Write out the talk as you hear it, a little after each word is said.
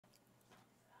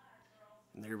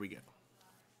And there we go.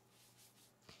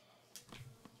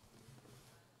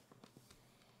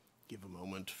 Give a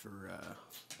moment for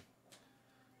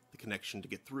the connection to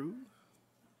get through.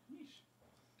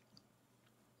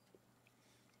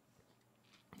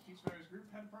 Kickstarter's group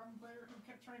had a problem player who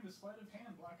kept trying to sleight of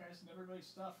hand black ice and everybody's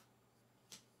stuff.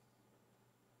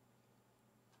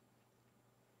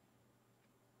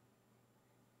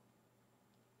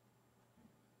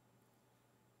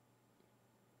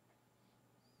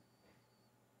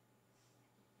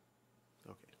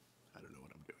 Okay, I don't know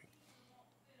what I'm doing.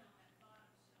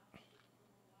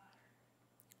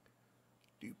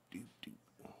 Doop, doop, doop.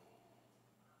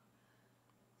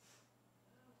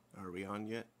 Are we on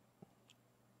yet?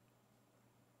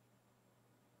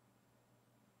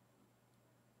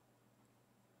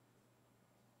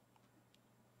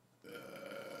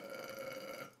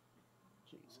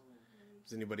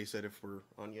 Has anybody said if we're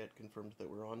on yet? Confirmed that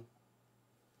we're on?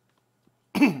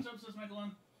 Says Michael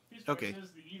Okay.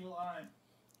 Says the evil eye.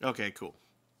 Okay, cool.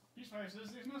 Peacefire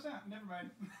says there's no sound. Never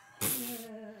mind.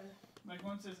 Mike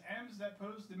 1 says Ams that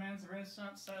pose demands a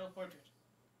Renaissance style portrait.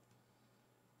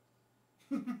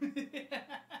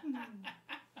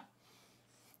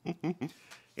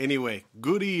 Anyway,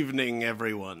 good evening,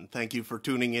 everyone. Thank you for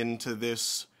tuning in to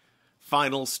this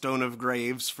final Stone of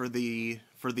Graves for the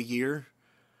year.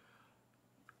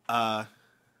 I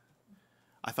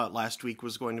thought last week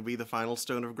was going to be the final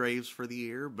Stone of Graves for the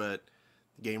year, but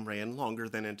the game ran longer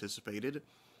than anticipated.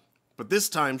 But this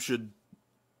time should,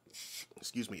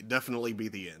 definitely be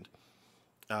the end.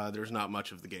 There's not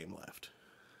much of the game left.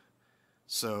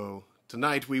 So,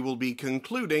 tonight we will be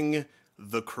concluding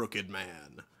The Crooked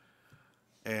Man.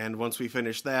 And once we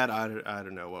finish that, I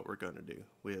don't know what we're going to do.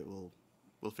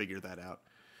 We'll figure that out.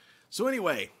 So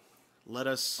anyway, let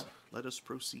us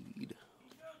proceed.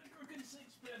 Crooked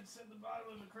sixpence at the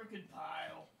bottom of the crooked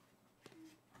pile.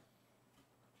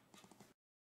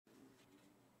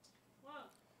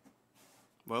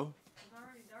 Well? It's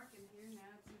already dark in here, now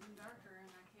it's even darker and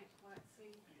I can't quite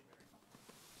see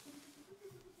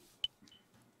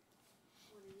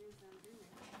what it is I'm doing.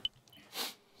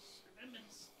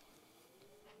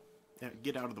 Yeah,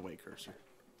 get out of the way, cursor.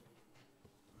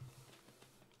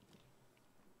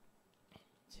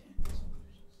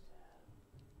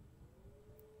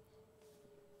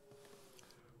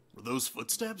 Were those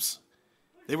footsteps?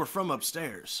 They were from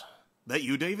upstairs. That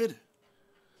you, David?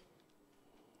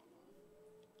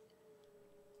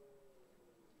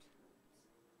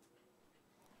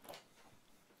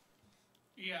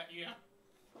 Yeah.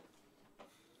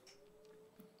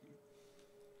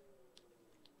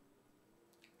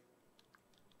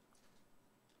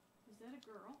 Is that a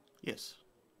girl? Yes.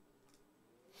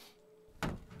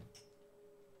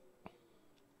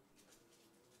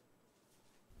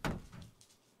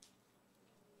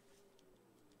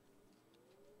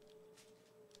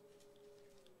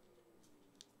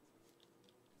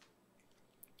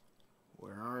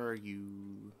 Where are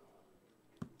you?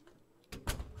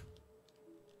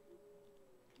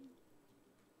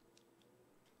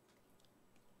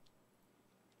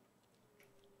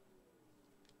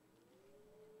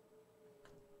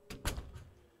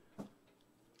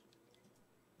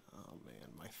 Oh man,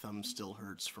 my thumb still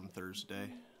hurts from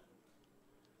Thursday.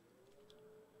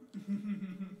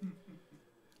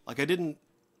 Like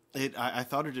I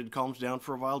thought it had calmed down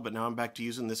for a while, but now I'm back to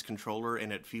using this controller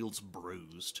and it feels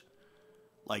bruised.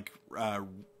 Like,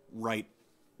 right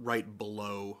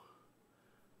below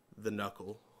the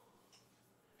knuckle.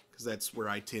 Because that's where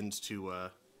I tend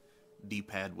to,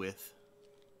 D-pad with.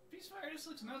 Peacefire just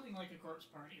looks nothing like a corpse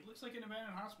party. It looks like an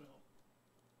abandoned hospital.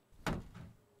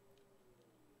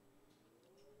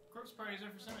 Corpse parties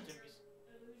are for cemeteries.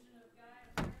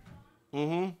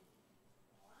 Mm-hmm.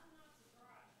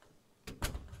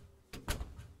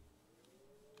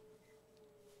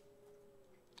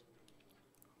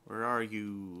 Where are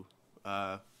you?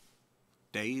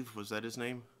 Dave? Was that his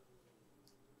name?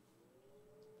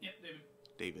 Yep,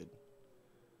 David.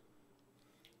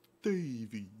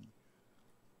 Davey.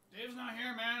 Dave's not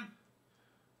here, man.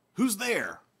 Who's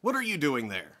there? What are you doing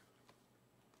there?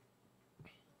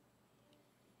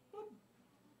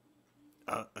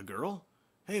 A girl?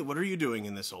 Hey, what are you doing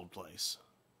in this old place?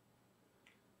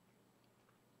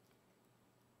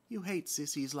 You hate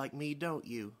sissies like me, don't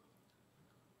you?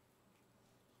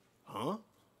 Huh?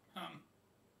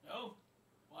 No.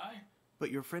 Why?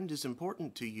 But your friend is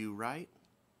important to you, right?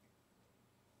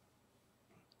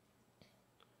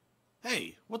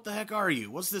 Hey, what the heck are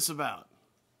you? What's this about?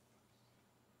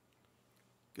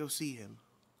 Go see him.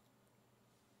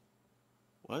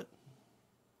 What?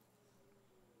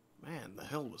 Man, the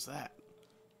hell was that?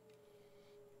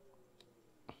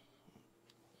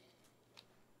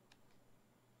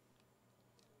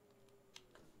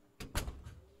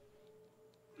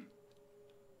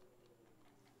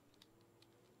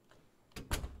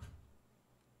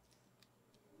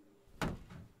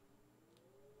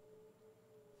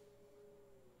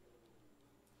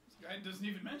 It doesn't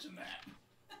even mention that.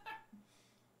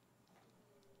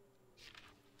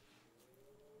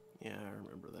 Yeah, I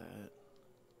remember that.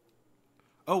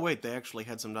 Oh, wait, they actually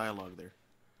had some dialogue there.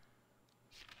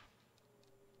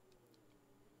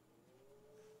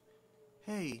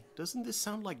 Hey, doesn't this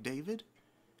sound like David?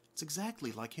 It's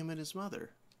exactly like him and his mother.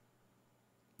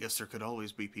 Guess there could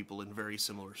always be people in very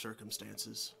similar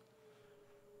circumstances.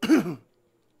 Wait,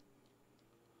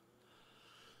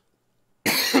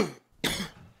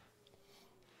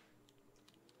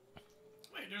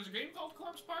 there's a game called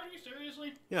Corpse Party?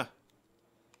 Seriously? Yeah.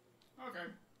 Okay.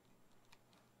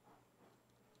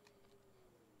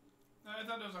 I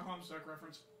thought it was a Homestuck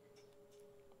reference.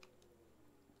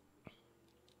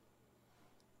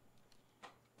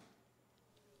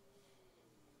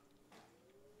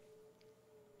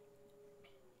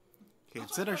 Okay, it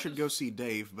said I should go see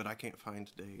Dave, but I can't find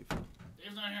Dave.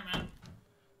 Dave's not here, man.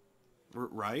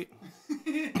 Right?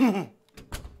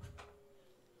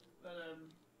 But,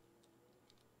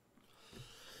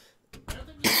 I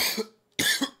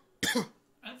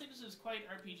don't think this is quite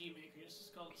RPG Maker. This is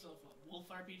called itself a Wolf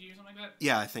RPG or something like that.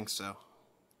 Yeah, I think so.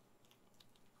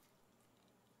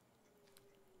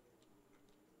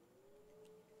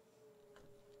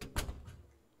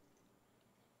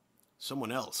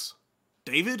 Someone else.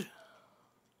 David?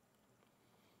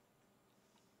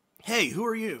 Hey, who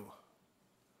are you?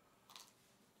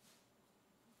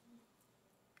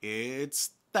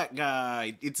 It's that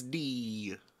guy. It's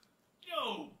D.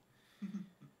 Yo!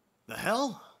 The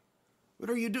hell?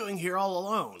 What are you doing here all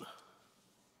alone?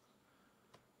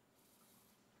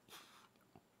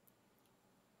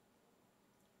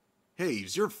 Hey,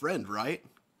 he's your friend, right?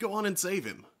 Go on and save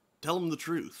him. Tell him the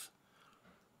truth.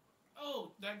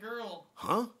 Oh, that girl.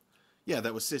 Huh? Yeah,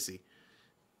 that was Sissy.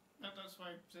 That's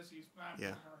why Sissy's...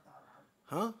 Yeah.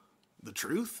 Huh? The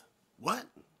truth? What?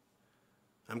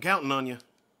 I'm counting on you.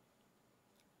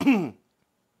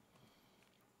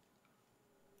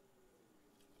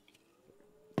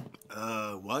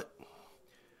 What?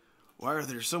 Why are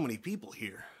there so many people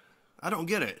here? I don't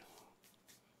get it.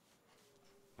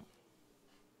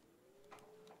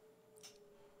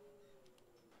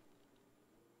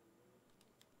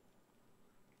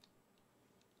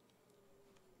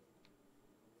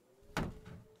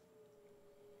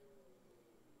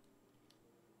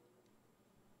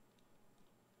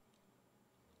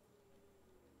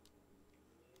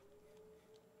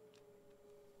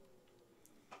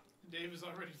 Dave has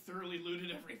already thoroughly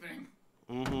looted everything.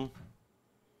 Mm-hmm.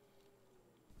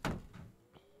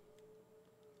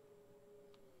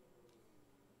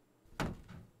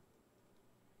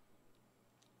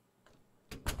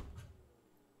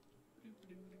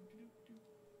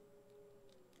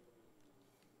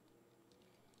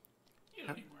 You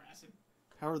don't need more acid.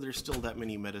 How are there still that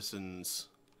many medicines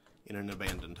in an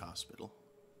abandoned hospital?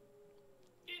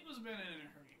 It was been in a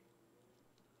hurry.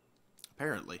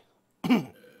 Apparently.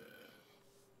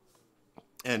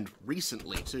 And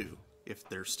recently, too, if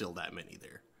there's still that many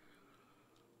there.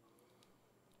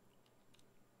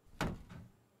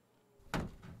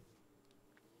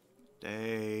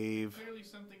 Dave. Clearly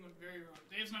something went very wrong.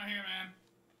 Dave's not here, man.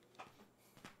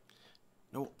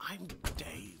 No, I'm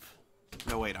Dave.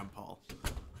 No, wait, I'm Paul.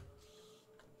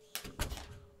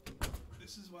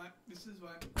 This is why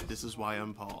This is why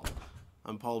I'm Paul.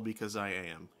 I'm Paul because I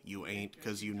am. You ain't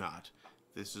because you not.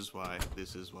 This is why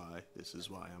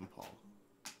I'm Paul.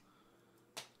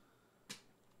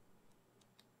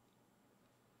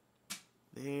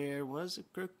 There was a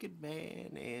crooked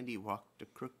man and he walked a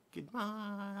crooked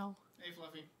mile. Hey,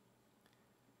 Fluffy.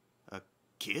 A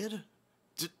kid?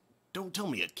 Don't tell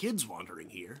me a kid's wandering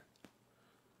here.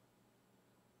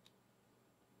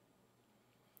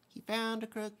 He found a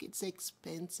crooked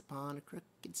sixpence upon a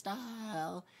crooked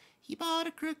stile. He bought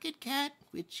a crooked cat,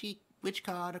 which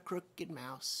caught a crooked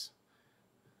mouse.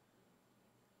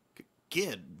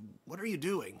 Kid, what are you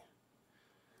doing?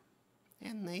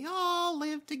 And they all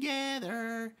lived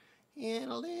together in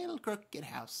a little crooked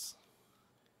house.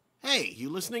 Hey, you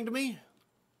listening to me?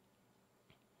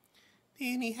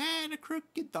 Then he had a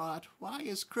crooked thought. Why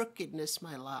is crookedness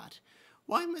my lot?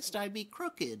 Why must I be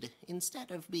crooked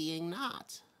instead of being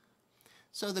not?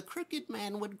 So the crooked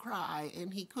man would cry,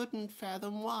 and he couldn't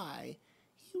fathom why.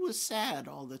 He was sad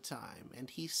all the time, and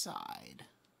he sighed.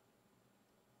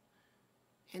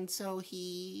 And so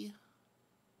he...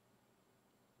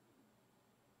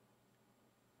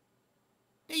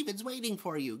 David's waiting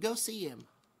for you. Go see him.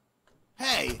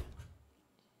 Hey!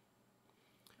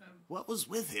 What was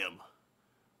with him?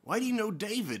 Why do you know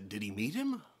David? Did he meet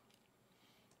him?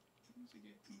 Things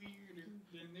get weirder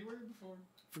than they were before.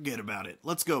 Forget about it.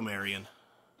 Let's go, Marion.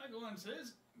 Like one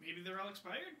says, maybe they're all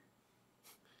expired?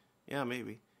 Yeah,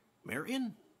 maybe.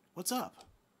 Marion? What's up?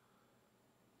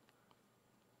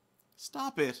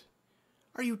 Stop it.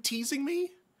 Are you teasing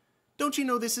me? Don't you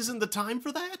know this isn't the time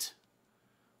for that?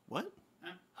 What?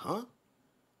 Huh?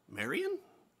 Marion?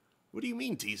 What do you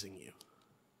mean teasing you?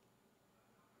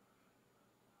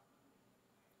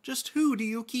 Just who do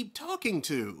you keep talking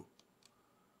to?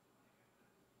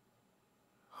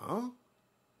 Huh?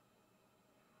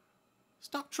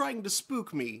 Stop trying to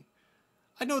spook me.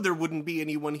 I know there wouldn't be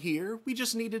anyone here. We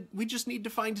just need to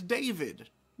find David.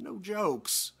 No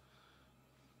jokes.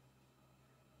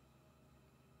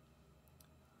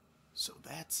 So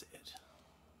that's it.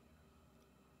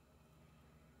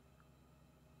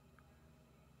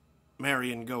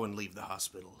 Marion, go and leave the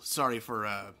hospital. Sorry for,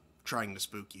 trying to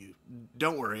spook you.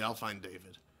 Don't worry, I'll find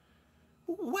David.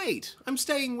 Wait, I'm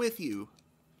staying with you.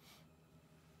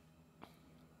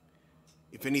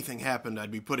 If anything happened,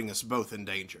 I'd be putting us both in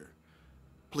danger.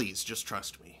 Please, just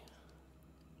trust me.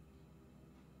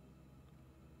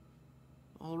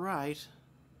 All right.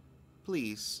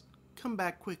 Please, come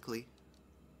back quickly.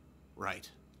 Right.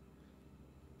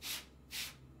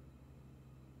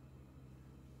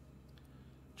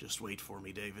 Just wait for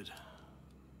me, David.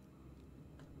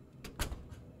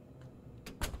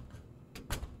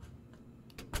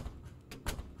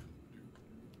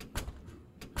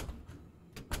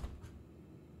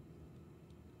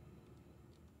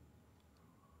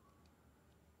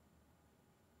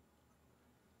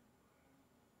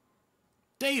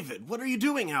 David, what are you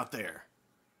doing out there?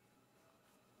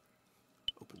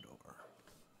 Open door.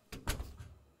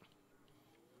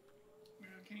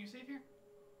 Can you save here?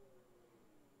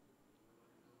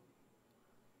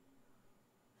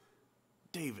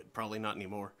 David, probably not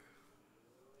anymore.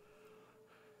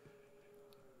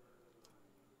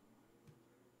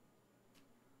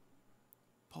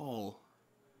 Paul,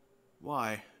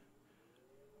 why?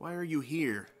 Why are you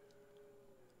here?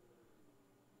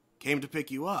 Came to pick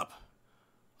you up.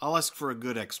 I'll ask for a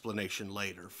good explanation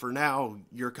later. For now,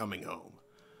 you're coming home.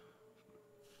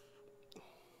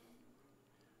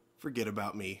 Forget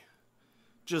about me.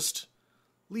 Just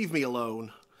leave me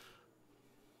alone.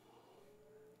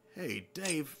 Hey,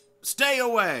 Dave, stay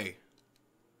away!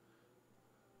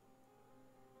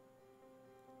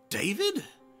 David?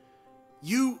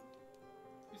 You...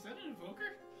 Is that an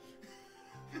evoker?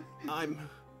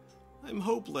 I'm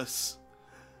hopeless.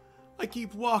 I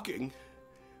keep walking,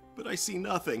 but I see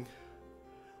nothing.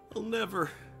 I'll never,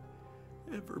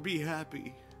 ever be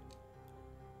happy.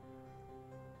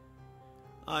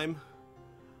 I'm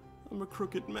a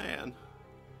crooked man.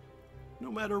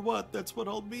 No matter what, that's what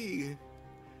I'll be.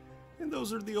 And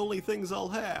those are the only things I'll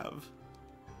have.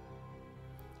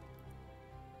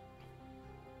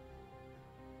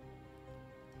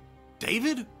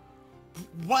 David?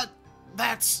 What?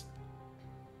 That's...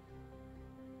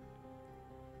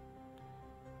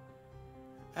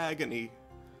 agony.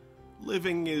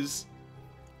 Living is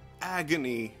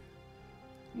agony.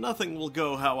 Nothing will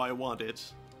go how I want it.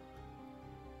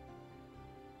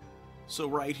 So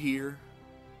right here,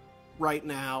 right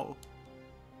now...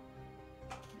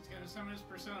 He's gotta summon his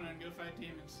persona and go fight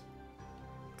demons.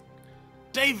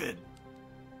 David!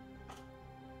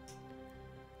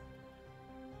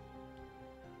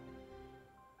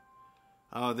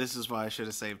 Oh, this is why I should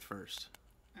have saved first.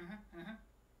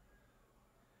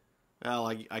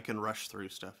 Well, I can rush through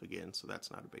stuff again, so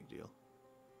that's not a big deal.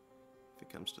 If it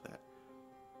comes to that.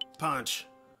 Punch!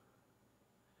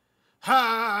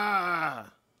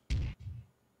 Ha!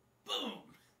 Boom!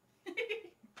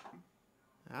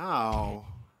 Ow.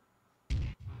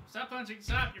 Stop punching,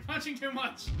 stop! You're punching too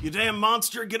much! You damn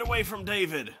monster, get away from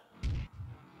David!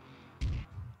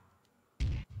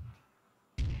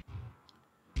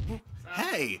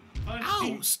 Hey!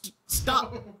 Punching. Ow!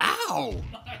 Stop! Ow!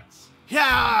 Much.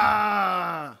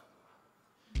 Yeah!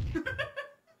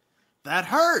 That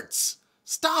hurts!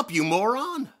 Stop, you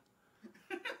moron!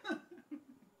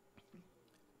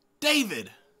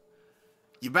 David!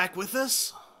 You back with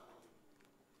us?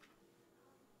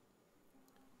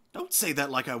 Don't say that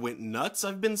like I went nuts.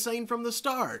 I've been sane from the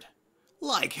start.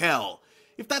 Like hell.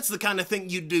 If that's the kind of thing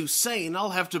you do sane,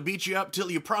 I'll have to beat you up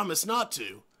till you promise not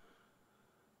to.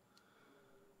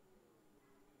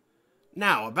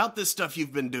 Now, about this stuff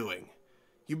you've been doing.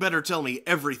 You better tell me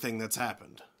everything that's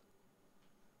happened.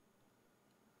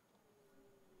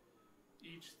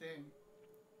 Each thing.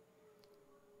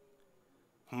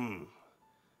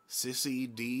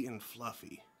 Sissy, Dee, and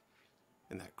Fluffy.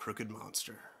 And that crooked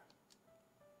monster.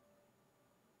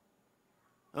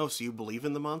 Oh, so you believe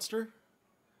in the monster?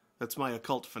 That's my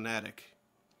occult fanatic.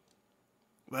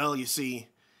 Well, you see,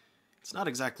 it's not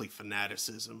exactly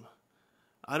fanaticism.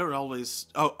 I don't always...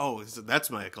 that's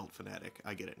my occult fanatic.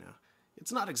 I get it now.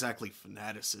 It's not exactly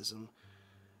fanaticism.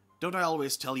 Don't I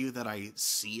always tell you that I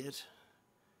see it?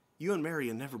 You and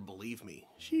Marion never believe me.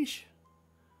 Sheesh.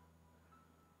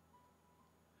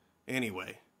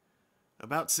 Anyway,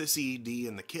 about Sissy, D,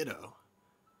 and the kiddo,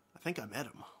 I think I met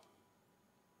him.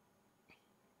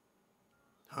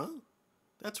 Huh?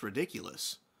 That's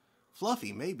ridiculous.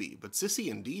 Fluffy, maybe, but Sissy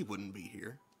and D wouldn't be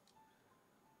here.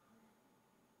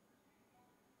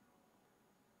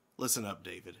 Listen up,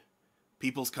 David.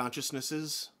 People's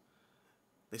consciousnesses,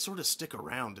 they sort of stick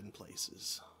around in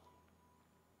places.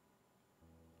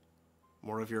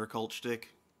 More of your occult shtick?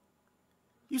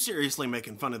 You seriously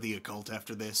making fun of the occult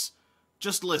after this?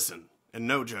 Just listen, and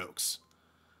no jokes.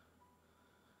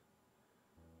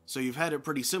 So you've had it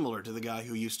pretty similar to the guy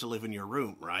who used to live in your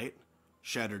room, right?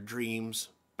 Shattered dreams,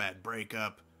 bad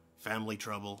breakup, family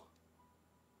trouble.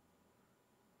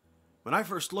 When I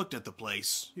first looked at the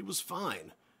place, it was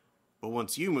fine. But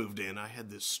once you moved in, I had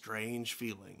this strange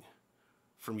feeling.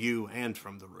 From you and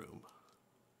from the room.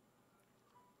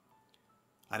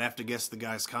 I'd have to guess the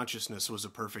guy's consciousness was a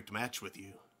perfect match with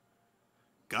you.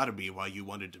 Gotta be why you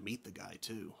wanted to meet the guy,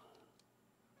 too.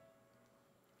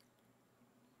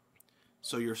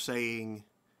 So you're saying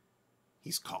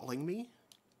he's calling me?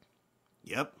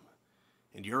 Yep.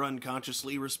 And you're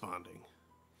unconsciously responding.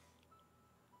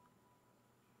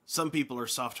 Some people are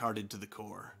soft-hearted to the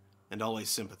core and always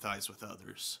sympathize with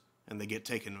others, and they get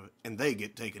taken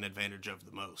advantage of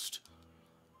the most.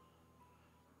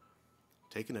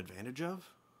 Taken advantage of?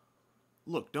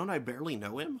 Look, don't I barely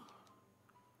know him?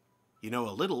 You know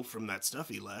a little from that stuff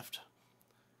he left.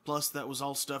 Plus, that was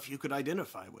all stuff you could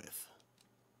identify with.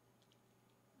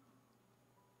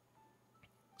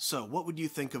 So, what would you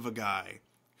think of a guy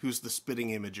who's the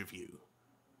spitting image of you?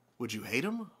 Would you hate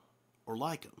him or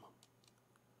like him?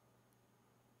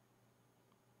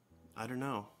 I don't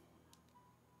know.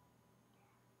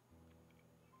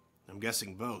 I'm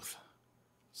guessing both.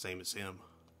 Same as him.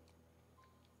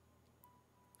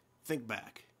 Think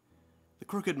back. The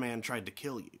crooked man tried to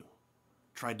kill you.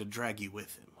 Tried to drag you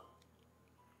with him.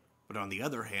 But on the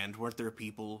other hand, weren't there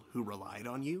people who relied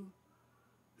on you?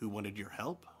 Who wanted your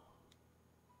help?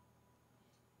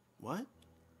 What?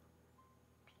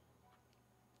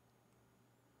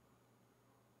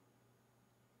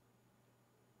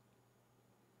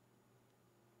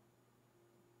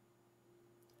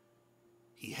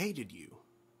 He hated you,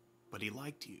 but he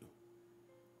liked you.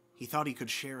 He thought he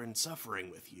could share in suffering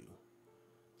with you,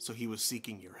 so he was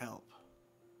seeking your help.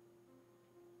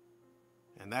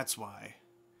 And that's why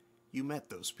you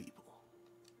met those people.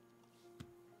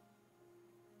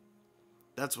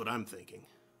 That's what I'm thinking.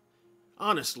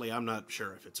 Honestly, I'm not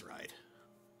sure if it's right.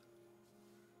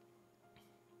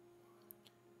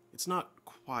 It's not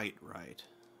quite right.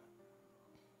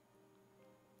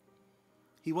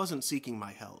 He wasn't seeking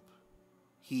my help.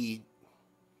 He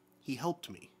helped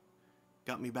me.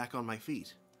 Got me back on my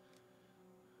feet.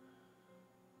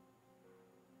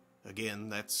 Again,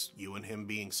 that's you and him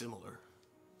being similar.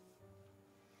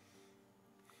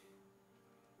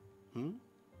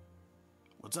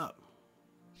 What's up?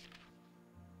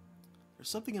 There's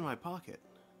something in my pocket.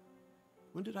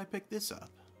 When did I pick this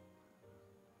up?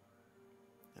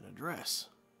 An address.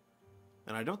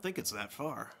 And I don't think it's that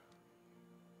far.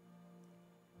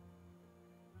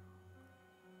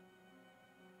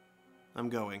 I'm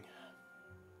going.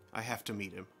 I have to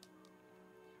meet him.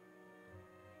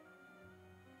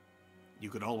 You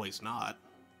could always not.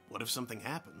 What if something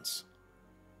happens?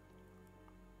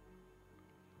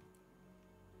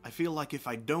 I feel like if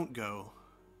I don't go,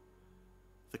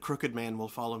 the crooked man will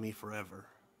follow me forever.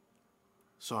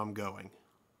 So I'm going.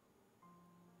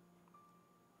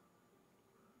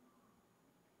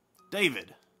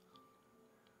 David!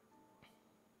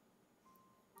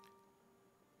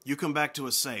 You come back to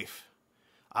us safe.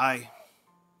 I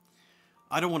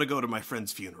don't want to go to my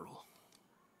friend's funeral.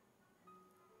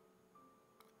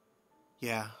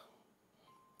 Yeah,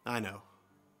 I know.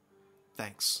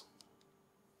 Thanks.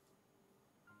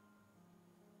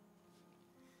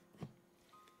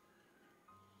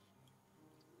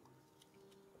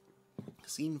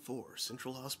 Scene 4,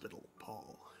 Central Hospital,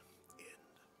 Paul. End.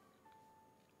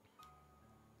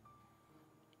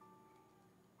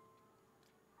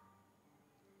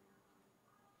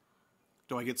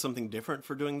 Do I get something different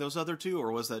for doing those other two,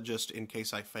 or was that just in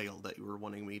case I failed that you were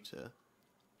wanting me to...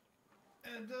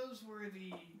 Those were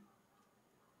the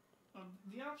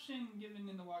option given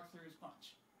in the walkthrough is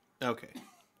punch. Okay.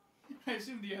 I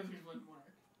assume the others wouldn't work.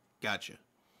 Gotcha.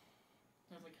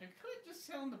 I was like, I could just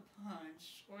tell him to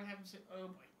punch, or have him say, oh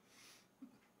boy.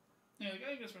 Yeah, like,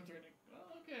 I just went through it, like,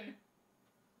 oh, okay.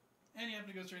 And you have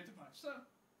to go straight to punch. So,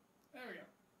 there we go.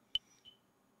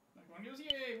 Like one goes,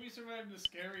 yay, we survived the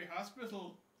scary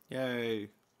hospital. Yay.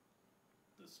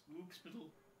 The spook-spital.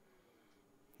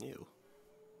 Ew.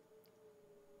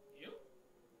 Ew?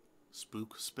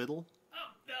 Spook spittle?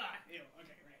 Oh, ew.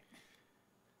 Okay, right.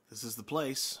 This is the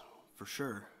place, for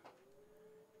sure.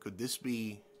 Could this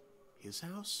be his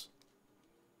house?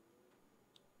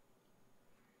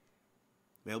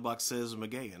 Mailbox says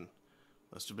McGahan.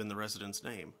 Must have been the resident's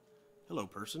name. Hello,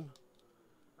 person.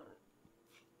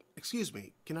 Excuse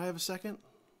me, can I have a second?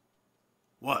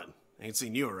 What? Ain't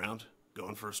seen you around.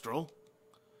 Going for a stroll?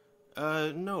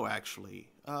 No, actually.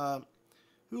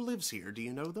 Who lives here? Do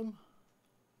you know them?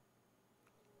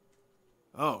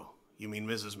 Oh, you mean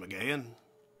Mrs. McGahan?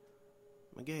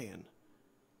 McGahan.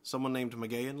 Someone named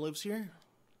McGahan lives here?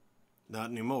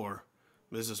 Not anymore.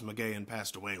 Mrs. McGahan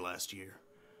passed away last year.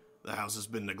 The house has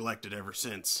been neglected ever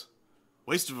since.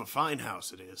 Waste of a fine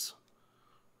house it is.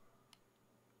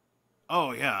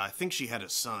 Oh, yeah, I think she had a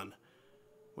son.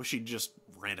 Wish she'd just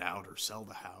rent out or sell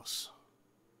the house.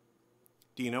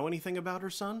 Do you know anything about her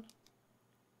son?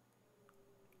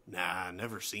 Nah,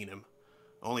 never seen him.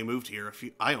 I only moved here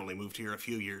a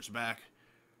few years back.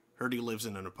 Heard he lives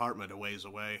in an apartment a ways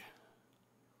away.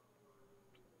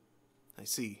 I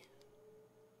see.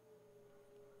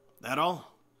 That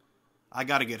all? I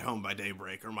gotta get home by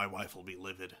daybreak or my wife will be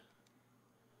livid.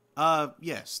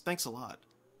 Yes, thanks a lot.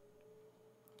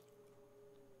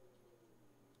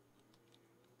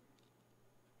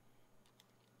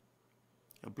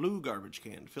 A blue garbage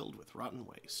can filled with rotten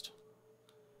waste.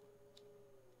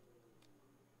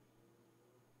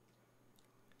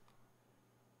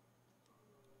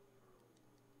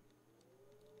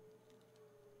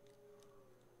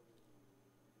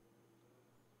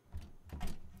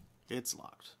 It's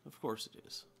locked. Of course it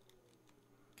is.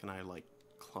 Can I, like,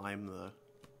 climb the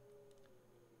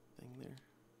thing there?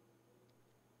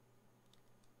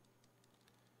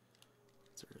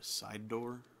 Is there a side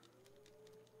door?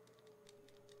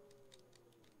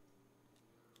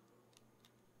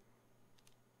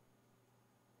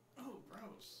 Oh,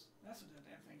 gross. That's what that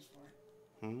damn thing's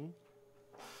for. Hmm?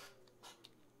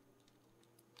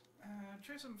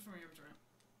 Try something from your inventory.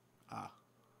 Ah.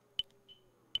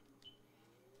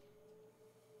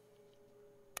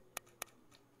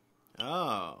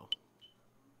 Oh.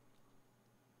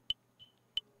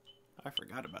 I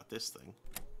forgot about this thing.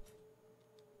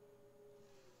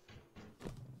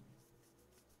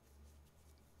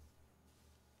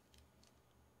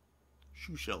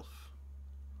 Shoe shelf.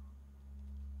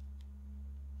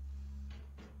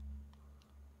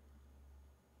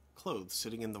 Clothes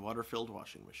sitting in the water-filled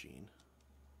washing machine.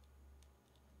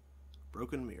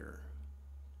 Broken mirror.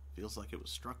 Feels like it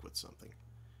was struck with something.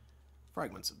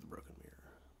 Fragments of the broken mirror.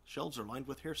 Shelves are lined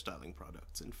with hairstyling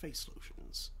products and face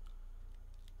lotions.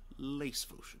 Lace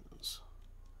lotions.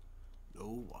 No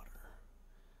water.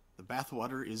 The bath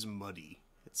water is muddy.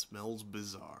 It smells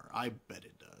bizarre. I bet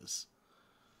it does.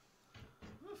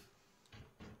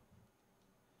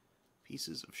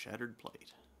 Pieces of shattered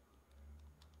plate.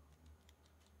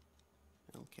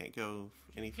 Well, can't go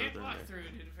any further. Can't walk through,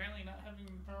 dude. Apparently not having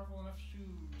powerful enough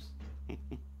shoes.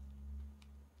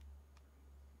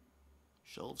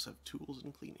 Shelves have tools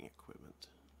and cleaning equipment.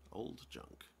 Old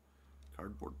junk.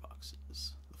 Cardboard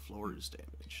boxes. The floor is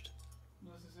damaged.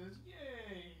 Melissa says,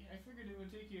 yay! I figured it would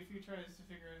take you a few tries to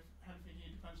figure out how to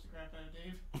need to punch the crap out of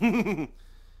Dave.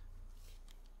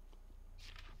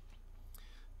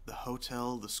 The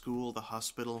hotel, the school, the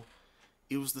hospital.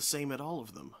 It was the same at all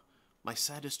of them. My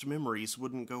saddest memories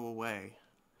wouldn't go away.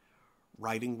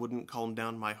 Writing wouldn't calm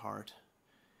down my heart.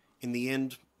 In the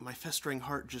end, my festering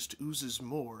heart just oozes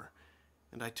more,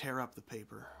 and I tear up the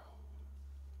paper.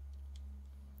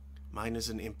 Mine is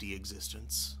an empty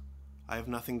existence. I have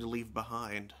nothing to leave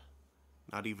behind,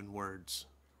 not even words.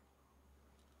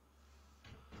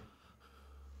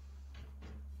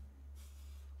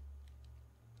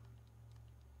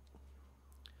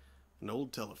 An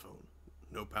old telephone.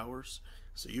 No powers,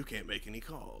 so you can't make any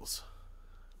calls.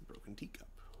 Broken teacup.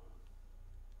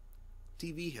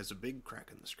 TV has a big crack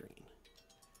in the screen.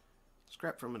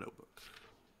 Scrap from a notebook.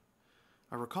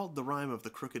 I recalled the rhyme of the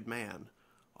crooked man.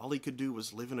 All he could do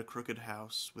was live in a crooked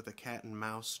house with a cat and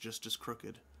mouse just as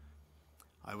crooked.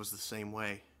 I was the same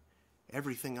way.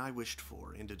 Everything I wished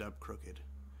for ended up crooked.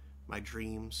 My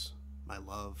dreams, my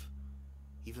love,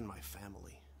 even my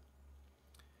family.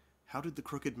 How did the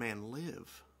crooked man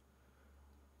live?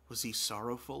 Was he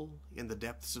sorrowful in the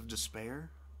depths of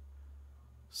despair?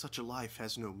 Such a life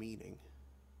has no meaning.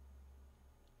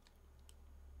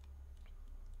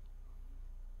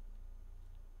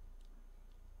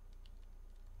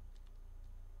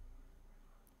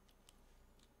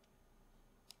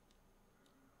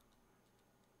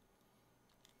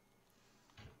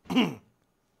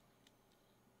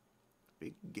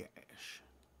 Big gash.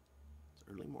 It's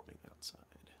early morning outside.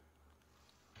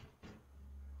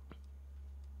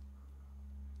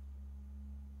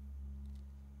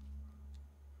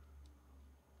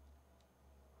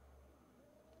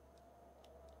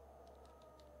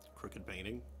 Crooked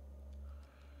painting.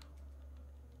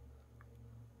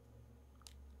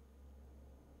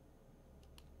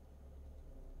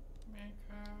 Make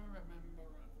her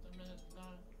remember the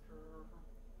midnight girl.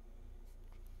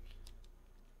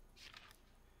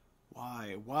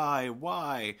 Why?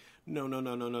 No.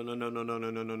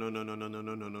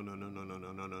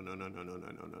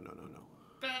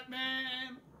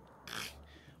 Batman!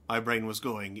 My brain was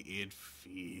going, it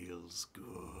feels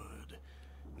good.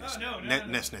 Oh, no.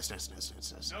 Nest.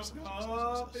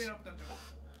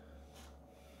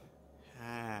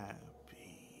 Happy.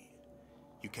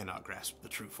 You cannot grasp the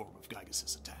true form of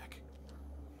Gygas's attack.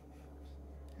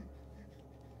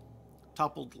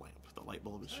 Toppled lamp. The light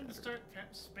bulb is shattered. Start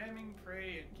spamming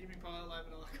prey and keeping Paul alive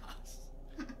at all costs.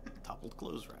 Toppled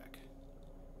clothes rack.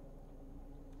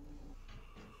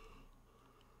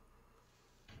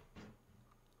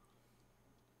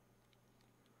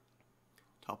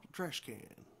 Toppled trash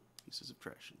can. Pieces of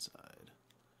trash inside.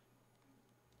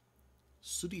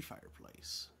 Sooty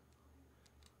fireplace.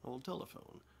 Old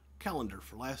telephone. Calendar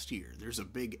for last year. There's a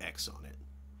big X on it.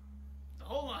 The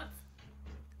whole month.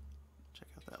 Check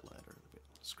out that ladder.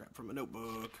 Scrap from a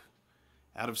notebook.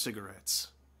 Out of cigarettes.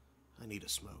 I need a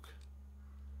smoke.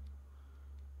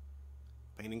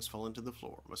 Paintings fall into the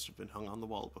floor. Must have been hung on the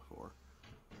wall before.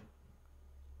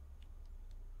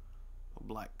 A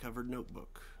black covered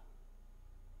notebook.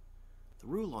 The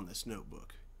rule on this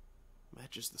notebook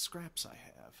matches the scraps I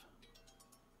have.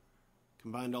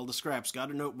 Combined all the scraps,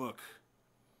 got a notebook.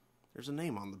 There's a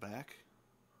name on the back.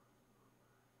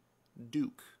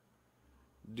 Duke.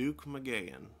 Duke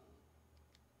McGahan.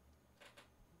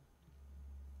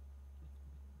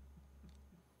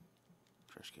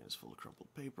 Trash can is full of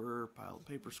crumpled paper, pile of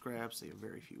paper scraps. They have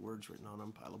very few words written on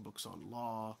them. Pile of books on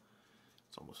law.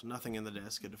 There's almost nothing in the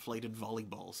desk. A deflated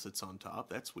volleyball sits on top.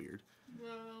 That's weird.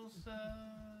 Well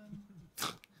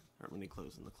said. Aren't many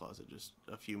clothes in the closet, just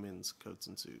a few men's coats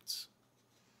and suits.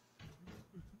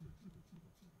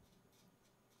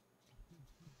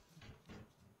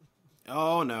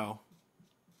 Oh no.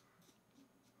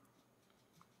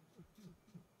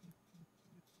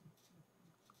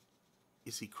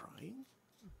 Is he crying?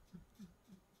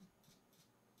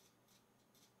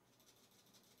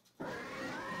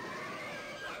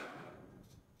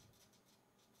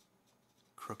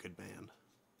 Crooked man.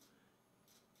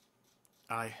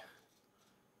 I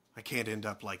can't end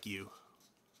up like you.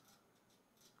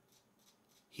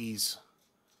 He's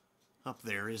up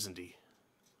there, isn't he?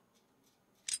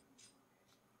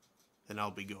 Then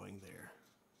I'll be going there.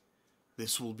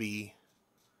 This will be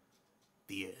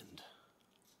the end.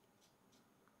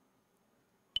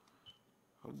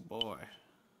 Oh boy.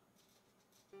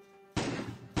 Is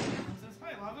this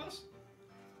hi, Lavos?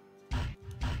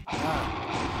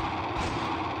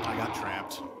 I got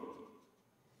trapped.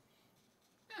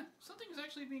 Yeah, something's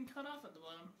actually being cut off at the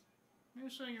bottom. Maybe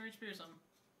it's showing your HP or something.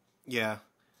 Yeah.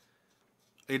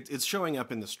 It's showing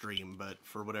up in the stream, but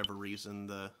for whatever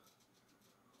reason,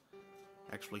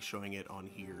 actually showing it on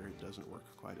here, it doesn't work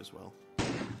quite as well.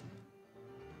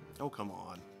 Oh, come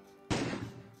on.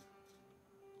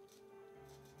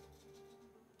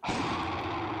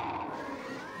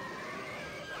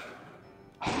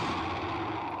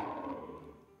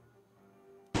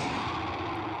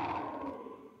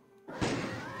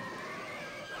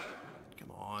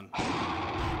 Come on.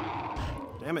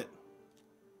 Damn it.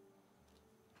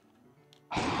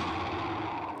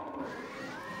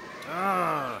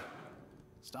 Ah!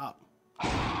 Stop.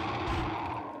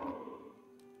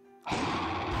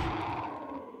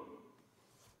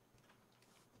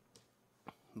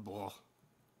 Boah.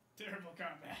 Terrible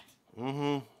combat.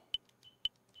 Mm-hmm.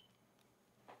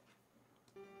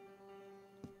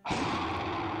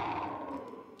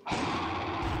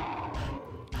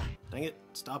 Dang it.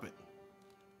 Stop it.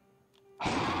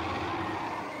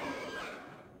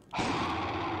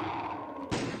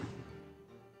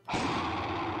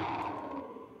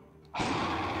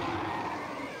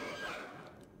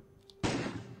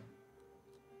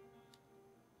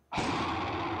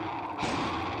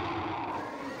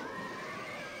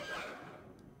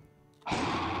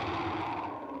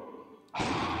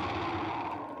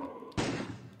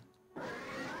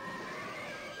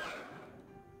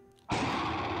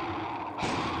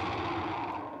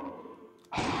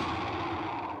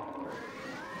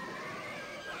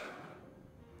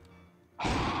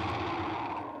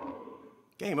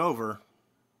 Game over.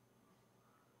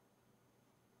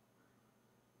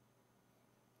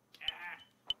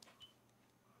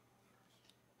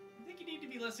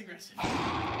 aggressive.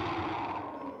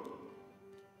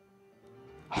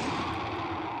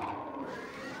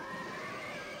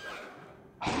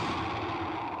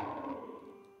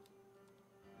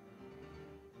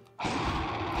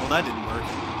 Well, that didn't work.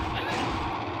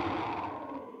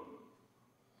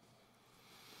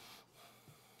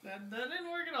 That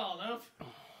didn't work at all, nope.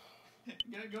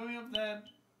 Going up that...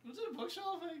 Was it a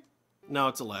bookshelf thing? No,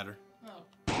 it's a ladder. Oh.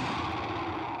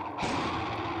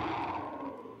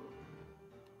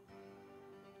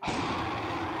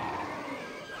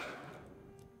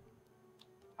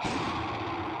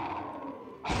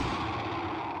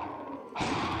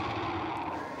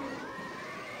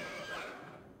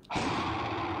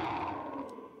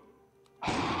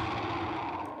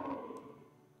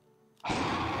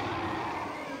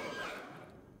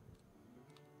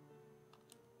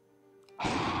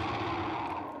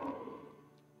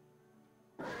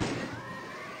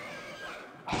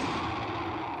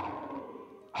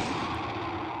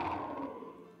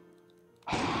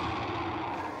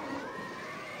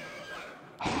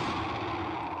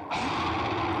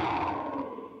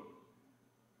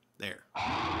 There.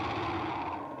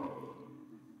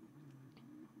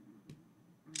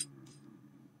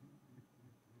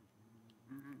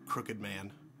 Crooked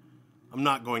man. I'm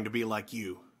not going to be like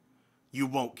you. You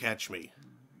won't catch me.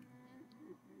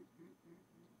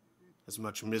 As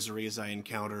much misery as I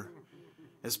encounter,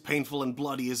 as painful and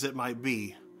bloody as it might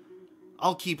be,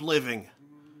 I'll keep living.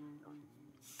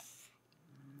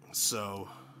 So,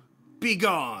 be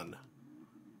gone!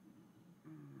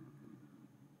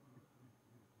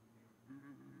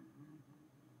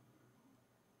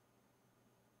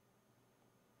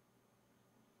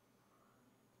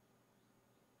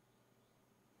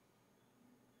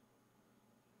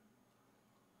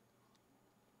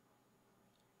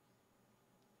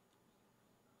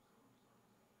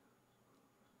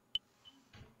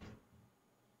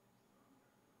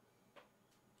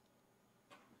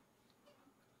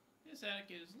 This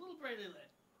attic is a little brightly lit.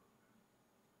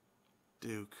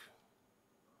 Duke.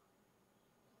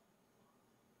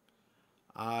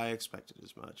 I expected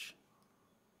as much.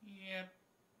 Yep.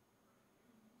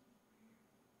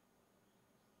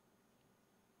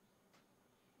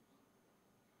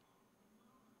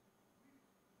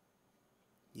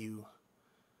 You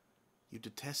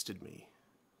detested me.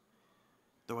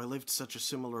 Though I lived such a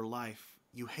similar life,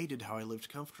 you hated how I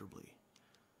lived comfortably.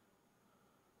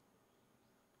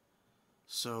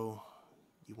 So,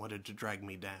 you wanted to drag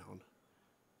me down,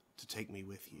 to take me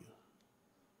with you.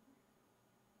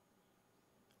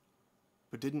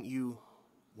 But didn't you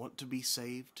want to be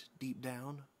saved deep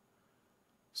down?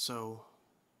 So,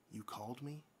 you called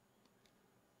me?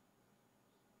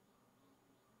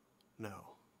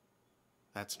 No,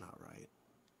 that's not right.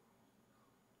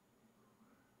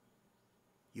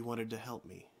 You wanted to help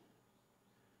me,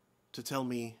 to tell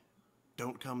me,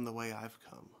 don't come the way I've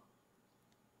come.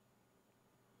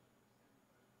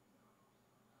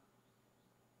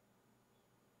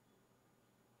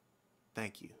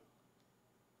 Thank you.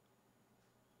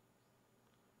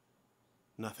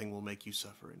 Nothing will make you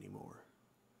suffer anymore.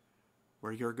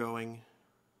 Where you're going,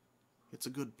 it's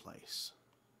a good place.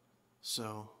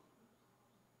 So,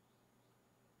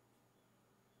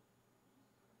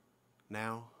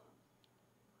 now,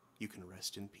 you can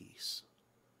rest in peace.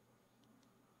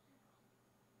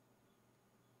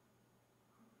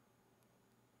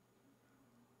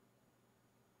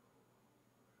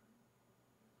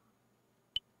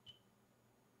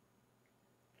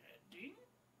 Ding?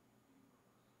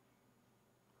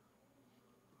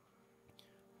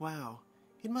 Wow,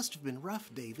 it must have been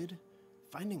rough, David,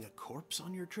 finding a corpse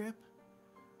on your trip.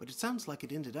 But it sounds like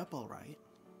it ended up all right.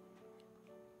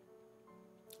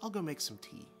 I'll go make some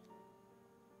tea.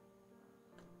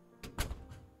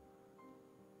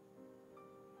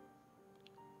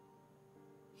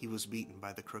 He was beaten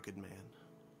by the crooked man.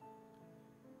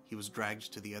 He was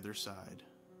dragged to the other side.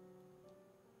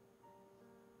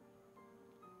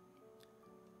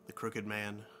 The crooked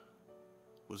man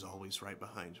was always right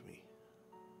behind me.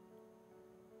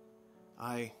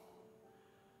 I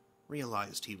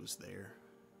realized he was there.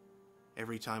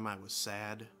 Every time I was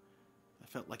sad, I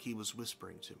felt like he was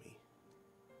whispering to me.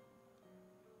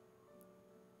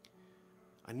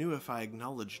 I knew if I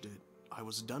acknowledged it, I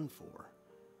was done for,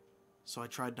 so I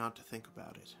tried not to think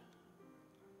about it.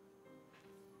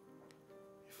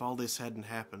 If all this hadn't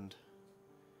happened,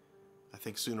 I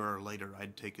think sooner or later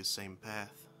I'd take his same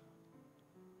path.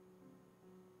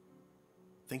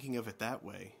 Thinking of it that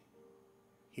way,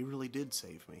 he really did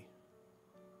save me.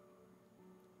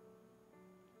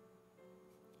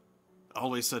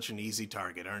 Always such an easy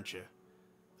target, aren't you?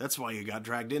 That's why you got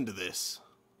dragged into this.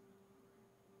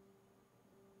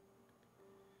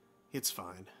 It's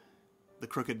fine. The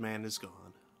crooked man is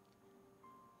gone.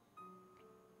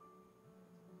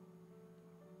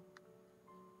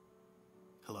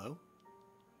 Hello?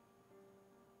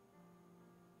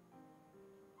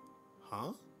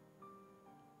 Huh?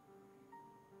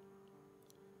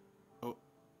 Oh,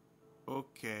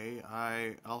 okay.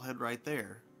 I'll head right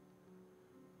there.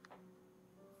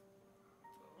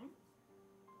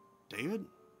 David?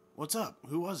 What's up?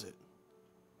 Who was it?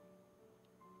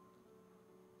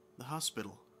 The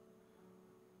hospital.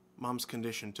 Mom's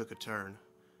condition took a turn.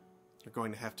 They're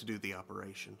going to have to do the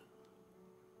operation.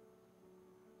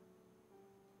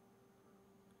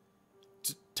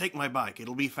 Take my bike.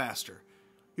 It'll be faster.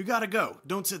 You gotta go.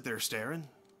 Don't sit there staring.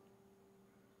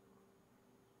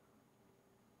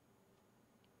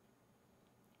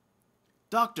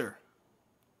 Doctor!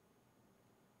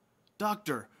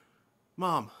 Doctor!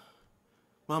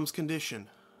 Mom's condition.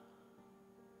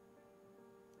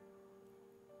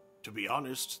 To be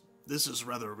honest, this is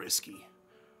rather risky.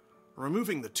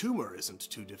 Removing the tumor isn't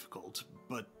too difficult,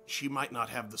 but she might not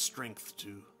have the strength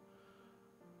to...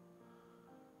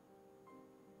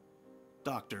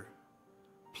 Doctor,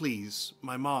 please,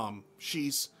 my mom,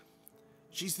 she's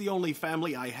the only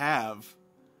family I have.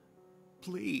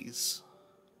 Please.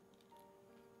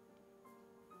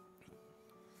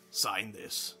 Sign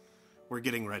this. We're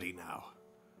getting ready now.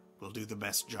 We'll do the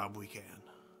best job we can.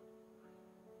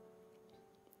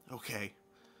 Okay.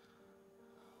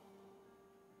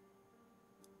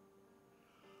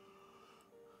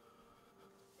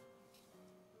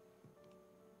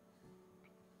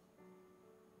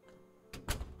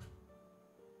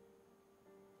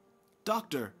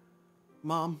 Doctor!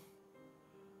 Mom?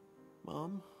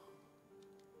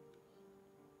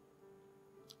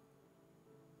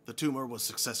 The tumor was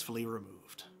successfully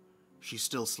removed. She's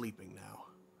still sleeping now.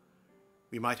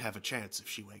 We might have a chance if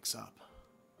she wakes up.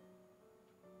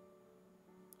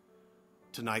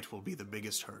 Tonight will be the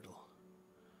biggest hurdle.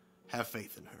 Have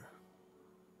faith in her.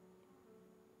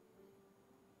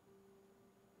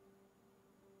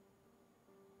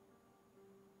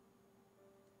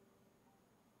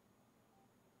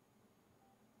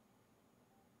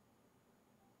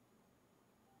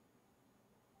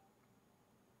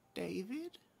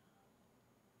 David?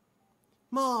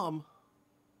 Mom!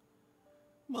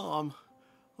 Mom!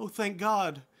 Oh, thank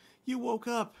God! You woke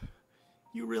up!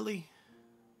 You really...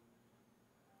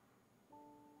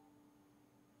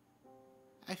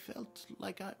 I felt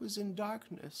like I was in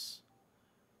darkness.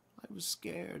 I was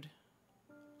scared.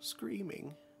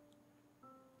 Screaming.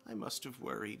 I must have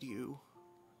worried you.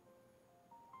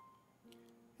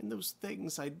 And those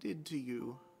things I did to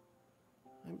you.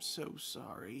 I'm so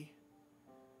sorry.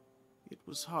 It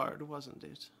was hard, wasn't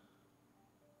it?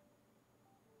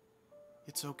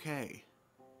 It's okay.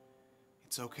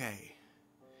 It's okay.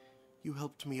 You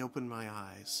helped me open my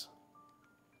eyes.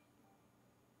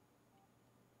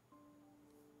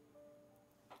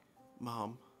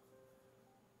 Mom,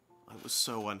 I was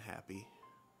so unhappy.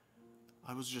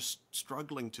 I was just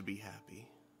struggling to be happy.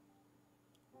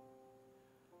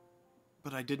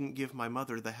 But I didn't give my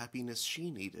mother the happiness she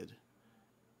needed.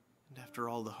 And after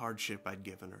all the hardship I'd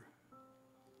given her,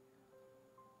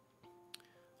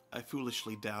 I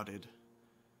foolishly doubted.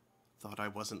 Thought I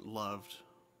wasn't loved,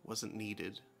 wasn't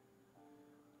needed.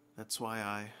 That's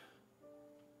why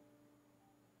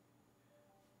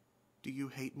Do you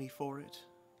hate me for it?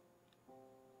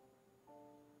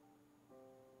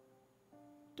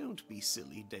 Don't be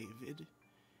silly, David.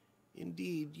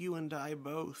 Indeed, you and I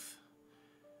both.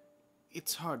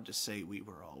 It's hard to say we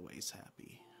were always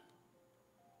happy.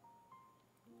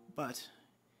 But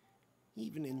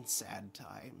even in sad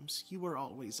times, you were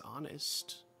always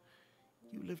honest.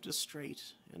 You lived a straight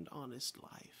and honest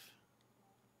life.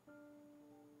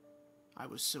 I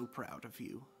was so proud of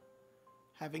you.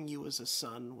 Having you as a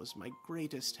son was my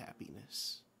greatest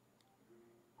happiness.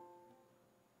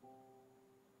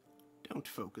 Don't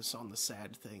focus on the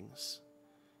sad things,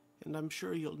 and I'm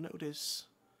sure you'll notice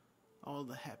all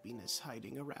the happiness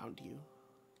hiding around you.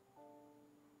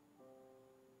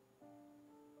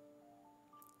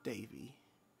 Davy,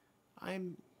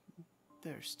 I'm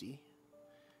thirsty.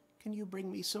 Can you bring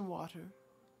me some water?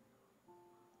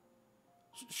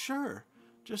 Sure,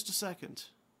 just a second.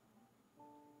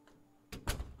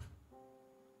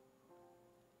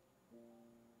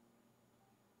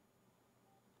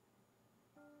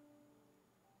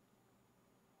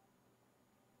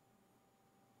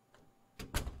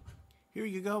 Here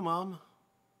you go, Mom.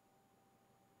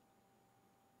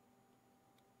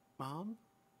 Mom?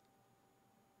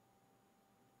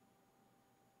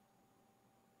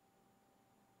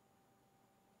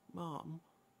 Mom?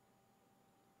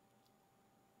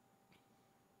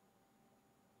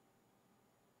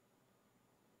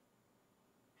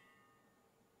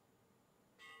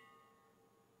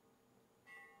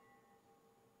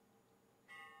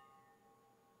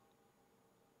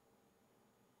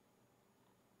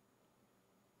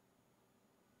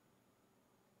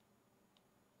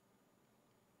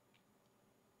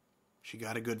 She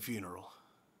got a good funeral.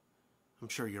 I'm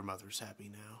sure your mother's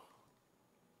happy now.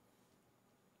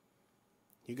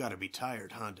 You gotta be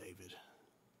tired, huh, David?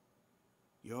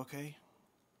 You okay?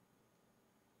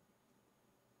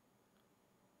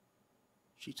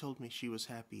 She told me she was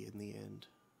happy in the end.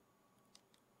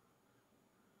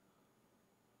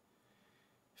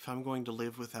 If I'm going to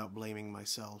live without blaming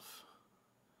myself,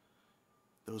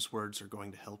 those words are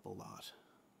going to help a lot.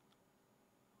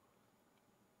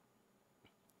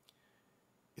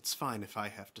 It's fine if I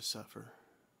have to suffer,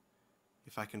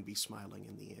 if I can be smiling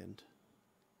in the end.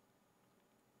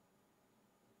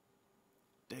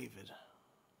 David.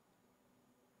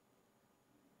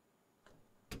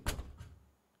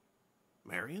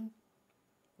 Marion?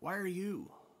 Why are you?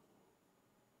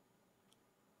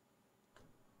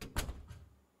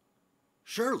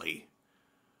 Shirley?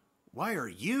 Why are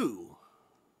you?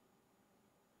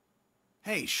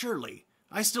 Hey, Shirley,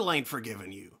 I still ain't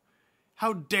forgiven you.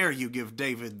 How dare you give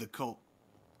David the cold...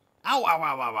 Ow, ow,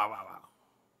 ow, ow, ow, ow,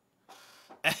 ow.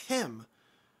 Ahem.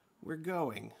 We're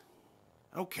going.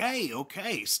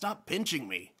 Okay, stop pinching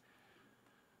me.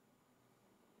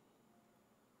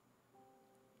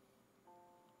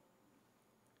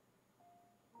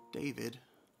 David,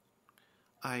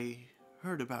 I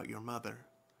heard about your mother.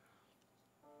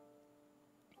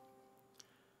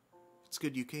 It's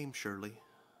good you came, Shirley.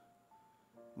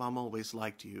 Mom always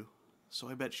liked you, so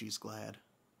I bet she's glad.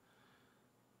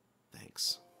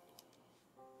 Thanks.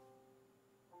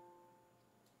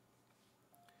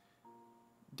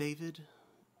 David,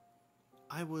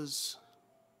 I was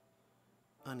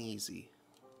uneasy.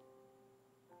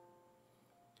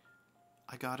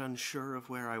 I got unsure of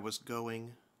where I was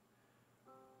going,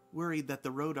 worried that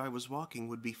the road I was walking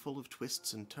would be full of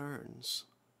twists and turns.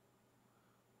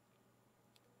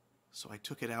 So I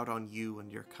took it out on you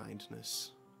and your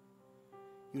kindness.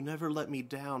 You never let me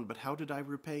down, but how did I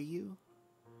repay you?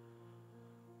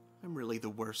 I'm really the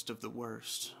worst of the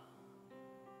worst.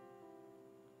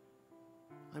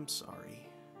 I'm sorry.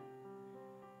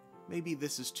 Maybe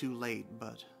this is too late,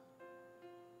 but...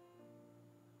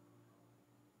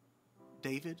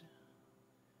 David,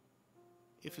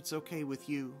 if it's okay with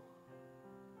you,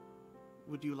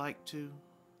 would you like to...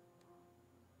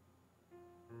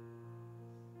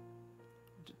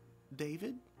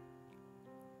 David?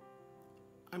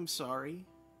 I'm sorry.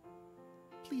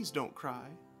 Please don't cry.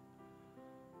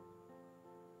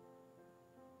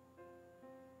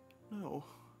 No.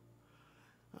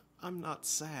 I'm not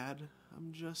sad.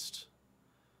 I'm just...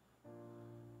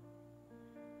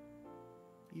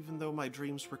 Even though my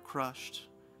dreams were crushed,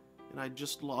 and I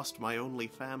just lost my only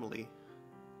family,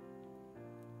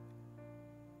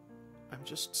 I'm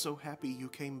just so happy you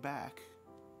came back.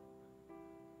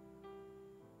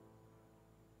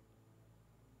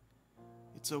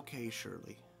 It's okay,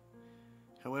 Shirley.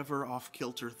 However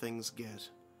off-kilter things get,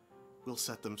 we'll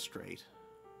set them straight.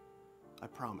 I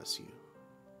promise you.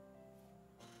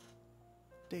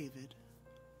 David.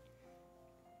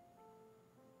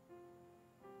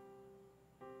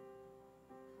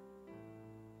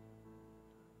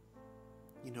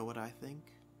 You know what I think?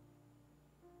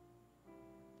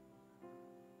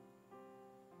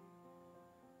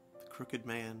 The crooked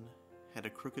man had a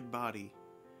crooked body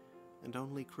and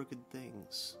only crooked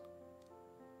things.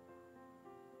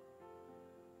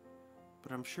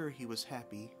 But I'm sure he was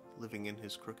happy living in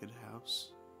his crooked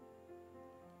house.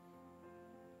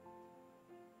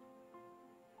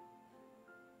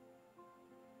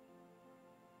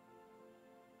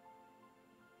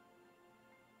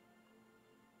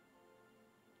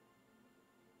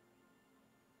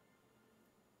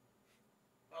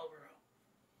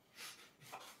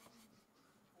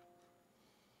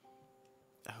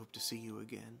 I hope to see you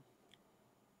again.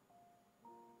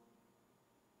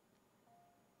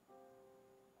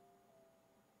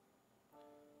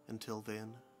 Until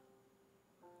then,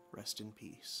 rest in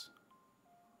peace.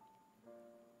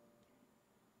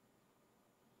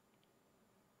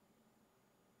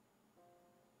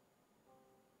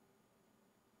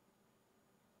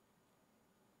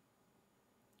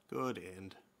 Good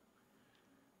end.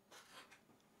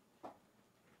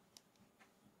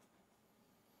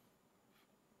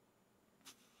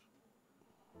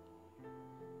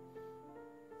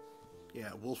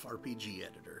 Yeah, Wolf RPG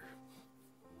editor.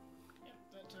 Yep,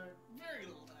 that took very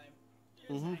little time.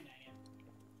 Mm-hmm.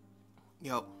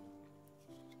 Yep.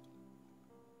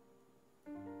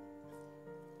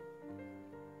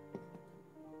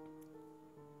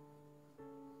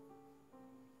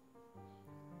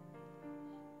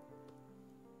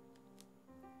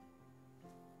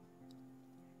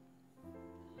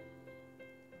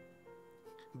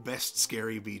 Best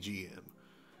scary BGM.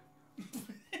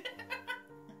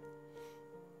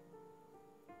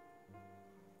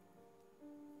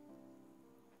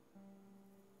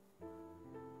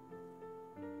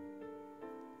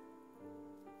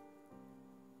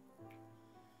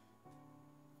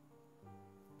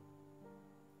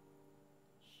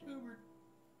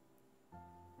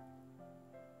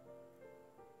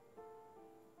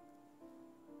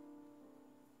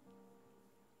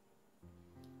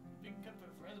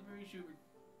 Brother Barry Schubert.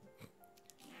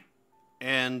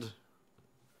 And That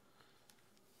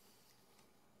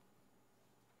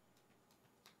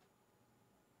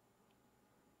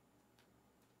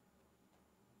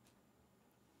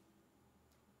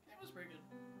was pretty good.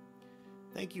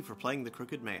 thank you for playing The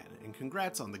Crooked Man, and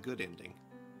congrats on the good ending.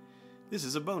 This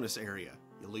is a bonus area.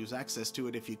 You'll lose access to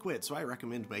it if you quit, so I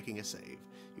recommend making a save.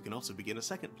 You can also begin a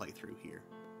second playthrough here.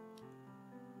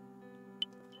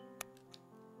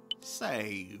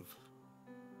 Save.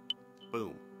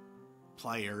 Boom.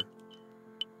 Player.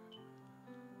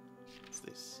 What's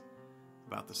this?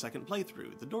 About the second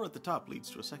playthrough. The door at the top leads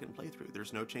to a second playthrough.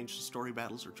 There's no change to story,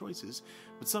 battles, or choices,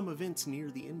 but some events near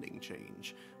the ending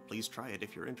change. Please try it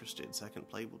if you're interested. Second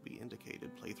play will be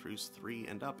indicated. Playthroughs 3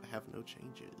 and up have no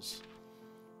changes.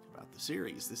 About the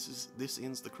series. This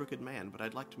ends The Crooked Man, but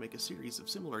I'd like to make a series of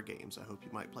similar games. I hope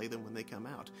you might play them when they come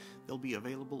out. They'll be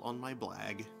available on my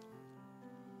blog.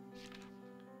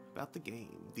 About the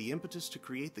game. The impetus to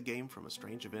create the game from a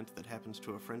strange event that happens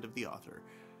to a friend of the author.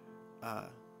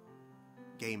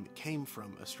 Game came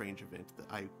from a strange event that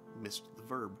I missed the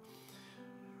verb.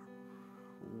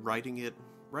 Writing it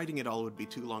all would be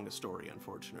too long a story,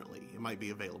 unfortunately. It might be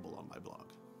available on my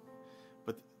blog.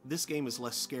 But this game is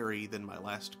less scary than my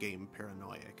last game,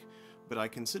 Paranoiac, but I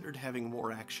considered having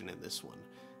more action in this one.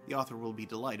 The author will be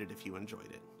delighted if you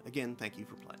enjoyed it. Again, thank you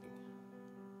for playing.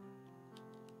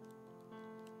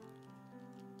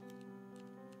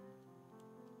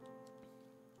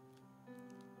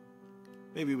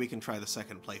 Maybe we can try the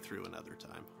second playthrough another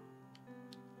time,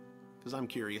 because I'm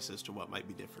curious as to what might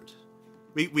be different.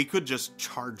 We could just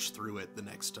charge through it the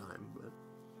next time, but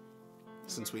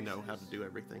since we know how to do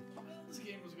everything. Well, this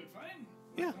game was good fun.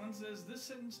 Yeah. One says, this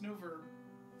sentence, no verb.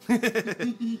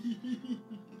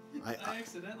 I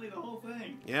Accidentally the whole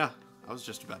thing. Yeah, I was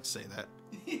just about to say that.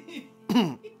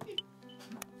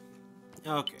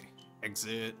 Okay.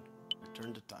 Exit.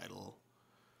 Return to title.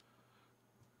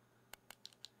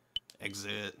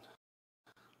 Exit.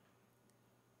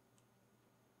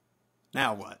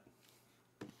 Now what?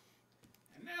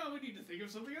 And now we need to think of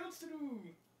something else to do.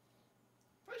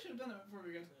 Probably should have done it before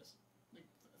we got to this. Like,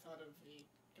 thought of a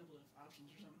couple of options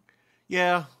or something.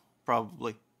 Yeah,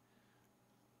 probably.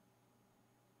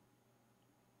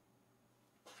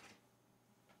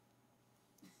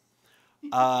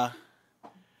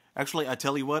 Actually, I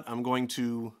tell you what, I'm going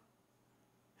to...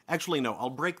 Actually, no, I'll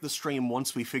break the stream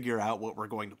once we figure out what we're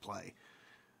going to play.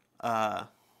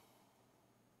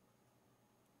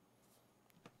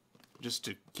 Just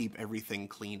to keep everything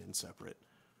clean and separate.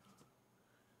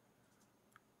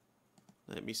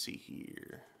 Let me see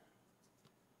here.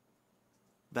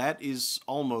 That is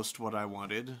almost what I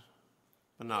wanted,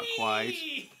 but not quite.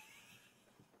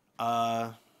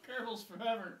 Kerbals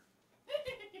forever.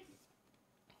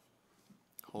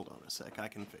 Hold on a sec, I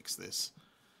can fix this.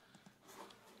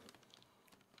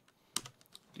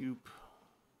 Dupe.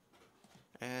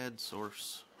 Add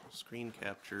source. Screen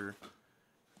capture.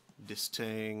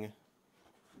 Distang.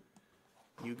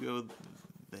 You go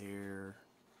there.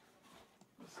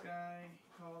 The sky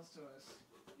calls to us.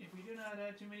 If we do not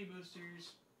add too many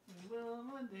boosters, we will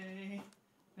one day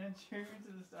venture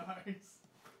into the stars.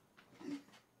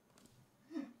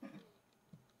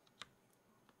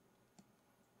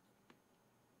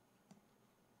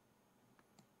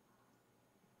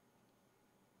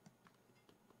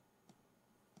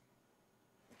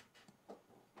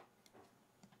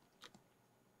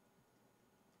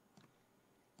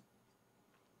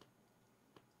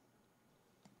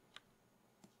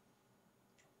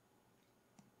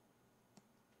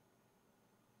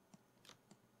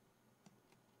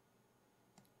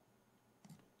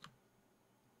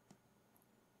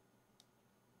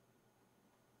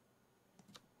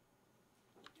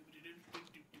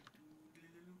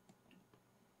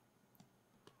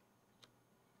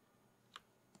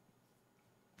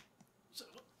 So,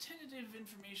 what tentative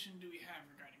information do we have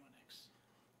regarding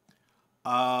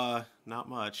 1X? Not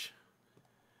much.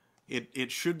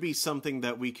 It should be something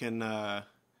that we can, that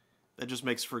just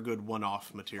makes for good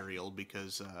one-off material,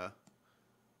 because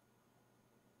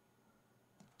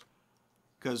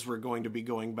we're going to be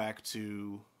going back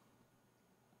to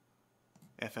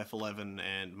FF11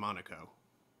 and Monaco.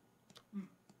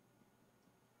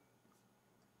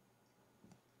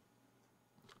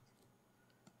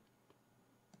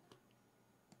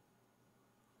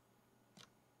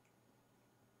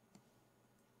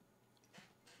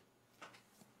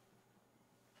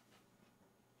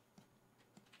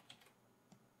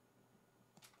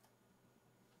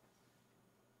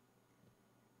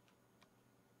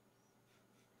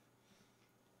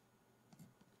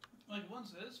 Like one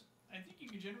says, I think you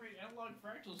could generate analog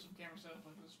fractals from camera setup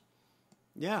like this.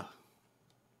 Yeah.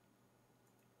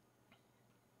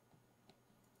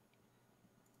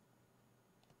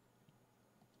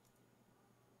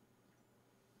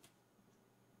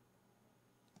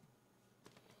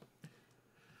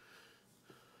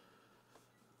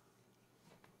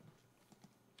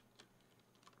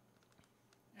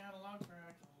 Analog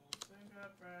fractals. They've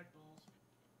got fractals.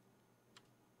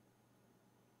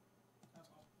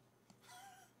 That's all.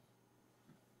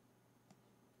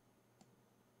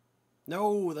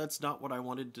 No, that's not what I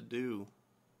wanted to do.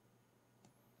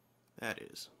 That is.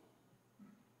 It's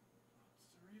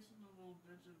a reasonable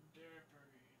bit of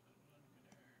derpery that one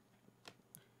could earn.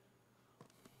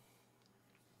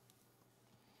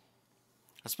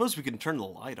 I suppose we can turn the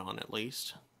light on at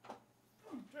least.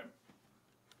 Sure.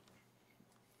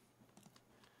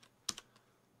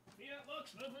 Yeah,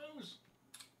 looks, mofos.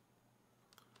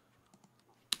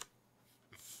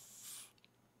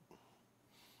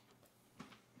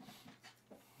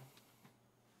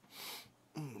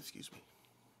 Excuse me.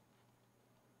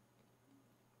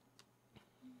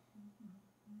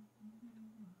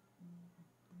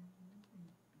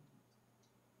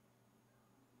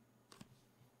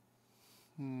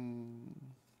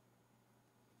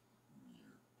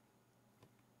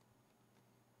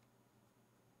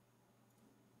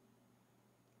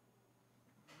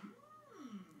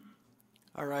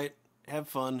 All right, have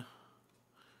fun.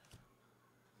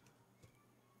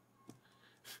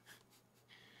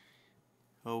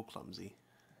 Oh, clumsy.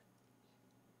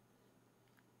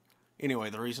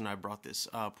 Anyway, the reason I brought this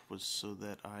up was so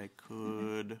that I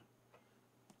could...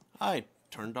 I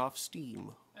turned off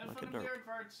Steam Have like a fun with derp. Derek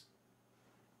farts.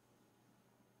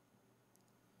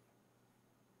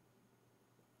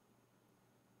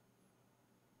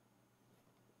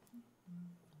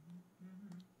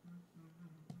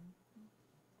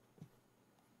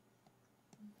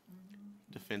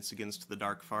 Defense against the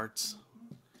dark farts.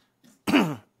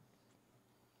 Someone's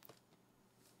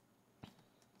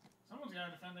got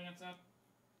to defend against that.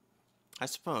 I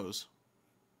suppose.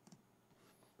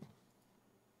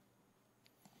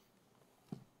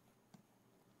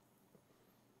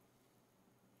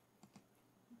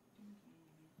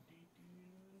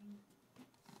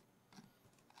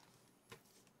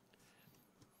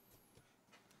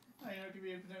 Oh, you know, it could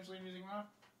be a potentially amusing mod.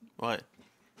 What?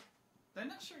 I'm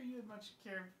not sure you would much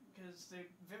care because they're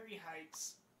very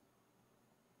heights.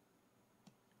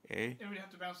 Eh? It would have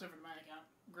to bounce over to my account.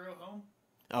 Grow home.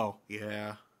 Oh,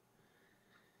 yeah.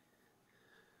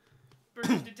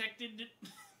 Birds detected.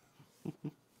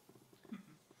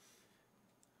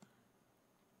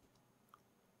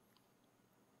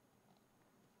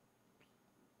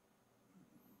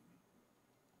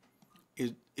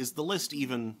 Is the list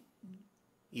even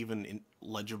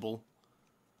legible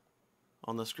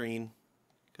on the screen?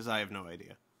 Because I have no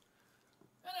idea.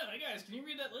 I don't know, guys, can you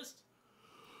read that list?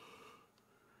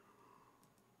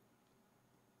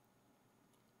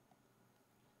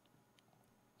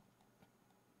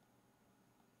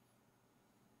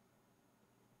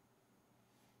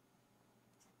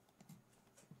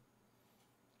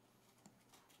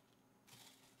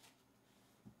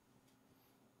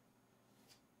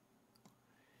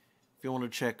 If you want to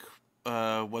check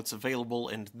what's available,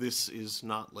 and this is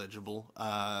not legible,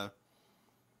 you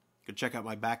can check out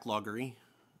my backloggery,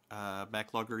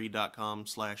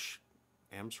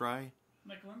 backloggery.com/amsry.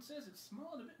 Michaelin says it's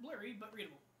small and a bit blurry, but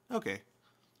readable. Okay.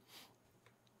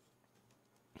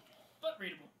 But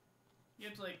readable. You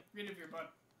have to, like, read it with your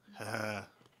butt.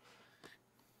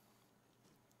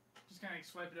 Just kind of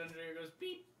swipe it under there, it goes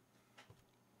beep.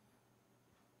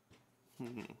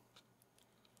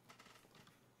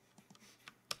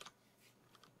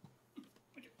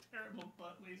 Like a terrible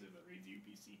butt laser that reads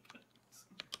UPC codes.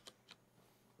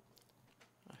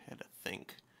 I had to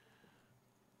think.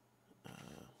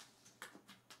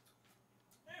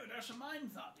 Hey, that's a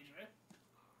mind thought, did you read?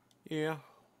 Yeah.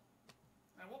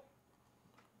 I will.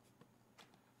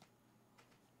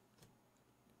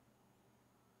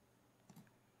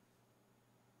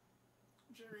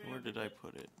 Where did I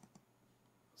put it?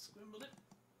 Squimbled it.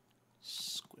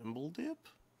 Squimble dip?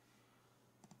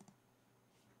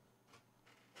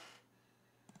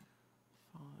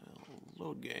 File,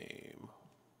 load game.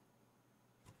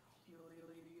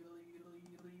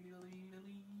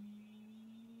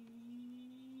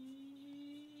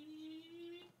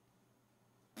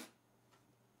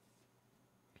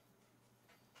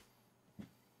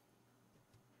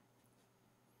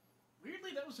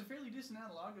 Weirdly, that was a fairly distant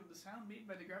analog of the sound made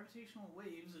by the gravitational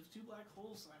waves of two black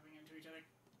holes slamming into each other.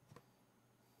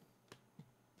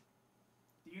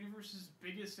 The universe's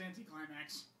biggest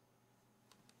anticlimax.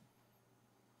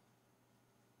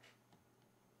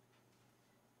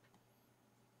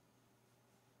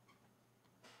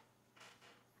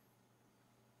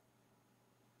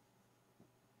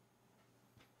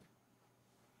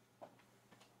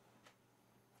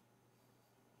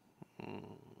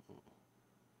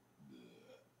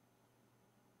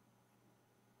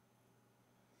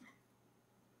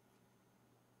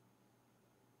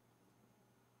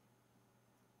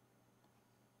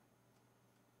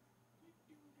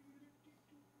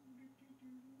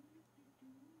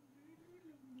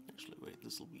 Actually, wait,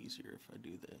 this will be easier if I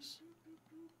do this.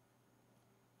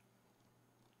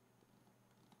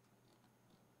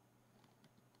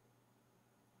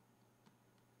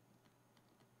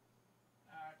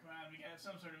 Come on, we got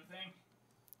some sort of thing.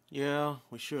 Yeah,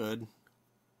 we should.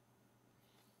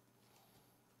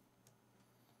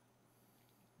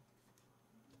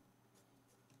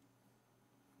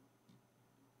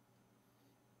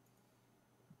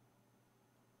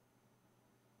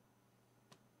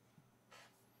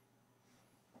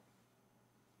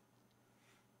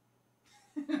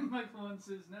 Michael one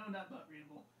says, no, not butt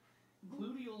readable.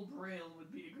 Gluteal Braille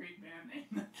would be a great band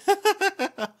name.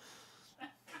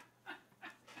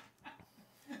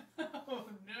 Oh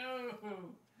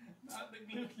no! Not the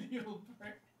gluteal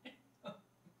Braille.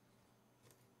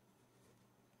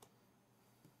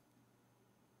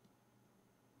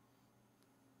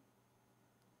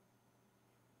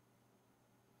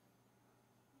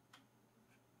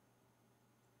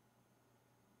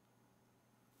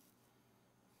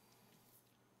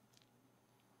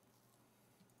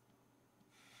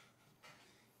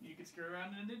 You can screw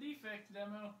around in the defect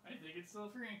demo. I think it's still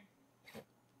free.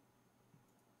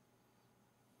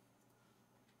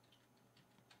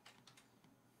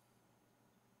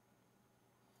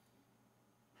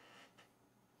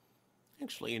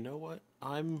 Actually, you know what?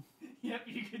 Yep,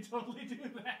 you could totally do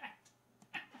that.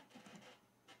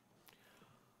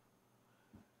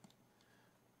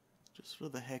 Just for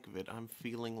the heck of it, I'm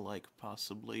feeling like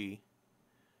possibly...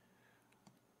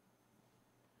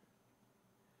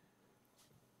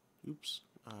 Oops,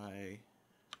 I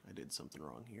did something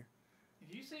wrong here.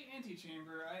 If you say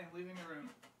antechamber, I am leaving the room.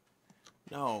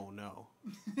 No.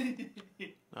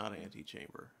 Not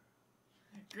antechamber.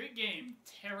 Great game.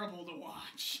 Terrible to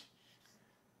watch.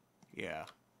 Yeah.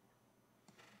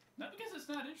 Not because it's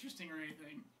not interesting or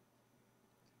anything,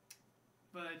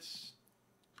 but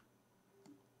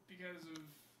because of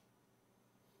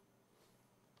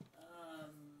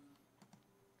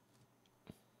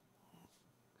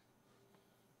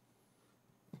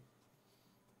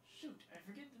shoot, I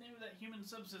forget the name of that human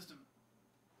subsystem.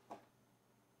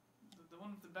 The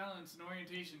one with the balance and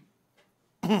orientation.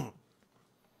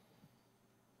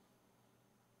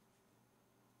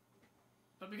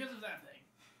 But because of that thing,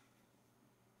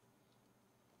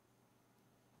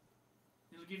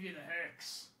 it'll give you the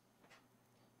hex.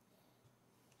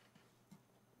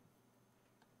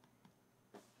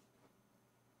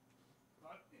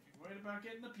 But if you're worried about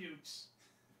getting the pukes,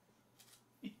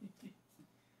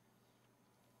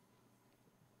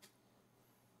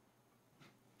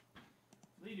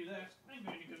 while you do that, I'm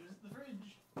going to go visit the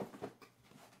fridge.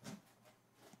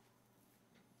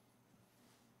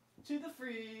 To the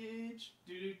fridge.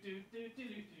 Do do do do do do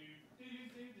do do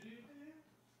do do do.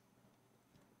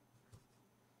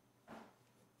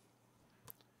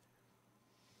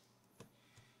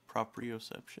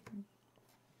 Proprioception.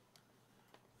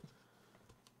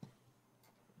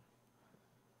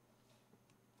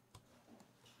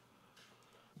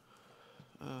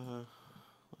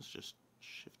 Let's just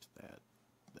shift that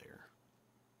there.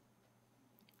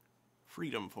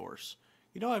 Freedom Force.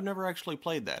 You know, I've never actually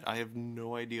played that. I have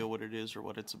no idea what it is or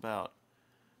what it's about.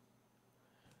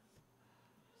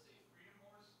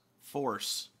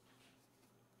 Force.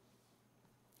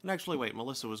 And actually, wait,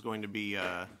 Melissa was going to be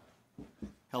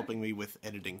helping me with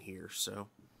editing here, so...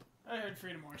 I heard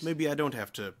Freedom Horse. Maybe I don't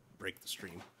have to break the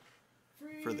stream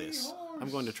Free for this. horse. I'm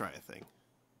going to try a thing.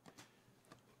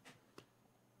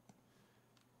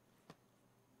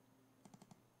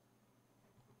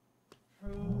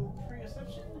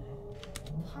 Proprioception?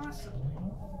 Possibly.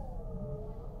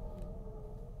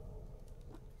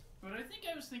 But I think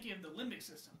I was thinking of the limbic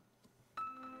system.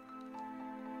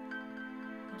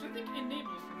 Which I think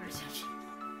enables proprioception.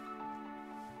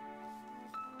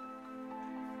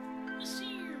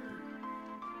 Seer!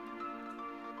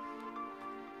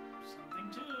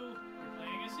 Something too. We're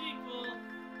playing a sequel.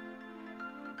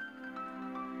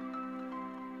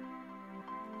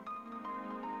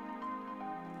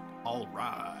 All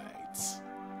right.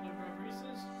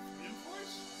 Freedom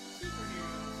Force,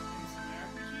 superheroes, in some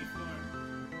RPG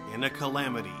form. In a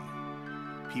calamity,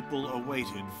 people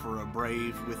awaited for a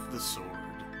brave with the sword.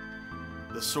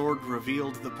 The sword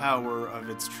revealed the power of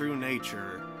its true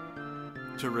nature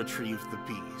to retrieve the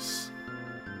peace.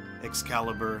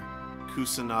 Excalibur,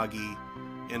 Kusanagi,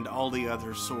 and all the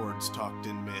other swords talked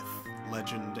in myth,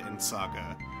 legend, and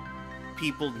saga.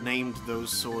 People named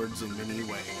those swords in many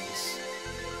ways.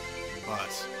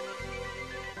 But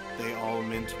they all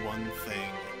meant one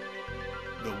thing,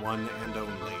 the one and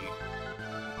only,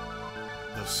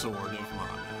 the Sword of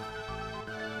Mana.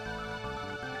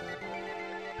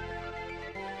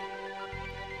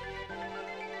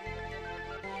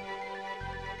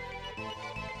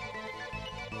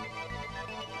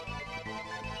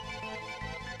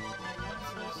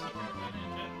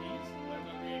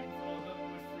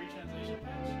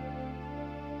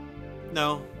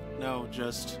 No,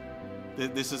 just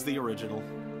this is the original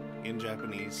in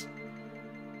Japanese.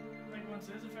 Like one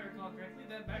says, if I recall correctly,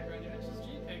 that background image is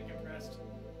JPEG compressed.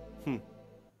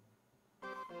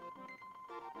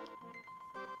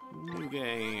 New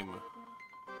game.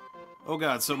 Oh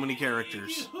god, so many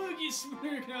characters. Huggy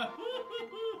Smurka!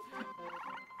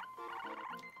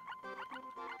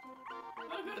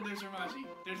 Oh good, there's Ramaji.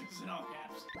 There's in all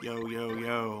caps. Yo, yo,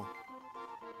 yo.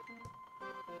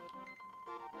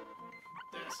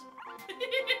 This.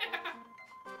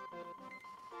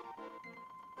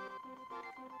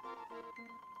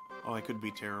 Oh, I could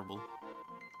be terrible.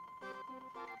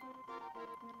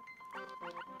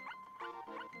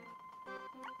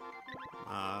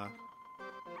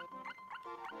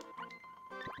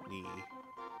 Knee.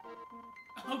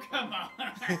 Oh come on!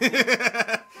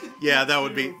 Yeah, that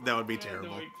would be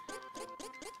terrible. Annoyed.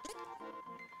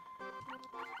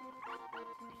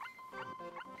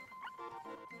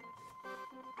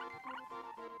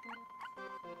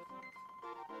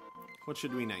 What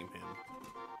should we name him?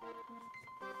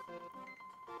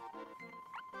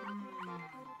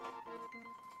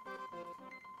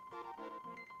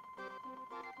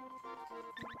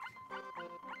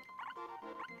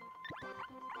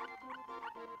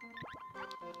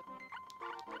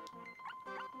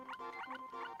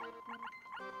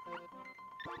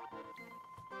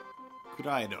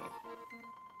 Kuraido.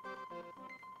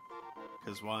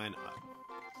 Because why not?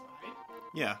 Slide?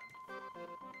 Yeah.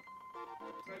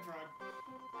 Slide frog.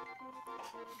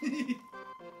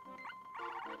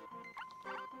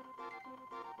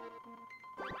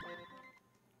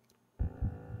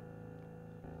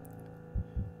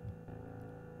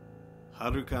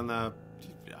 Harukana.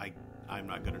 I'm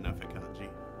not good enough at kanji.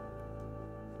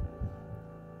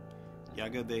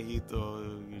 Yagadehito.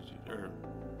 Or.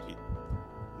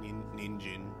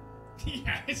 Ninjin.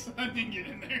 Yeah, I saw a ninja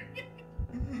in there.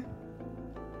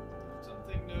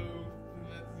 Something no.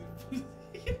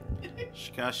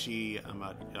 Shikashi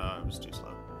Amari. It was too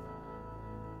slow.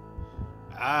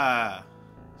 Ah!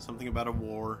 Something about a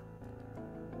war.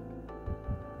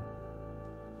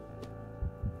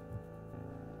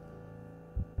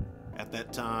 At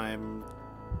that time,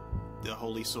 the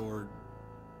Holy Sword.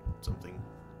 Something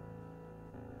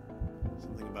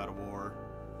about a war.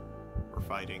 Or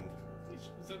fighting.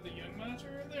 Is that the young monitor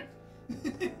right there?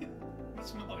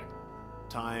 What's smaller?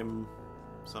 Time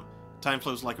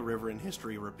flows like a river and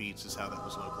history repeats is how that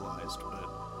was localized,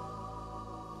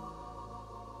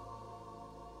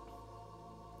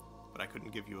 but I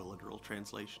couldn't give you a literal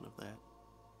translation of that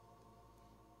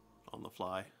on the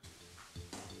fly.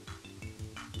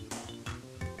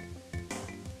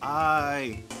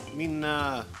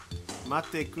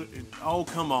 Oh,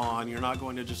 come on, you're not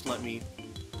going to just let me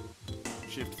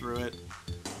shift through it.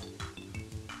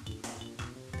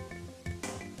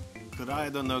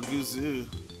 Kuraido no Guzu.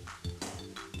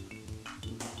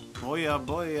 Boya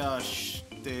boya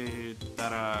shite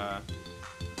tara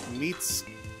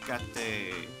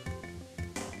mitsukate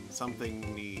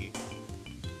something ni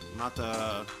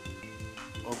mata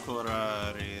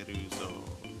okorareru zo.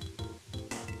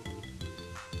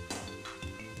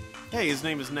 Hey, his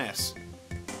name is Ness.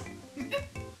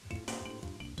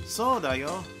 So da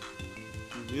yo.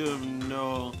 You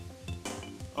know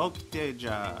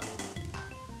Okteja.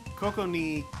 Koko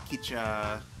ni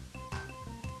kicha.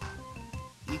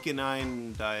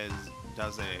 Ikenain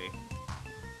daze.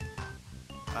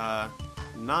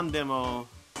 Nandemo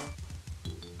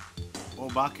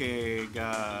obake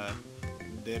ga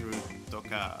deru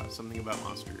toka. Something about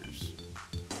monsters.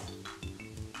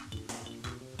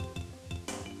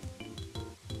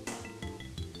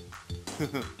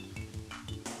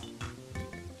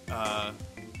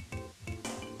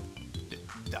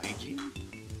 Daijin?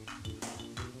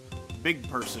 Big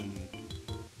person.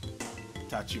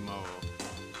 Tachimo.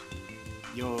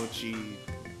 Yochi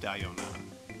Dayona.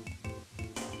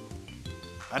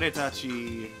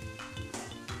 Aretachi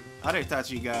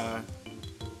ga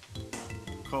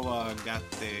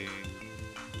Kowagate.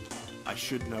 I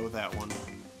should know that one.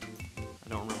 I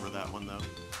don't remember that one though.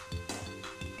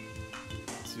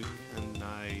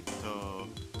 Tsukanai to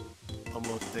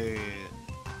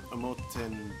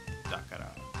Omoten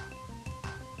Dakara.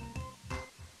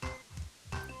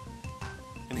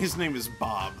 And his name is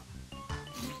Bob.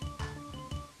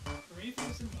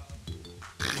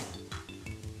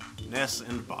 Ness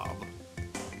and Bob.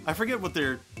 I forget what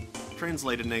their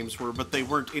translated names were, but they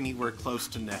weren't anywhere close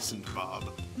to Ness and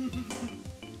Bob.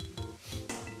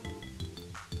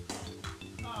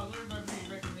 Oh, Lord Marbury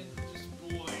recommended just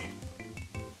boy.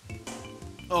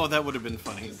 Oh, that would have been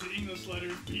funny. Because the English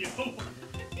letters B-O.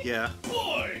 Yeah.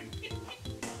 Boy!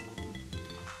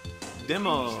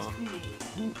 Demo.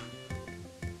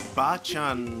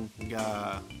 Bachan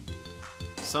ga.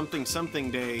 Something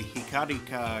something de Hikari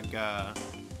ka ga.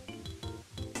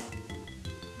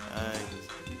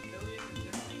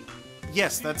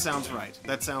 Yes, that sounds right.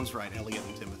 That sounds right, Elliot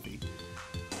and Timothy.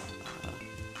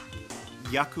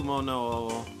 Yakumo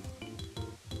no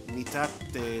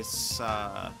Nitate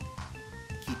sa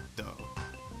Kito.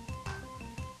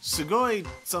 Sugoi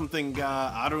something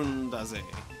ga arun da ze.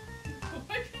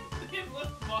 Why couldn't they have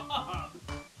left Bob?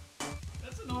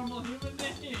 That's a normal human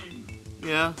name.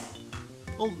 Yeah.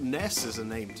 Well, Ness is a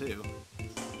name too.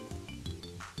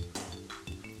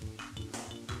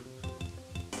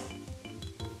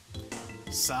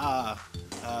 Sa,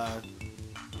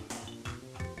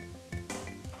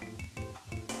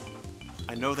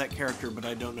 I know that character, but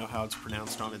I don't know how it's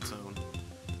pronounced on its own.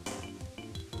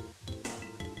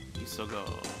 Isogo.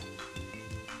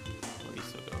 Oh,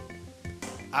 Isogo.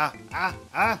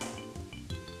 Ah!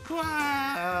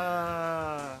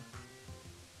 Wah!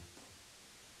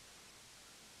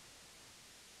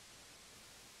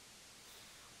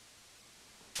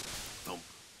 Thump.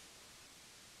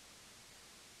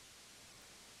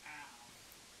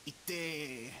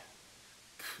 Ite.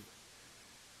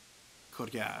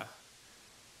 Korea.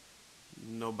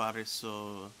 Nobare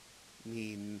so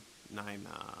ni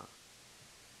naina.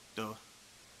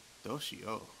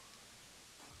 Doshio.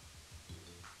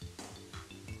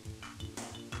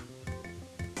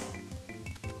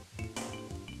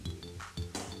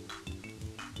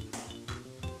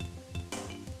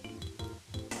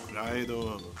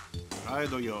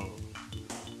 Raido yo.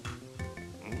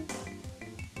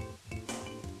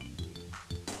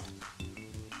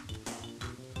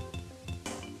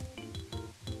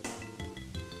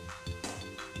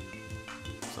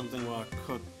 Something wa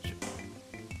koch.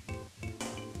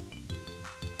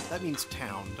 That means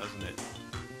town, doesn't it?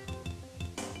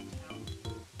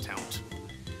 Tount.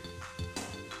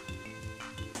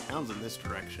 Town's in this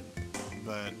direction,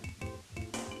 but...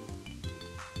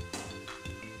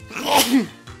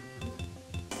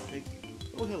 Thank you.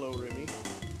 Oh, hello, Remy.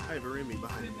 I have a Remy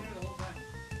behind me.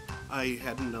 I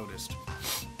hadn't noticed.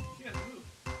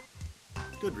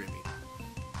 Good, Remy.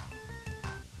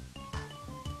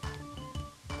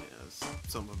 Yeah,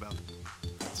 something about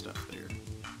that stuff there.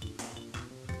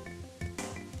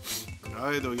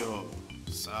 Raido yo.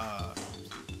 Sa.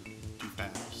 Too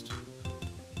fast.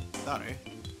 Dare.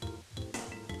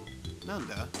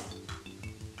 Nanda.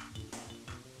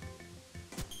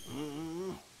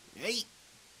 Hey.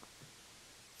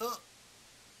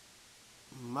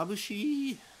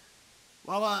 Mabushi.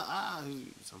 Wawa.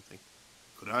 Something.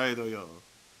 Kuraido yo.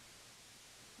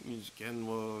 Ken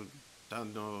wo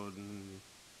dano.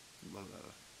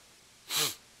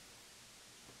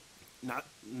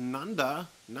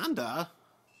 Nanda.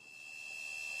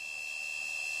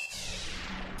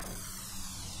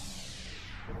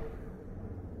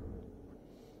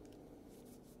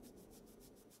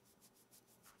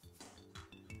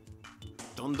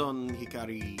 Don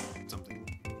Hikari something.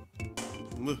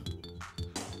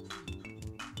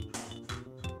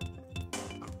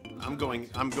 I'm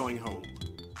going home.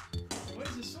 Why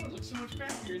does this sword look so much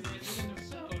crappier than it did in the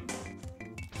stone?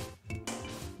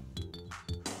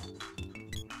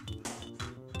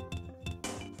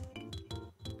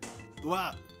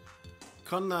 Wa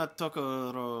konna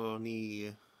tokoro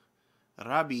ni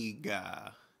rabi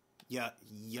ga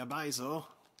yabai zo.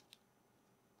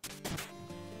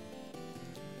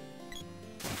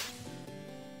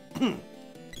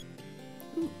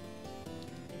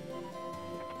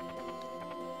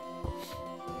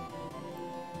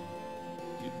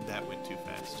 That went too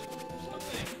fast.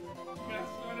 Something. Yes,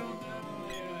 I don't know.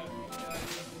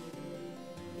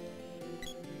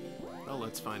 Well,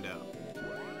 let's find out.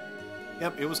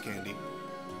 Yep, it was candy.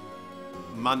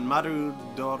 Manmaru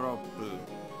Doropu.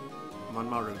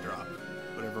 Manmaru drop.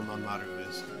 Whatever Manmaru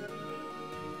is. So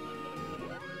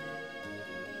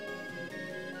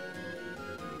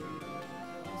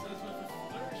that's with the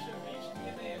flourish of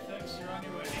HDMA effects, you're on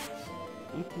your way.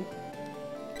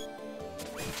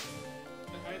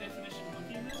 The high definition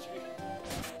monkey administration?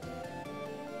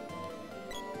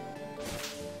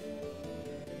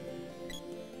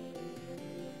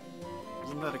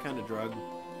 Isn't that a kind of drug?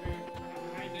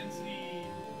 High density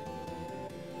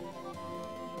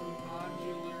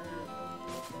modular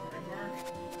mark.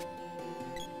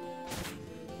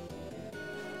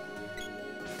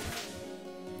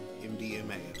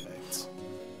 MDMA effects.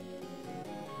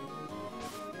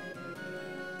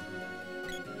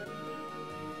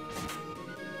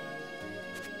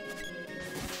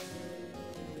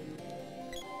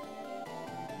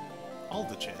 All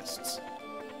the chests.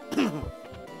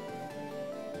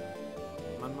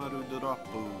 Derp.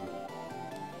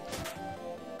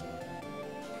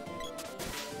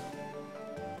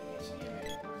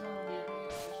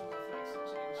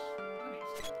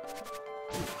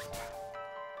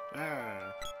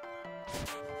 Ah.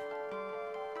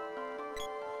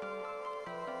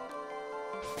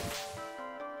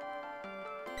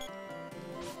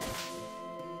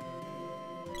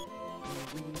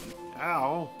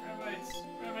 Ow.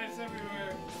 Rabbits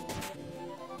everywhere.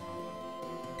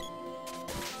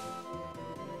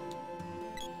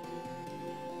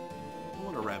 I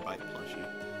want a rabbit plushie.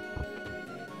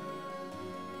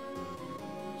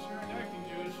 Sure, acting,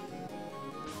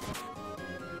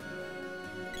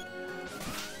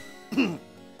 Josh.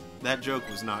 That joke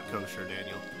was not kosher,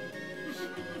 Daniel.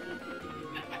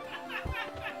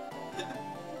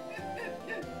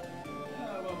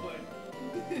 Oh, well played.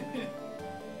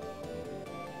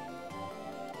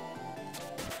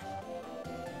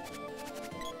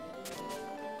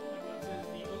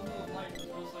 The oval of light was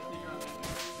most likely drawn that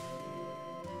way.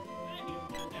 I do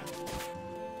not know.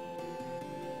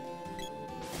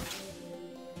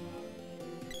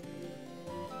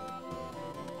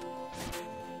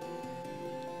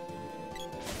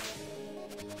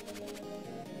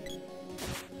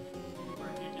 Or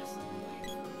if you just like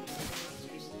for these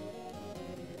monsters.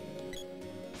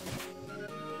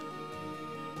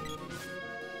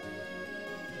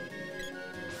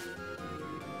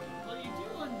 Well, you do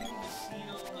undo the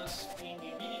sealess being the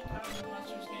immediate cause of the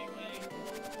monster's gateway.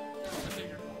 That's a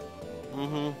bigger problem.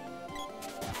 Mm-hmm.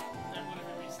 That would have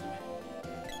erased them.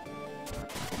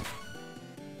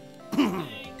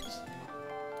 Things.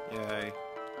 Yay.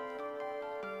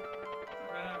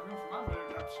 Ran out of room for my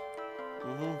buttercups.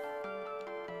 Mm-hmm.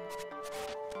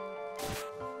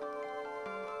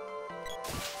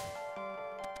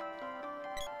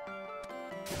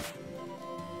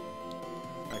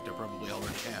 In fact, I probably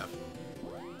already have.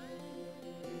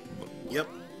 Yep.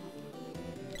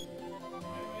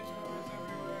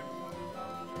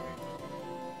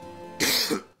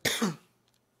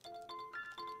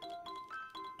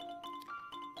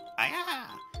 Aya!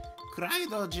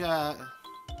 Kuraido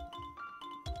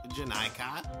janai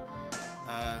ka?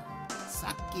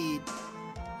 Saki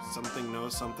something no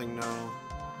something no.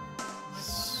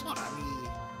 Sora ni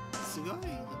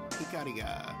sugoi hikari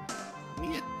ga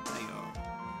mieta yo.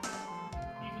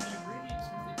 You can do gradients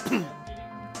with it without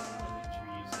getting relevant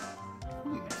trees.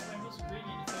 That's my most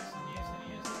gradient effects on the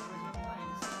SNES and horizontal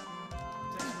lines.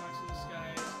 Text box in the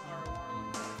skies are a world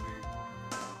of weird.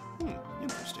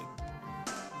 Interesting.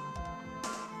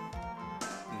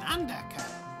 Nandaka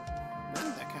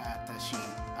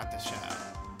atasha.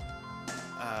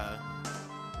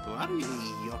 Wari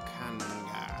yokan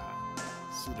ga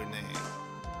suru ne.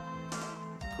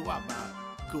 Kuwabara.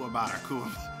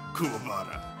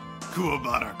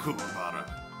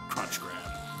 Crunch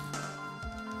grab.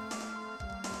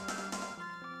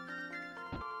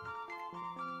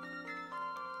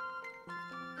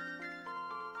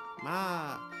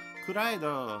 Ma,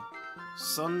 kuraido,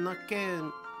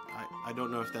 sonnaken. I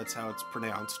don't know if that's how it's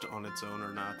pronounced on its own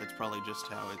or not. That's probably just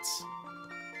how it's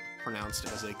pronounced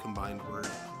as a combined word.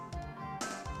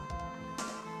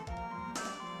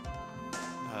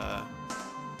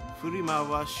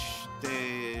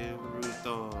 Furimawashite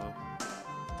ruto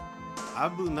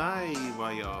abunai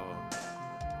wayo.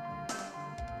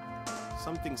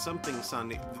 Something san.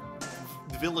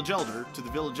 The village elder, to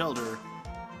the village elder.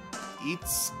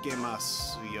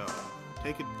 Itsukemasu yo.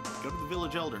 Go to the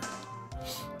village elder.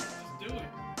 Just do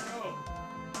it. Go.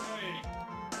 Hey.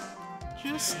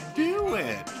 Just do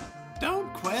it.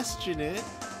 Don't question it.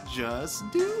 Just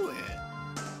do it.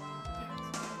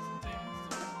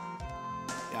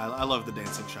 Yeah, I love the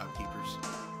dancing shopkeepers.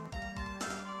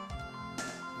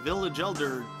 Village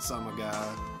elder samaga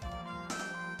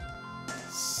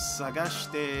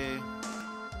sagashite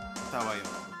tawayo.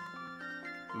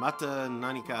 Mata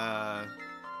nanika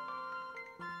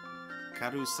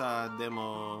karusa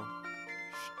demo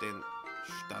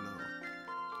shitano.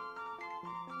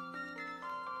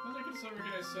 Well, I can still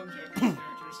recognize some Japanese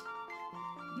characters.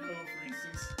 No, for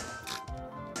instance.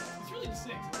 It's really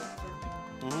distinct.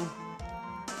 Mm-hmm.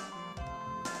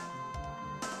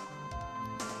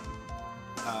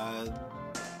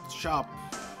 Shop.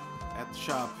 At the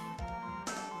shop.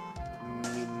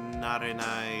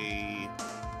 Minarenai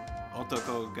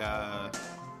otoko ga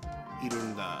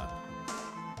irunda.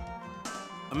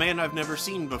 A man I've never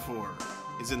seen before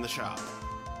is in the shop.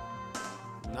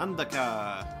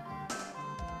 Nandaka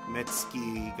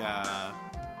metsuki ga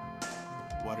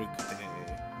warukute.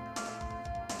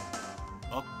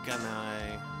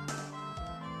 Okkanai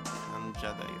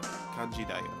kanji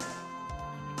dayo.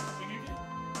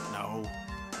 No.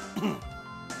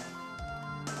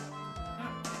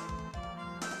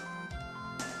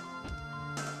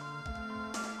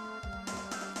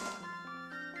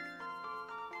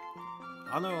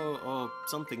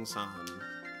 Something-san.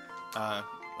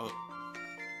 Oh.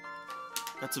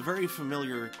 That's a very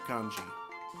familiar kanji.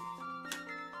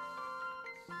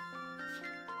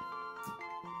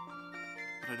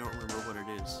 But I don't remember what it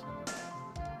is.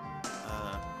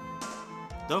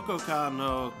 Doko ka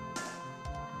no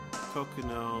koku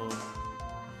no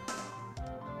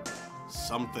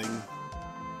something.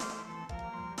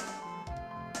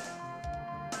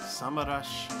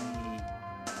 Samarashi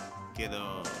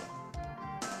kedo.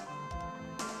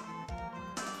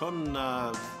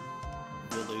 Konna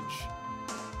village.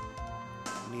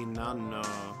 Ni nanno.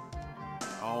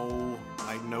 Oh,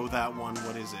 I know that one.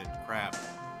 What is it? Crap.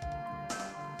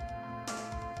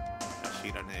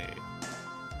 Ashirane.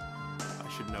 I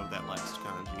should know that last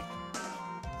kanji.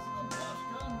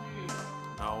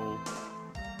 No.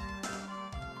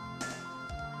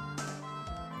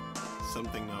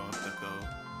 Something no otako.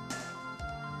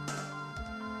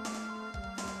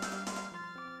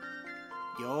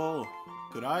 Yo,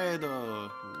 Kuraido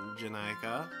janai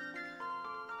ka?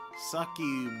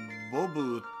 Saki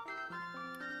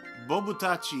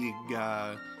Bobutachi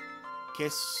ga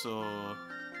kesso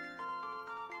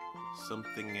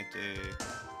something ete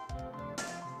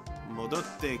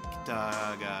modotte kita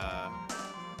ga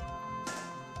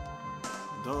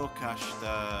dou ka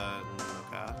shita no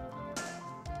ka?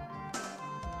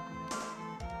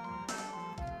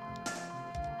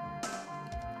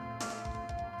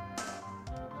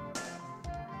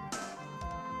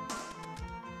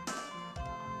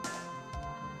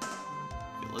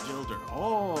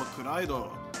 Oh, Kuraido.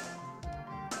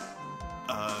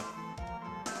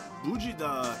 Buji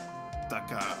da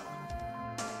taka.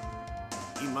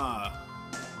 Ima,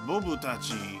 Bobu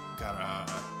tachi kara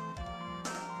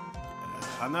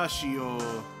hanashi o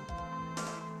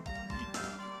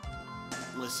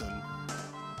listen.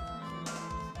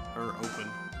 Or open.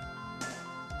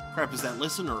 Crap, is that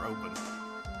listen or open?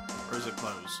 Or is it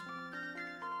close?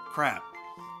 Crap.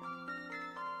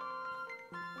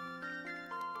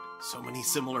 So many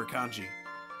similar kanji.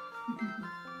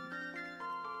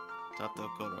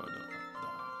 Tatokoro da.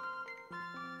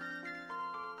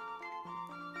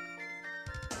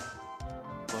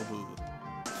 Bobu.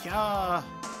 Kya.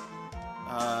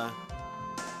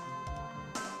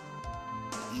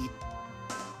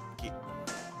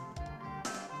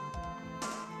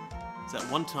 Is that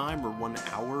one time or 1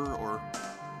 hour or?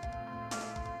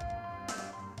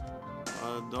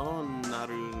 Don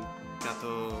naru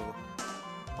kato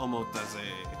omotta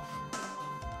ze.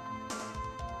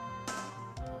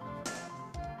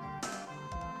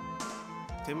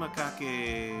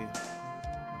 Temakake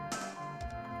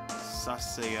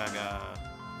saseyaga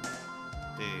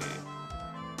de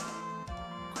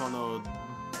kono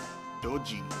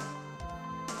doji.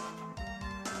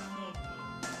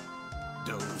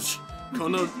 Doge.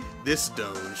 Kono this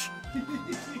doge.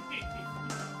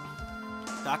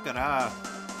 Dakara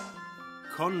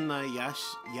konna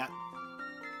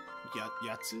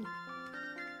yatsu?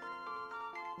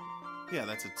 Yeah,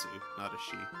 that's a tsu, not a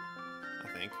she, I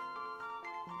think.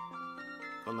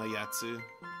 Konna yatsu.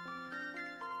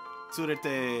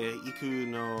 Tsurete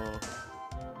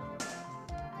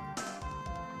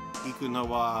iku no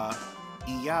wa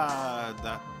iya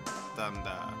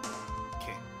dattanda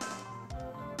ke.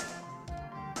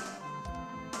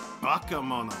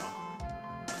 Bakamono.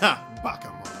 Ha!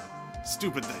 Bakamono.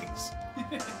 Stupid things.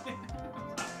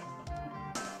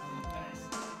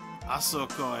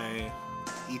 Asoko e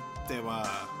itte wa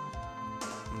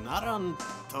naran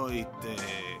toite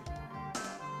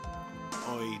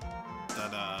oita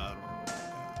daro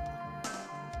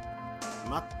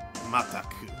ga.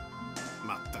 Mataku.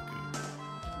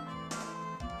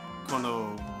 Kono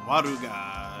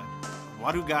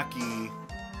warugaki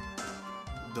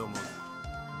domo ga.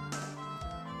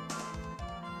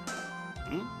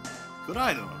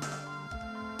 Kuraido.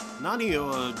 Nani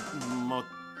o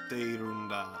motte iru n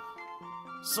da?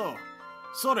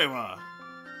 Sore wa,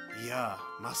 iya,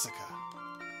 masaka.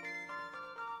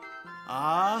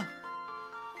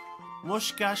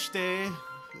 Moshikashite,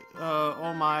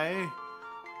 omae,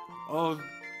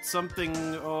 something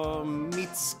o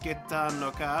mitsuketa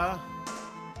no ka?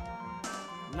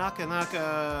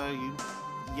 Nakanaka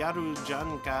yaru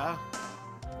jan ka?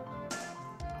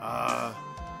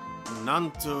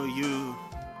 Nanto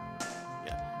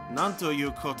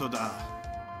yu koto da.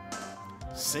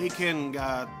 Seiken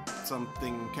ga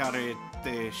something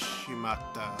karete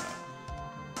shimatta.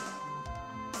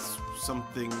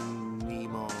 Something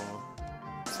nimo.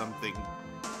 Something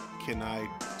kenai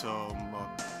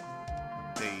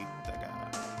moteita ga.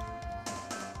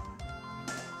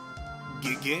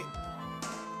 Gige.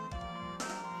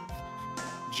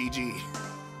 GG.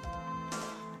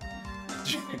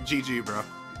 GG, bro.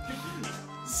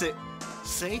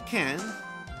 Seiken.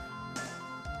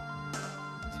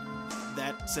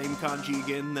 That same kanji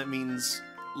again that means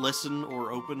listen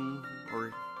or open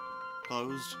or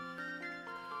closed.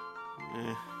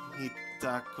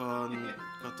 Hitakon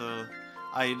koto.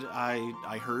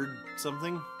 I heard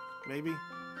something, maybe?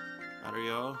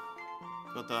 Aruyo.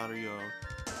 Koto aruyo.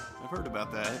 I've heard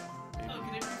about that. Maybe. Oh,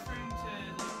 could it be referring to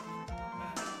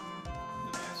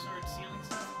the sword sealing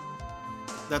stuff?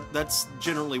 That's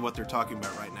generally what they're talking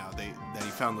about right now. That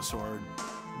he found the sword.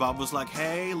 Bob was like,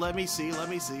 "Hey, let me see, let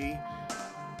me see."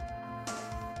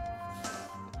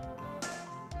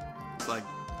 It's like,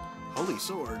 holy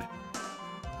sword.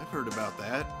 I've heard about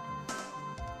that.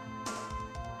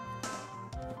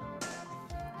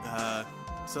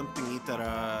 Something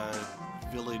itara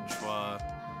village wa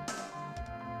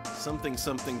something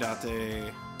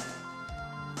date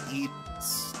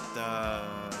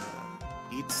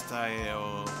itstae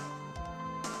o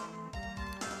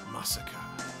masaka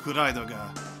kuraido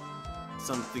ga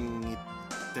something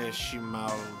itte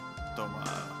shimau to wa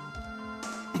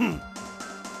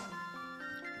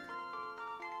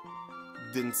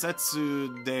densetsu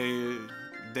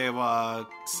de wa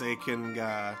seiken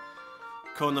ga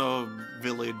kono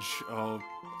village o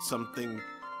something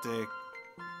de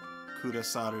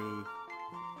kudasaru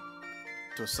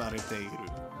to sarete iru.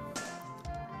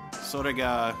 Sore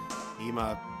ga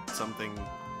ima something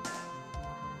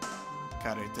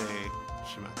karete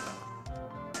shimatta.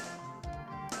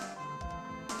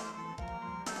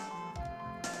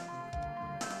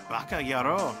 Baka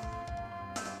yaro.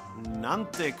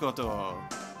 Nante koto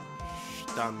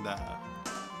shitanda.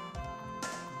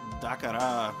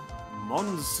 Dakara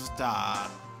monster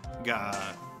ga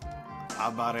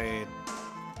abare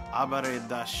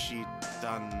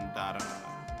dashitandara.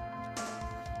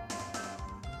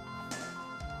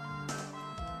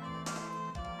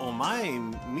 Omae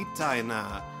mitai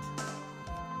na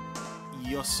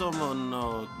yosomo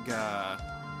no ga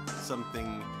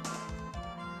something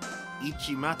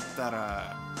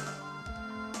ichimattara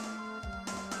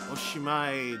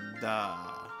oshimae da.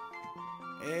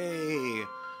 Hey,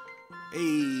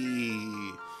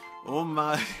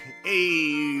 omae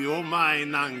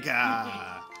nanka.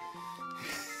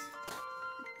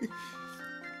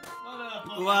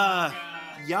 Wa,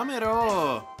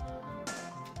 yamero.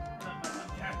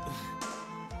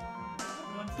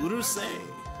 Urusei.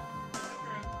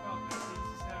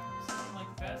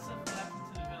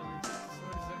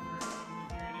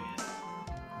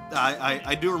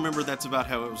 I do remember that's about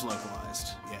how it was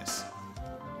localized. Yes.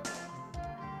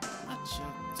 Not sure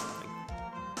something.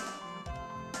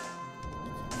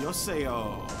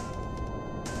 Yoseo.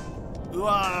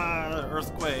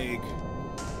 Earthquake.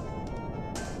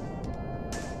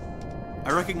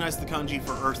 I recognize the kanji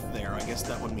for earth there. I guess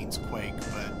that one means quake,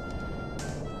 but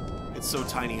it's so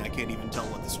tiny I can't even tell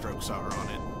what the strokes are on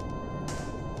it.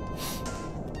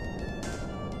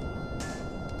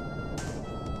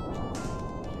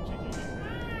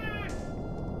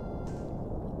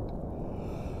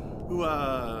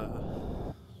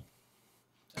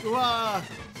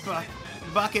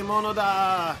 Bakemono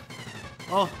da!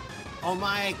 Oh,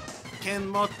 omae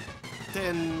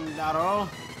kenmotten daro?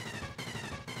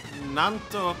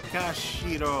 Nanto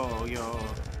kashiro yo.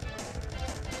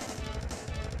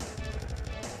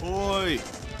 Oi!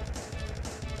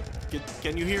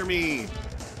 Can you hear me?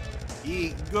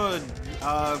 Good.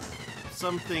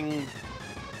 Something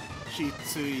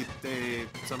shitsuite,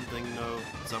 something no,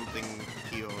 something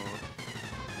kyo.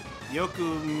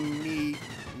 Yoku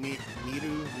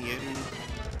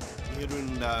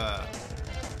mirunda.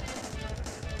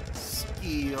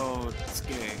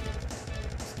 Skiyotsuke.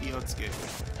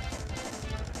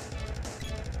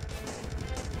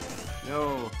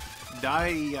 No,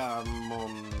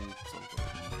 diamond something.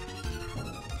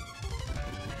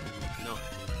 No,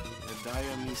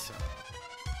 diamisa.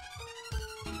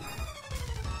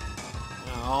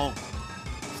 No,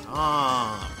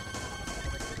 stop.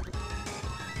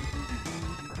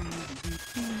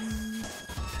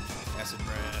 Acid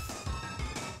breath.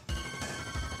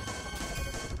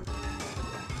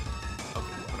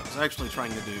 Okay, what I was actually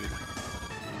trying to do.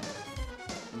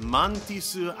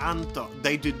 Mantisu Anto.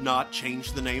 They did not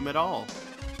change the name at all.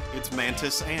 It's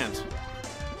Mantis Ant.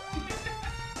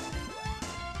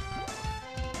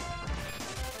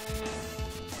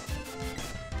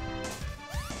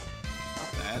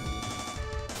 Not bad.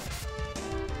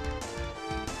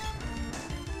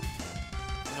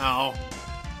 No.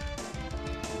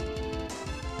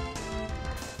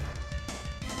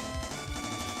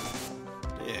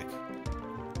 Ick.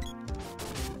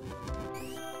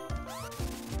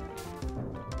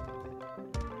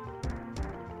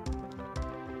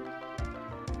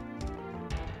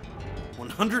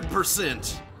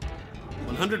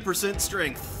 $100%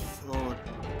 strength. Oh,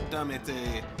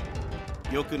 damete.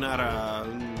 Yoku nara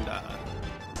unda.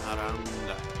 Nara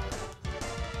unda.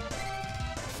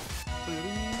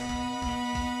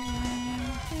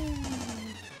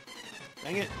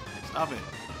 Dang it. Stop it.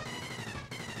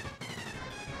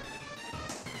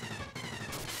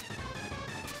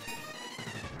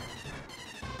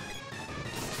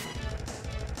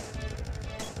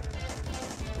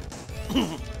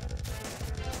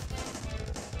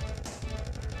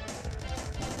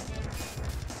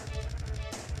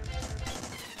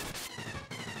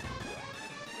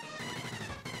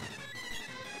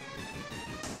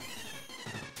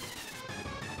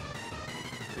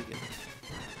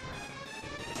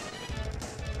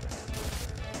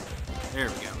 There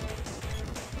we go.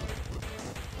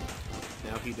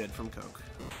 Now he dead from coke.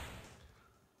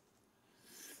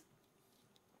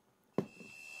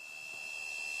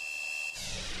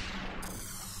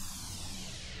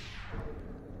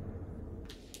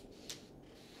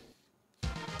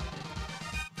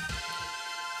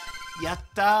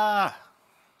 Yatta!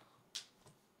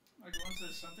 Like one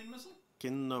says something missile?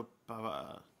 Ken no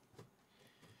pawa.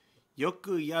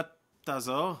 Yoku yatta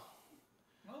zo.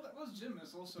 Well, that was Gym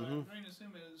Missile, so I'm going to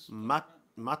assume it is.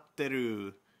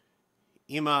 Matteru.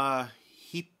 Ima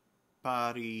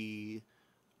hippari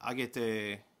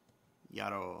agete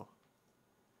yaro.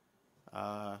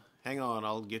 Hang on,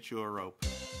 I'll get you a rope.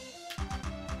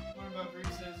 What about Greg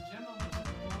says, Gym Missile,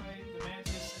 the boy, the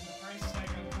mantis, and the price tag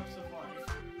on Cups of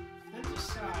Life. Then just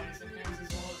sighs and hands his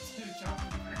wallet to the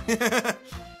chocolate.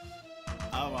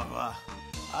 Awawa.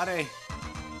 Are,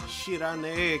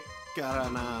 shirane kara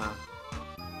na.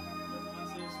 One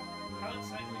says, pilot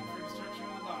cycling for instruction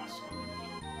on the boss.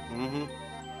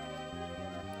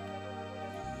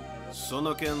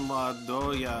 Sonoken wa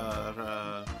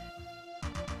doyara.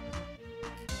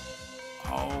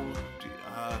 Oh,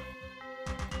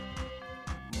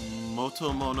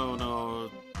 Motomono no.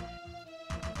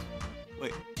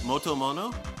 Wait,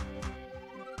 Motomono?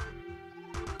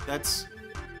 That's.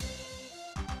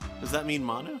 Does that mean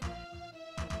mono?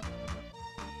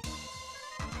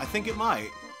 I think it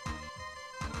might.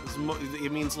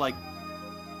 It means like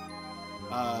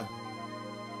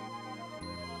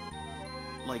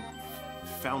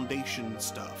foundation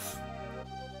stuff.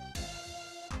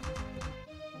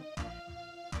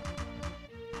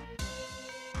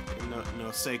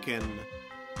 No seiken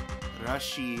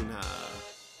rashina.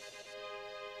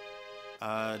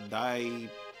 Dai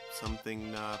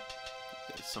something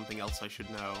something else I should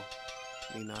know.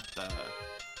 Minata.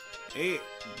 Hey,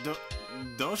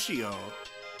 Doshio.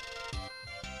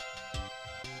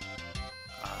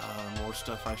 More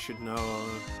stuff I should know.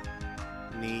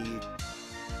 Ni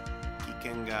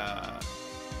Kikenga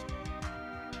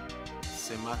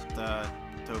Semata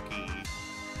Toki.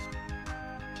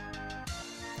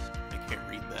 I can't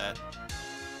read that.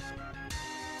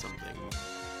 Something.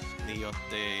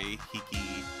 Niyote Hiki.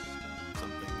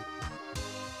 Something.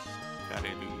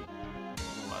 Kareru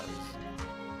was.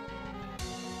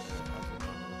 I don't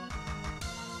know.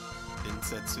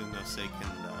 Densetsu no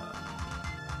Seiken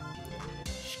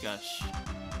Shikashi.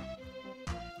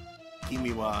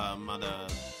 Kimi wa mada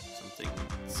something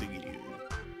sugiru.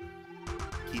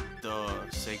 Kitto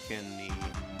seiken ni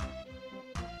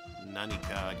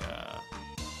nanika ga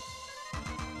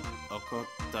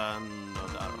okotta no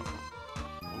daro.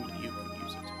 Only you can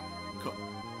use it.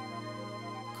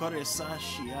 Kore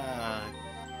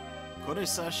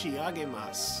sashi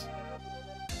agemasu.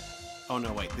 Oh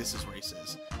no, wait, this is where he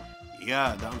says.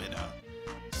 Yeah, dameda.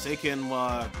 Seiken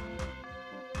wa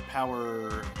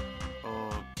power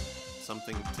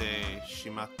something te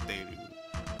shimatteru.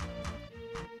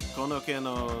 Kono ke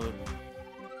no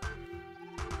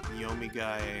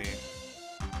yomigae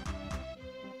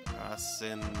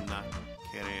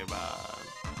asenakereba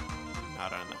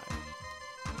naranai.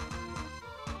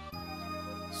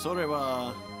 Sore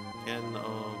wa ken o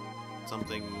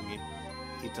something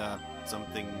ita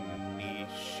something ni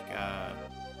shika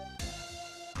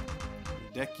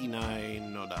dekinai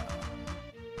no da.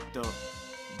 Do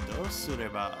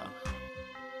sureba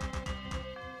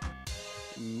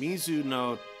Mizu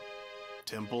no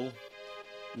temple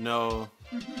no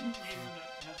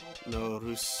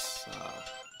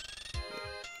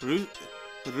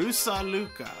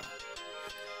Rusaluka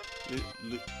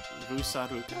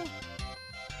Rusaruka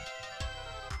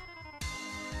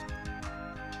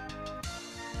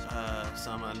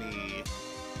Samani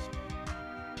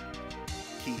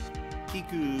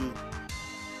Kiku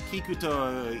Kikuto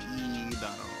ii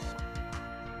daro.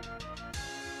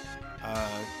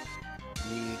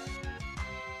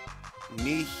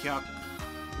 Ni 200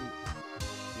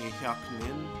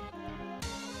 nin?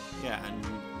 Yeah,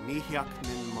 200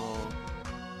 nin mo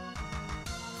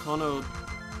kono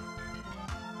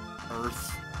earth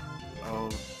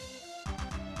of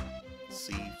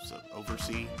sea, so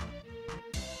oversea.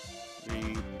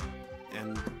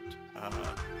 And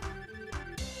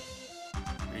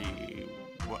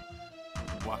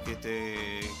wakete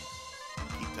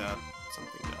kita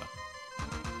something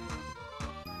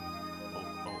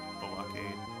owake.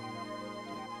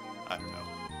 I don't know.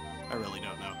 I really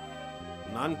don't know.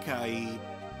 Nankai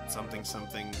something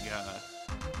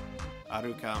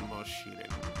aruka mo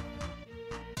shiren.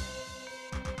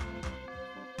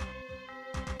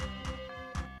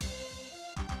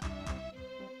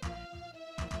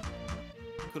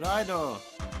 Kuraido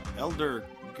elder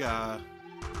ga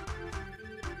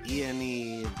ie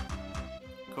ni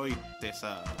koite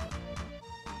sa.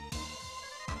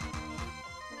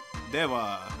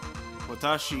 Dewa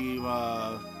watashi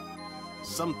wa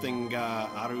something ga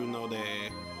aru no de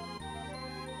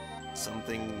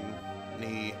something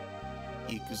ni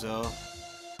ikuzo.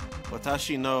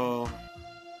 Watashi no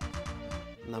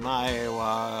namae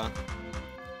wa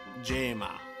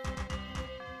Jema.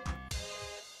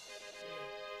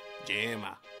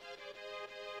 Jema.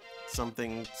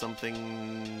 Something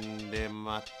de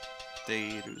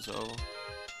Mateiruzo.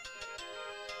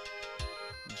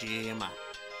 Jema.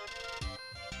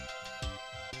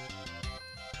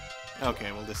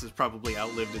 Okay, well this has probably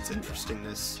outlived its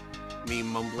interestingness. Me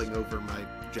mumbling over my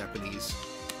Japanese.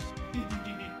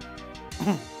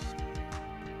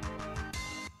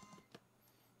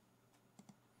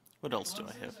 What else do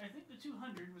I have? I think the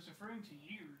 200 was referring to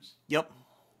years. Yep.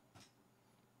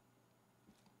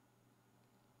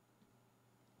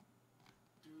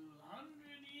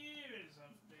 200 years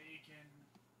of bacon.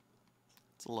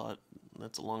 It's a lot.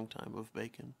 That's a long time of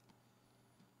bacon.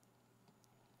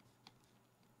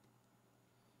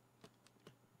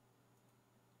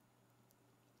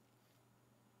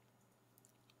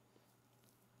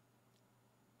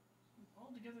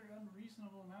 Altogether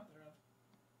unreasonable amount thereof.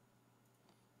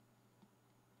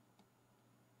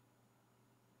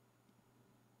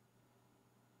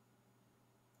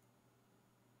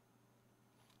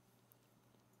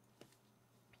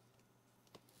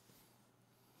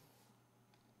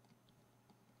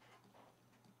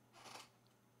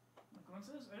 Like one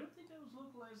says, I don't think that was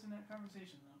localized in that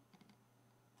conversation though.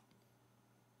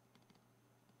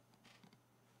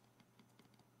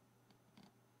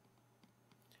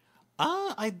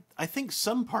 I think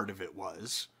some part of it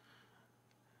was.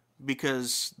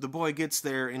 Because the boy gets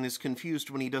there and is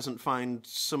confused when he doesn't find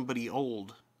somebody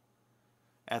old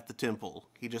at the temple.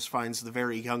 He just finds the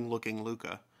very young-looking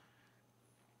Luca.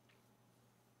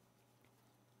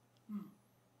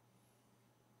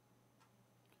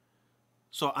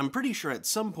 So I'm pretty sure at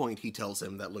some point he tells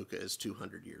him that Luca is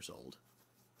 200 years old.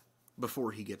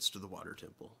 Before he gets to the water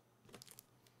temple.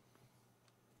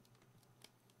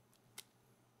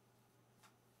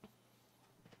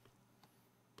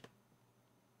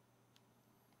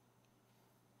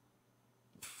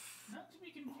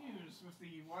 With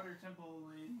the water temple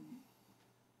in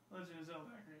Legend of Zelda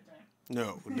Ocarina of Time.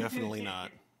 No, definitely not.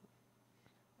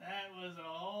 That was a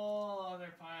whole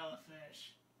other pile of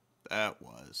fish. That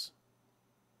was.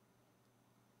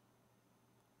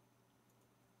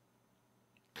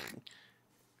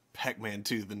 Pac-Man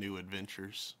 2: The New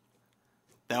Adventures.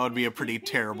 That would be a pretty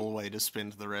terrible way to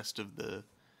spend the rest of the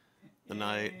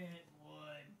night. It would.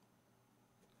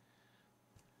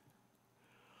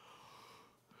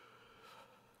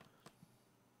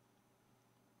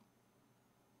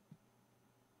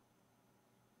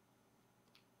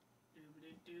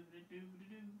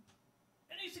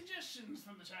 Any suggestions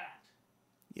from the chat?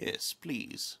 Yes,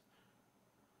 please.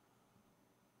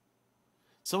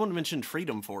 Someone mentioned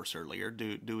Freedom Force earlier.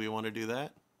 Do we want to do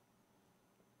that?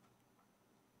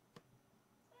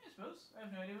 I suppose. I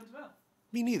have no idea what it's about.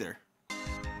 Me neither.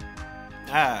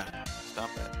 Ah, stop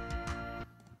that.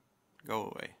 Go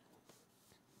away.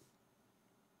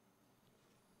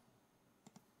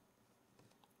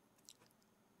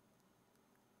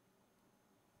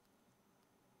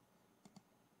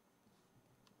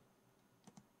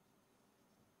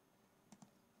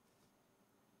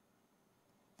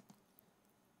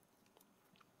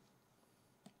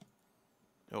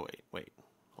 Oh, wait.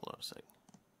 Hold on a sec.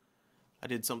 I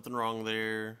did something wrong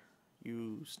there.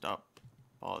 You stop.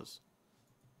 Pause.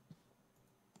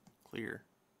 Clear.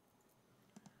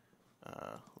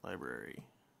 Library.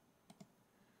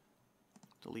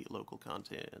 Delete local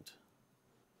content.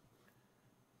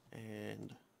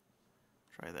 And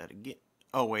try that again.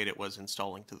 Oh, wait, it was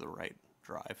installing to the right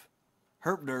drive.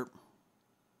 Herp derp.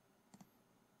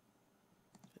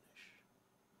 Finish.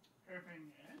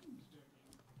 Herping and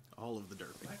derping. All of the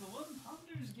derping. Michael One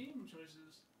ponders game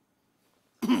choices.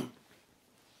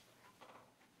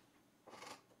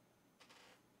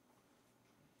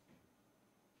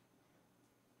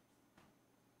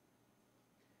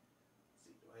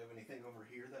 See, do I have anything over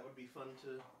here that would be fun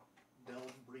to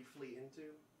delve briefly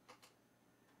into?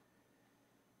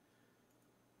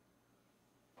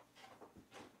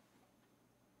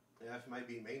 Yeah, if my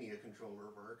Mania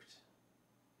controller worked,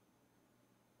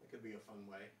 it could be a fun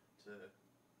way to...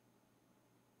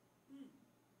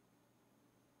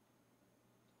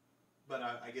 But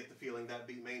I get the feeling that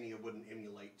Mania wouldn't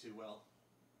emulate too well.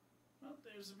 Well,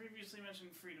 there's the previously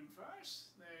mentioned Freedom Farce.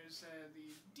 There's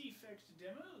the Defect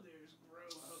Demo. There's Grow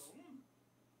Home.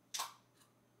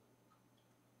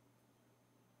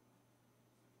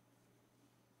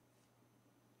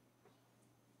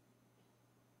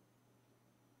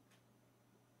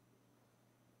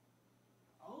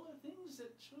 All the things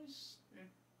that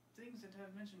things that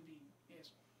have mentioned being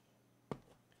yes.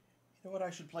 You know what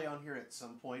I should play on here at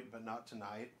some point, but not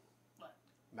tonight? What?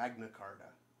 Magna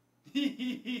Carta.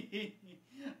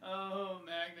 Oh,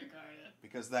 Magna Carta.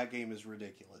 Because that game is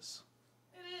ridiculous.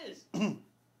 It is. Didn't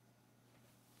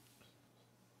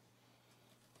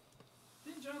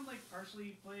John, like,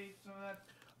 partially play some of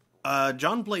that?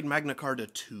 John played Magna Carta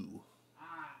 2.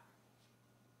 Ah.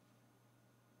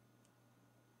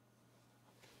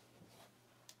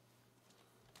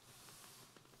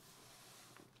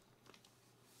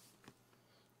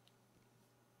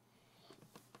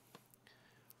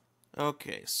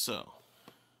 Okay, so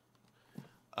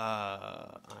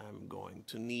I'm going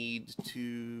to need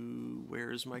to...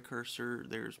 Where is my cursor?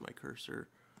 There's my cursor.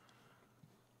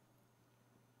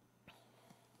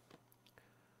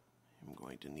 I'm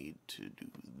going to need to do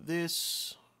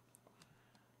this,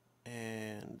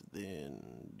 and then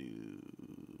do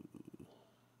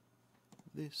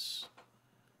this.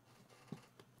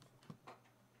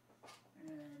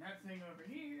 And that thing over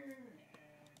here.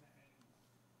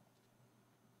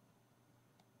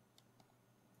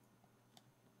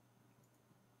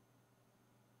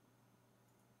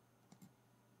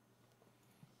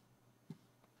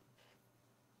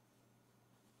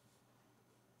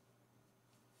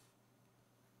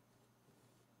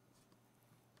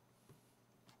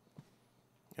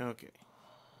 Okay.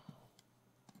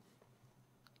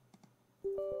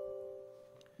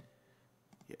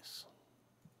 Yes.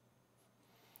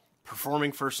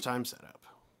 Performing first time setup.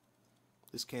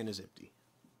 This can is empty.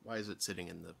 Why is it sitting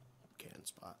in the can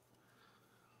spot?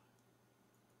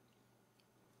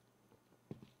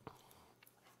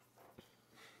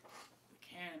 The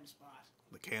can spot.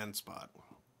 The can spot.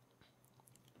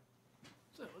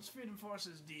 So, what's Freedom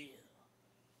Force's deal?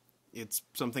 It's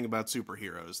something about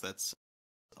superheroes. That's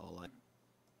all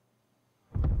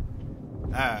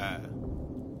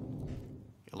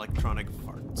electronic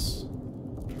farts.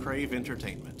 Crave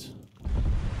entertainment.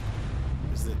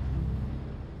 Is it...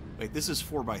 Wait, this is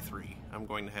 4x3. I'm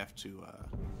going to have to, at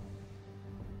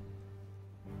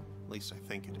least I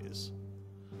think it is.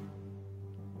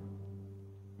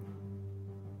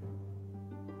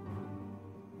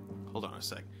 Hold on a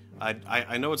sec.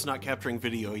 I know it's not capturing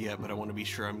video yet, but I want to be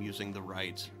sure I'm using the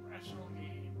right... Irrational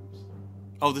Games.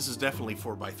 Oh, this is definitely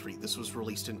 4x3. This was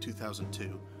released in 2002.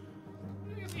 You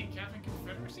can see Captain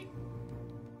Confederacy.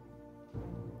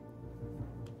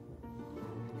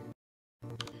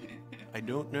 I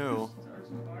don't know. Stars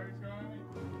and bars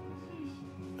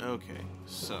going. Okay,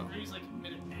 so... He's like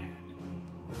Minute Man.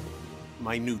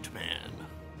 Minute Man.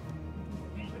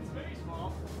 It's very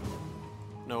small.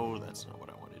 No, that's not what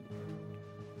I wanted.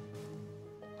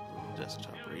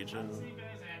 Desktop region. Same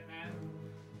as Ant-Man.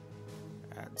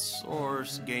 Add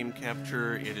source. Game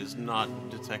capture. It is not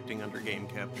detecting under game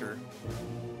capture.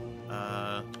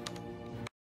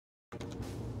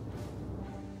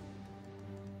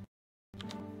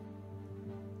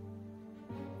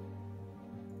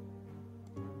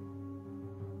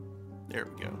 There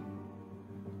we go.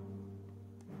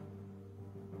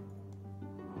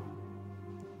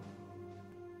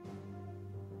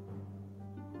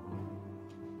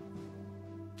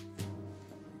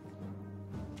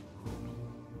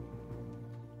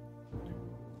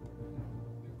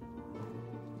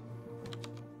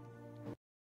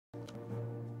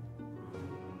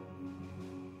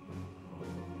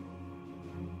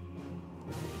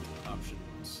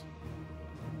 Options.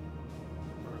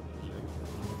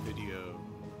 Video.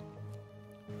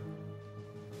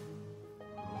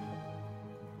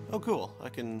 Oh, cool! I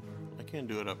can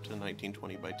do it up to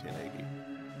 1920 by 1080.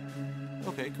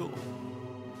 Okay, cool.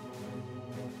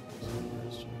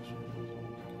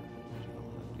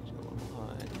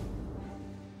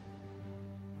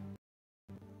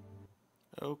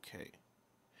 Okay.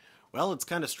 Well, it's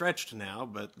kind of stretched now,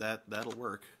 but that'll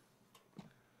work.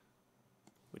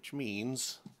 Which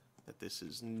means that this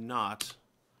is not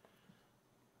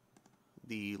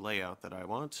the layout that I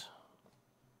want.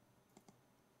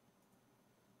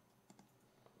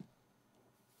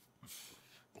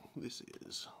 This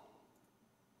is.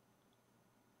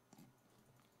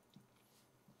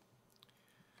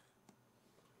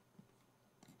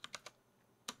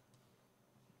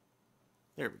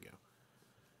 There we go.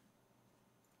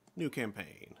 New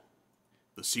campaign.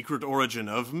 The secret origin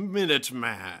of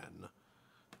Minuteman.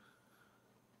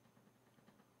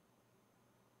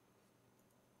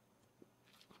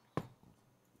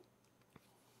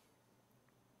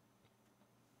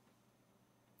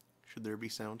 Should there be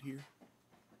sound here?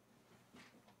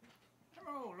 I'm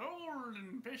old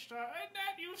and pissed off, and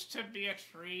that used to be a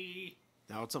tree.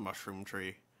 Now it's a mushroom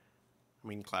tree. I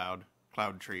mean cloud.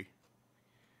 Cloud tree.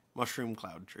 Mushroom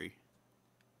cloud tree.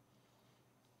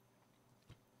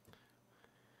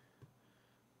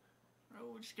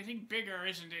 Oh, it's getting bigger,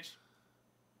 isn't it?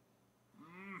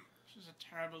 This is a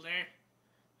terrible day.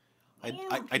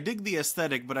 I dig the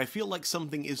aesthetic, but I feel like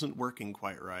something isn't working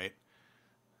quite right.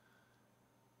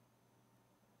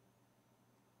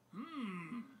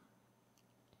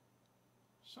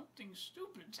 Something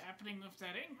stupid's happening with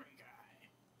that angry guy.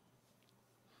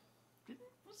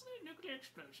 Wasn't there a nuclear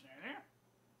explosion earlier?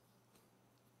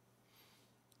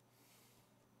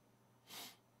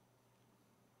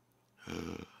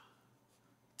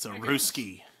 It's a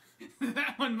Ruski.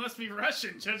 That one must be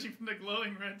Russian, judging from the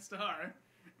glowing red star.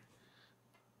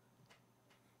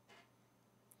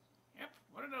 Yep,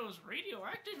 what are those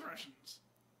radioactive Russians?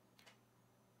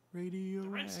 Radioactive. The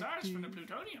red stars from the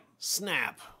plutonium.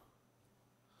 Snap.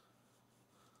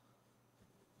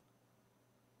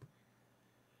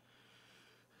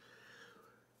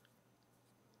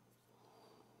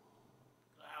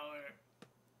 Flower.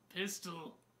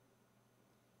 Pistol.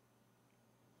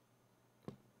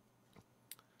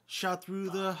 Shot through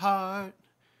the heart,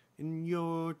 and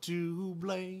you're to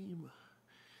blame.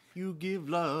 You give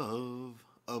love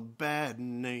a bad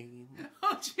name.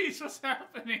 Oh, jeez, what's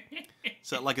happening? Is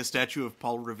that like a statue of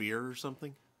Paul Revere or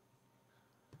something?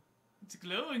 It's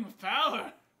glowing with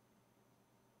power.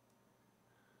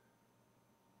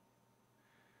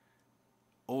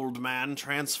 Old man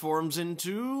transforms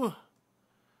into...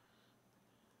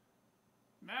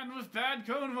 Man with bad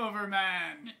comb-over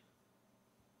man.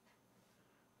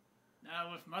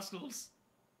 Now with muscles.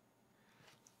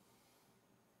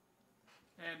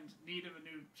 And need of a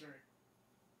new shirt.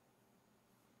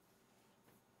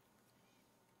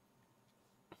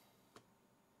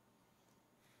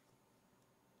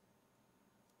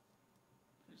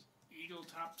 There's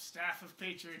eagle-top staff of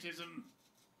patriotism.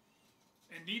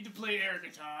 And need to play air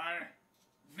guitar.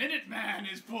 Minuteman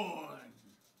is born.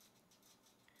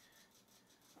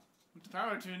 With the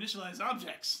power to initialize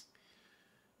objects.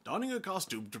 Donning a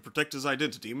costume to protect his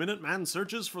identity, Minuteman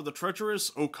searches for the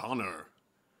treacherous O'Connor.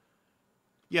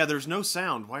 Yeah, there's no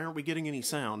sound. Why aren't we getting any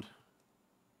sound?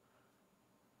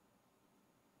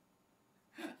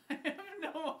 I have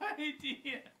no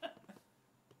idea.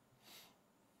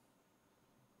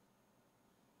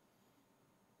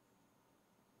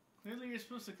 Clearly you're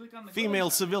supposed to click on the Female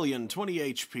gold sign. civilian, 20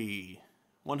 HP.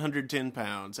 110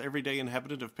 pounds. Everyday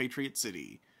inhabitant of Patriot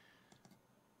City.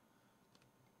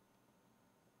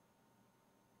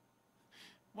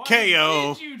 Why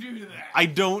KO. did you do that? I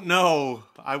don't know.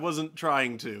 I wasn't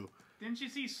trying to. Didn't you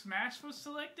see Smash was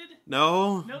selected?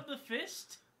 No? Note the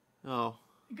fist? Oh.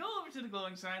 Go over to the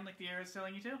glowing sign like the arrow's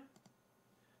telling you to.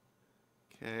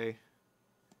 Okay.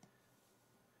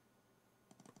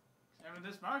 Examine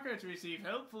this marker to receive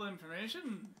helpful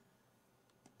information.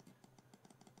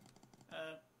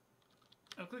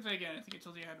 Oh, click that again. I think I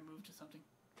told you how to move to something.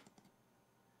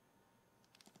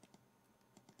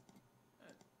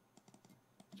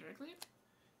 Directly?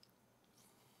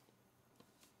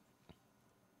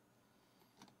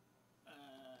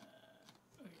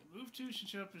 Okay, move to should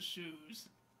show up as shoes.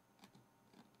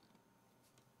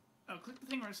 Oh, click the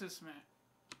thing where it says smash.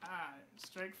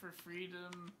 Strike for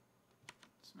freedom.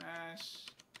 Smash.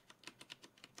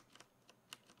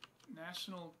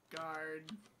 National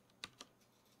Guard.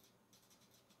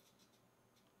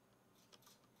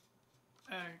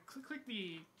 Click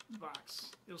the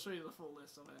box. It'll show you the full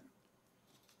list of it.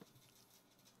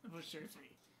 Push tier 3.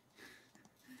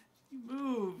 You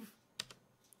move.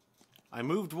 I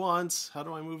moved once. How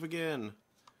do I move again?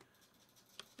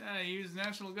 Use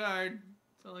National Guard.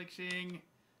 Selecting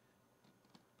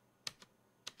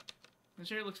The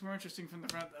chair looks more interesting from the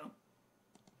front, though.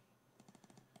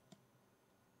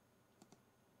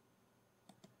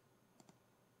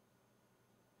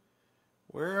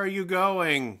 Where are you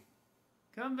going?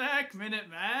 Come back,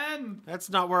 Minuteman! That's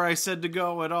not where I said to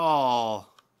go at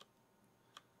all.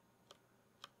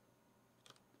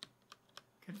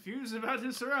 Confused about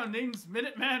his surroundings,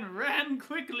 Minuteman ran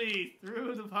quickly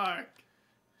through the park.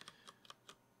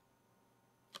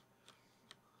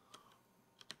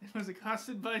 It was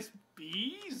accosted by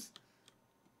bees?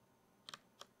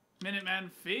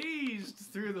 Minuteman phased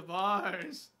through the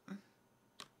bars.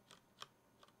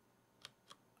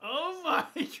 Oh my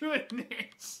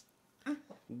goodness!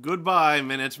 Goodbye,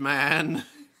 Minuteman.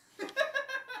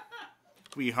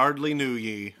 We hardly knew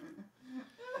ye.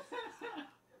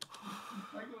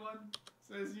 Michael 1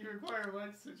 says you require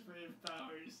one such brave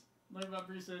powers. Mike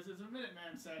Bumper says it's a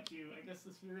Minuteman statue. I guess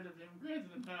the spirit of him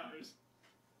granted him powers.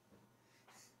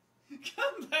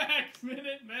 Come back,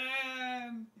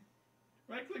 Minuteman!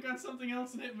 Right click on something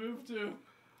else and hit move to.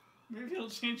 Maybe it'll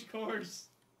change course.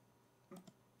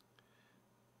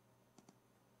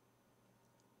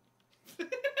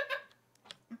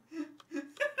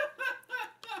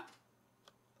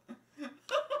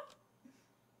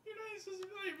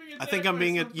 I think I'm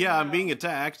being I'm being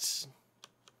attacked.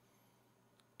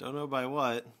 Don't know by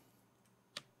what.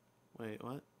 Wait,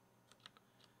 what?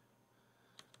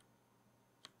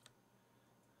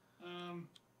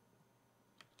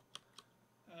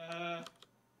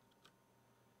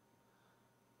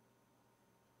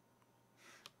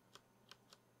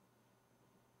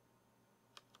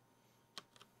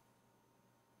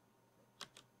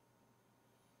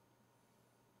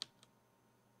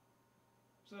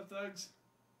 What's up, thugs?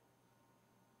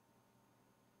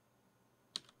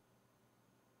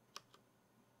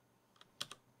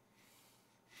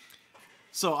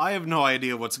 So I have no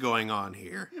idea what's going on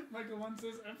here. Michael 1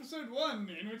 says, Episode 1,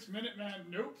 in which Minuteman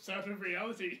nopes out of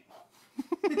reality.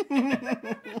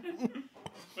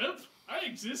 Well, I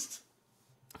exist.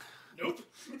 Nope.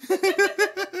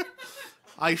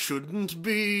 I shouldn't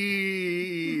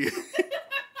be.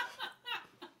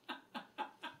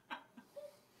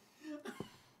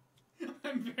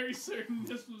 I'm very certain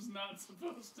this was not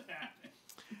supposed to happen.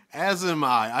 As am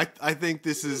I. I think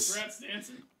this is... Rats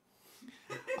dancing.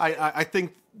 I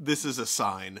think this is a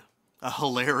sign. A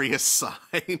hilarious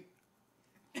sign.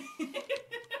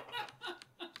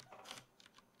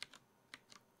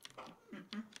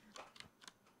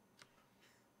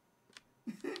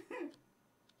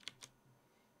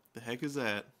 The heck is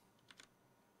that?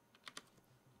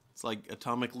 It's like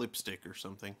atomic lipstick or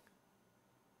something.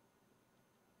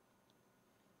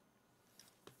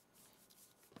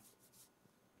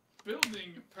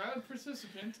 Building, proud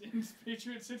participant in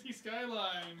Patriot City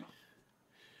Skyline.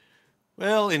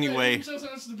 Well, anyway. It just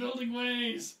has the building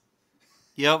ways.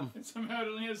 Yep. And somehow it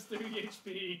only has 30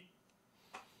 HP.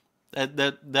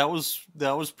 That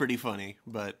was pretty funny,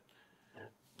 but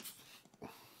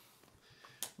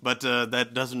that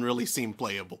doesn't really seem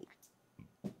playable.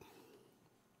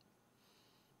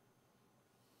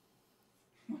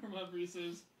 Marmabry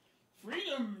says,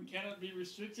 freedom cannot be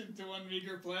restricted to one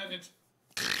meager planet.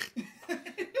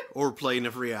 Or plane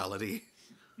of reality.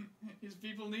 His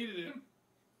people needed him.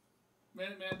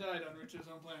 Man died on Richard's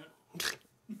own planet.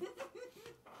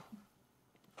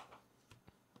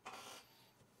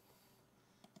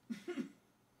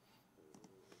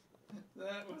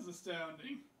 That was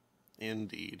astounding.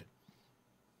 Indeed.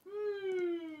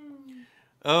 Woo.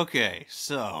 Okay,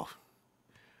 so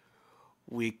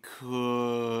we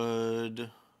could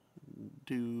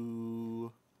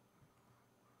do...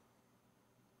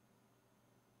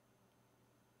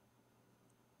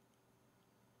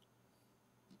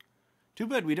 Too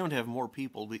bad we don't have more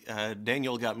people.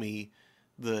 Daniel got me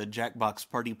the Jackbox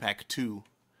Party Pack 2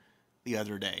 the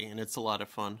other day, and it's a lot of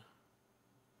fun.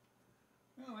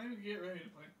 Well, maybe we can get ready to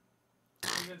play.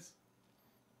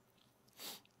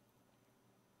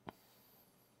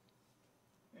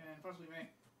 And possibly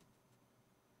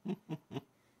May.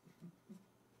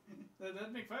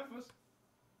 That'd make 5 of us.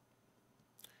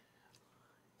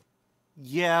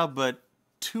 Yeah, but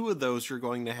 2 of those you're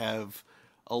going to have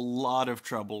a lot of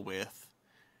trouble with.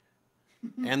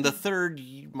 And the third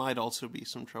might also be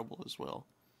some trouble as well.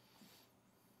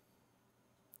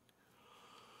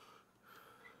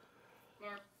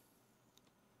 Clark.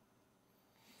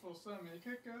 Full summon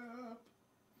kick up.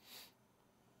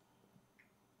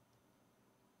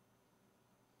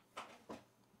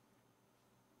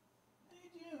 Hey,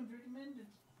 Jim, recommended.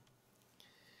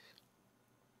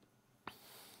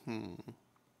 I'm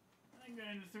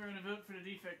going to throw in a vote for the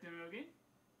defect demo again.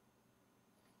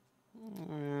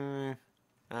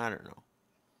 I don't know.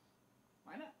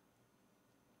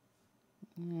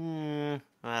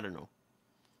 I don't know.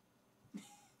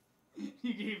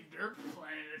 You gave Derp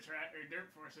Planet a try, or Derp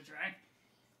Force a try.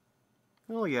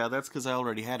 Oh yeah, that's because I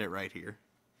already had it right here.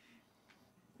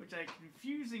 Which I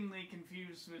confusingly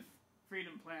confused with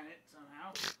Freedom Planet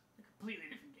somehow. A completely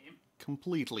different game.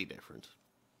 Completely different.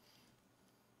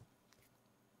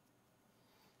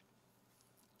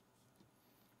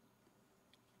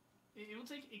 It will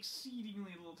take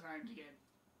exceedingly little time to get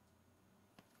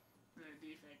the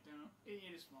defect down. It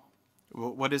is small.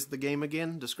 What is the game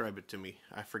again? Describe it to me.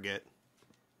 I forget.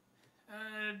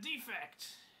 Defect.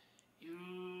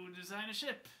 You design a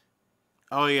ship.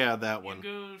 Oh yeah, that one. You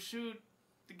go shoot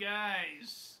the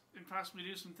guys and possibly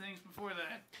do some things before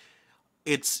that.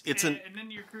 And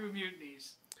then your crew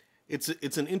mutinies.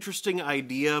 It's an interesting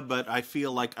idea, but I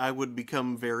feel like I would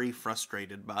become very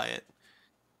frustrated by it.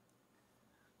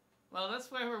 Well,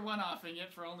 that's why we're one-offing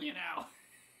it for only an hour.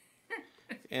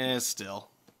 Still.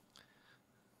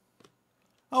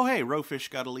 Oh hey, Rowfish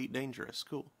got Elite Dangerous.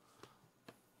 Cool.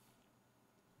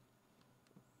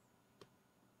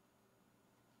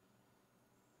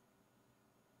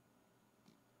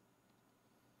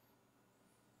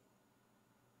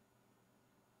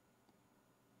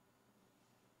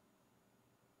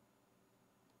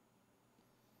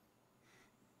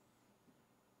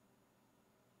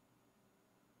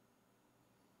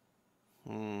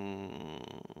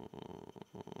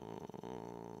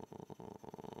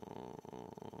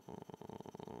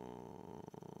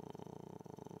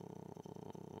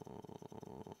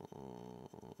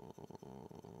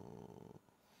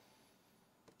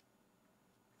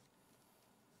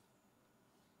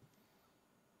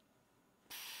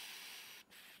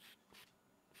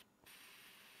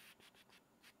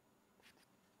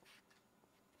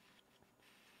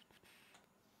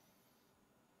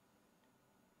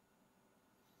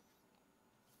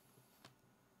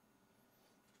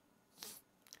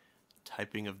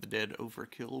 Typing of the Dead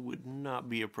overkill would not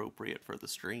be appropriate for the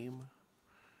stream.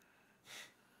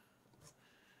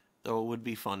 Though it would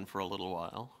be fun for a little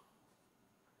while.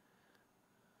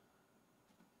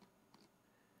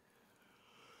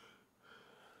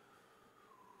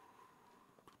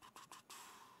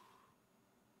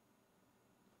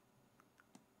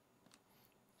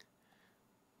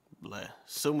 Bleh.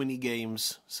 So many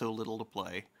games, so little to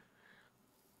play.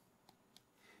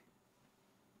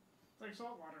 It's like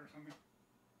salt water or something.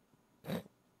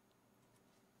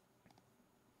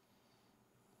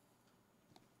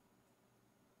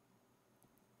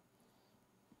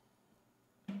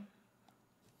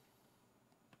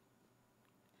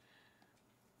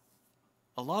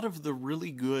 A lot of the really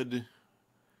good,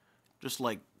 just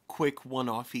like quick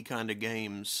one-offy kind of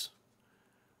games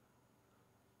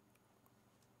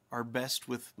are best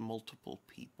with multiple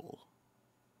people,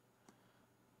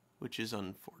 which is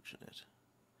unfortunate.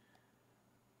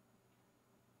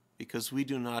 Because we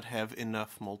do not have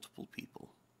enough multiple people.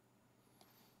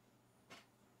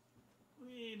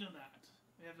 We do not.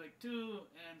 We have like 2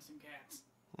 and some cats.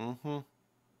 Mm-hmm.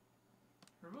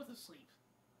 We're both asleep.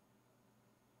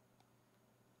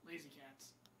 Lazy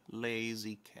cats.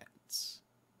 Lazy cats.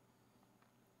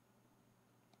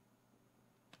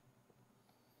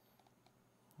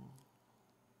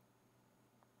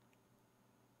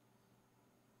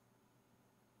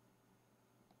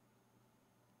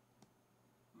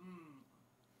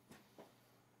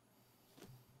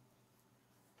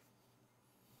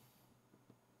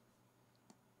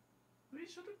 We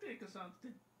should pick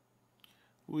something.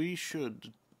 We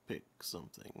should pick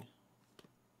something.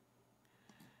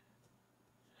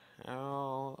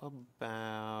 How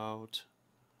about...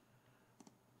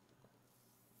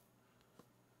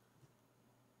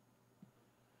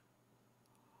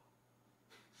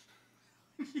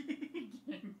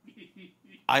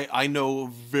 I know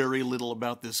very little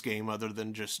about this game other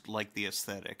than just like the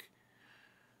aesthetic.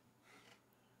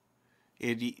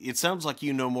 It sounds like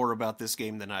you know more about this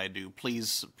game than I do.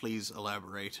 Please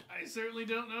elaborate. I certainly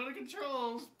don't know the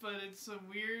controls, but it's a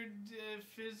weird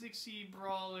physicsy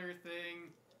brawler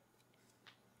thing.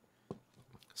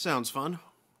 Sounds fun.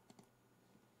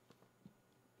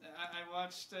 I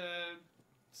watched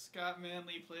Scott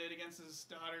Manley play it against his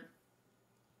daughter.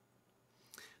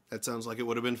 That sounds like it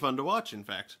would have been fun to watch, in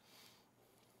fact.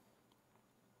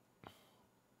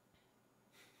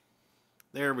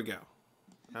 There we go.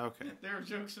 Okay. There were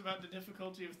jokes about the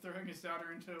difficulty of throwing his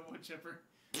daughter into a wood chipper.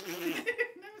 Never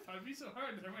thought it'd be so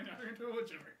hard to throw my daughter into a wood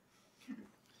chipper.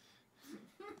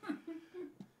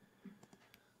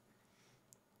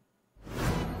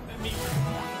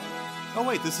 Oh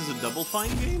wait, this is a Double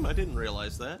Fine game? I didn't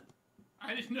realize that.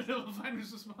 I didn't know Double Fine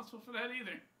was responsible for that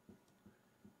either.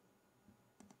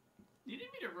 You need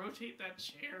me to rotate that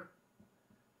chair?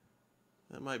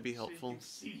 That might be helpful.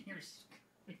 So you can see your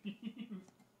screen.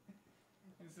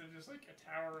 Instead of just like a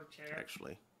tower of chair.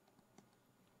 Actually.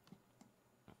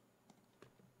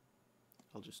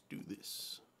 I'll just do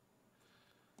this.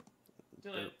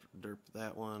 Do it. Derp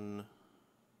that one.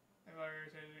 I've already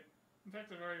irritated it. In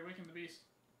fact, I've already awakened the beast.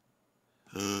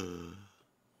 And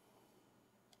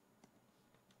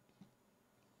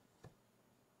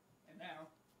now,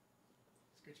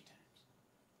 Scritchy times.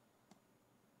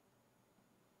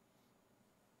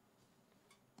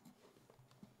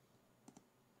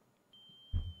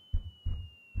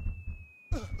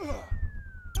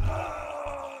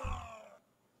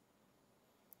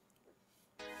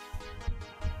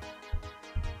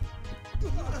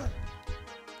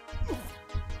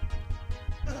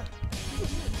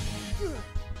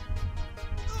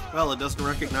 Well, it doesn't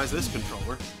recognize this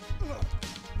controller.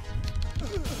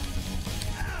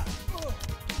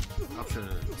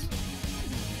 Options.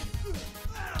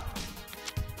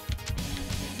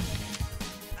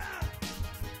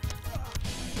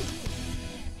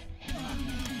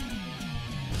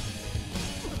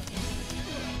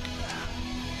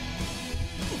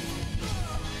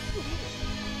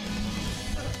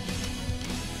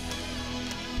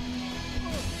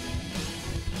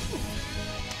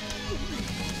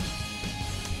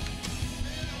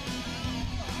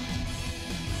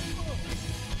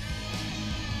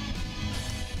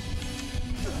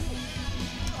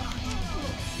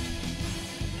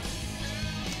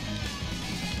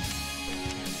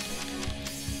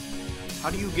 How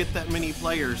do you get that many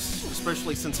players,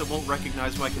 especially since it won't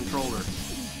recognize my controller? I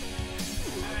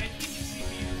think it's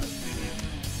CPU is video.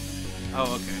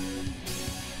 Oh, okay.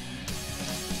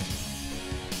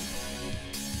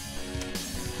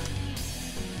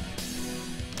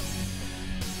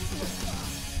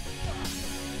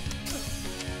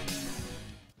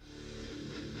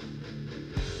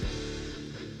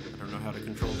 I don't know how to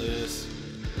control this.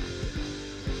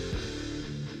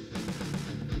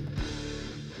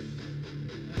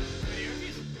 Video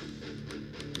keys.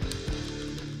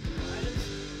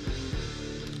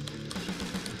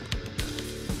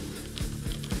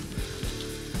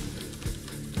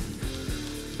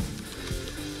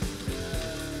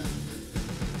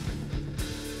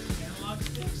 Analog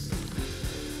sticks.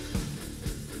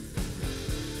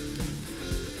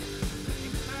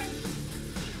 Impact.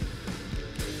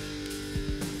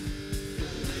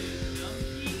 Dumb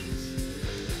keys.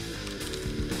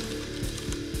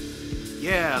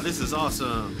 Yeah, this is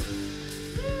awesome.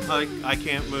 I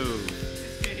can't move.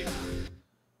 Escape.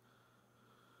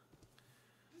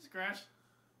 This crash.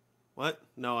 What?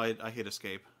 No, I hit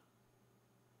escape.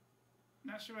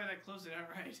 Not sure why that closed it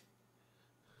outright.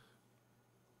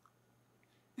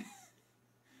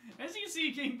 As you can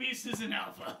see, King Beast is an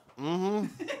alpha. Mm-hmm.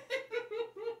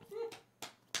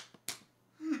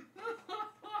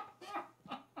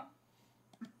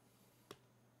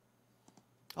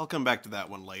 I'll come back to that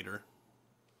one later.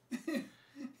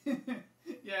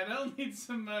 Yeah, that'll need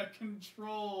some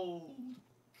control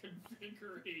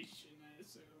configuration, I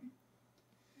assume.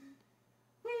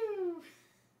 Woo!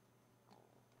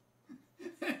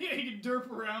 Yeah, you can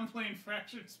derp around playing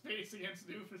Fractured Space against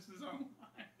Doofuses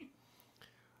online.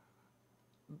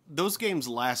 Those games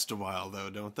last a while, though,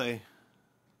 don't they?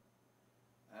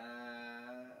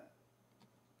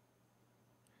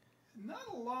 Not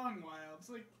a long while. It's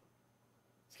like,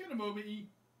 it's kind of MOBA-y.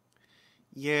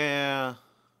 Yeah.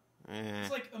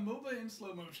 It's like a MOBA in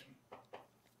slow motion.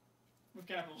 With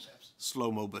capital steps.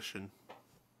 Slow motion.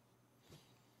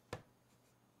 I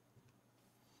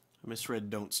misread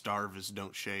don't starve as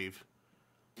don't shave.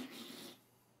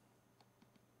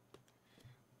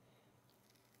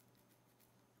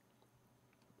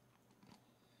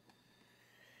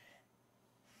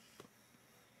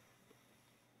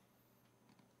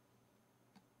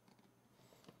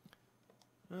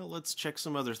 Well, let's check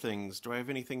some other things. Do I have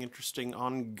anything interesting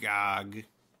on GOG?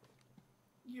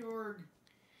 Jorg.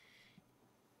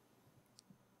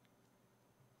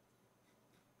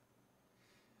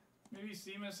 Maybe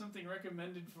Steam has something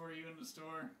recommended for you in the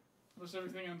store. Most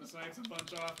everything on the site's a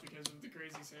bunch off because of the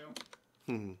crazy sale.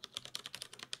 I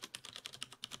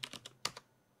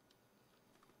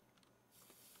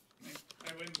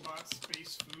went and bought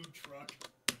Space Food Truck.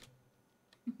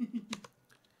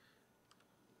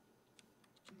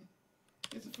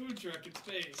 It's a food truck in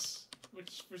space,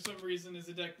 which for some reason is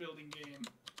a deck building game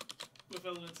with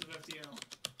elements of FTL.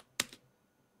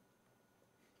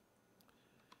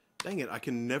 Dang it, I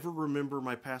can never remember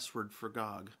my password for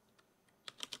GOG.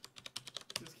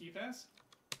 Does KeyPass?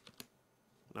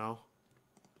 No.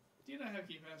 Do you not have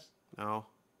KeyPass? No.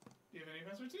 Do you have any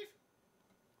password, Steve?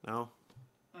 No.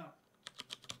 Oh.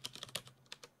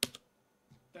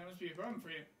 That must be a problem for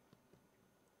you.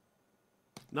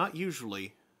 Not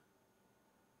usually.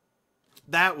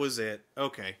 That was it.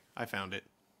 Okay, I found it.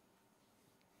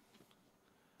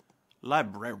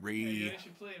 Library. Yeah, I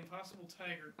should play Impossible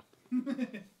Tiger.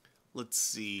 Let's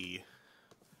see.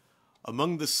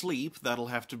 Among the Sleep, that'll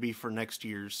have to be for next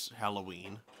year's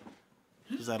Halloween.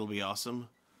 Because that'll be awesome.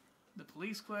 The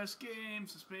Police Quest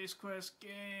games, the Space Quest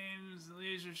games, the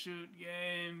Leisure Suit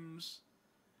games.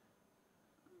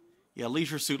 Yeah,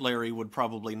 Leisure Suit Larry would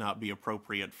probably not be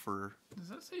appropriate for... Does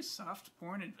that say Soft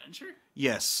Porn Adventure?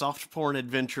 Yes, Soft Porn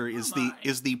Adventure is my.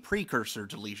 the precursor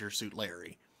to Leisure Suit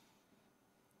Larry.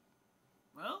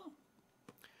 Well...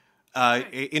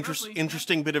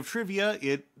 Interesting bit of trivia.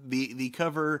 The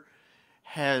cover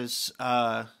has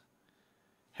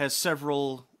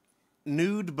several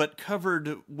nude but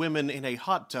covered women in a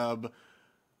hot tub.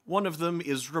 One of them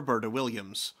is Roberta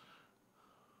Williams.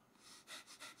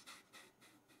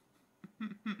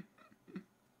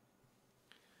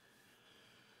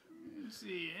 Let's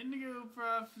see, Indigo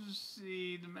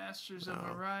Prophecy, the Masters of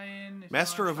Orion.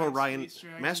 Master of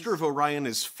Orion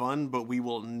is fun, but we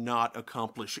will not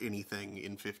accomplish anything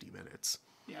in 50 minutes.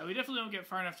 Yeah, we definitely don't get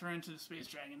far enough to run into the Space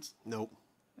Dragons. Nope.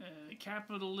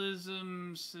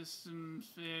 Capitalism, System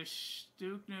Fish,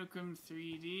 Duke Nukem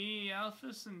 3D,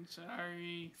 Alpha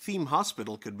Centauri. Theme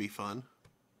Hospital could be fun.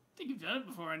 I think you've done it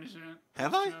before on this show.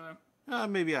 Have I?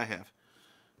 Maybe I have.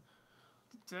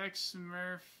 Tex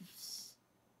Smurfs.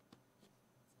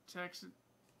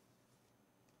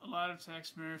 A lot of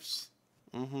Tex Smurfs.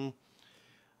 Mm-hmm.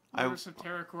 Whatever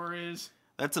Subterracore is.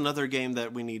 That's another game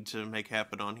that we need to make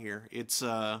happen on here. It's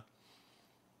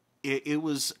it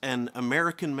was an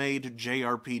American-made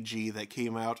JRPG that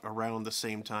came out around the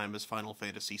same time as Final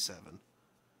Fantasy VII.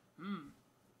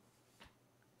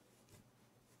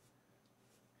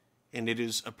 And it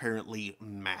is apparently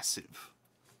massive.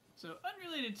 So,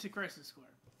 unrelated to Crisis Core.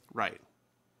 Right.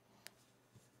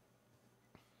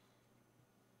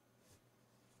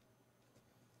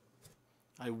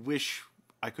 I wish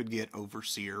I could get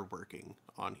Overseer working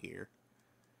on here.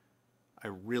 I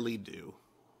really do.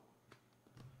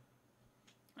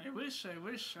 I wish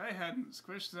I hadn't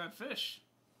squished that fish.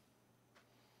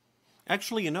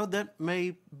 Actually, that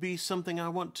may be something I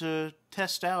want to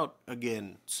test out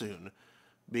again soon.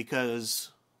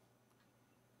 Because,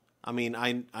 I mean,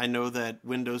 I know that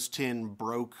Windows 10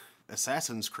 broke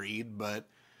Assassin's Creed, but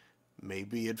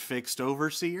maybe it fixed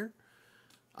Overseer?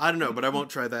 I don't know, but I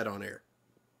won't try that on air.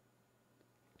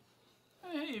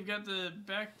 Hey, you've got the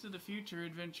Back to the Future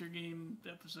adventure game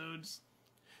episodes.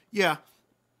 Yeah.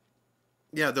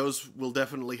 Yeah, those will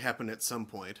definitely happen at some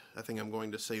point. I think I'm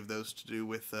going to save those to do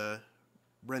with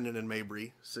Brendan and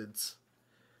Mabry, since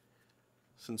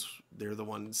they're the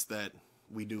ones that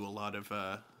we do a lot of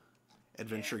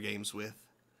adventure games with.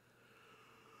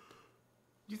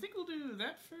 Do you think we'll do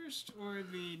that first, or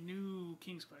the new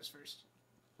King's Quest first?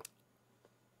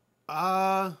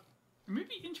 Or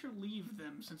maybe interleave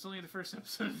them, since only the first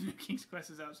episode of the new King's Quest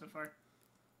is out so far.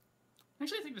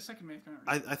 Actually, I think the second may have come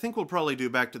out. I think we'll probably do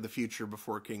Back to the Future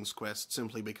before King's Quest,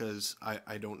 simply because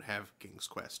I don't have King's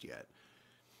Quest yet.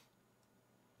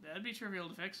 That'd be trivial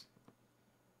to fix.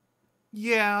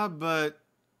 Yeah, but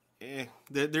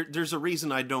there's a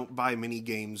reason I don't buy mini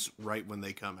games right when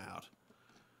they come out.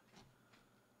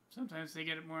 Sometimes they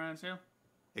get it more on sale.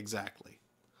 Exactly.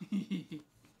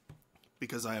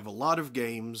 Because I have a lot of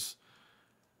games,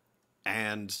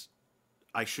 and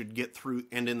I should get through,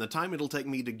 and in the time it'll take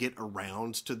me to get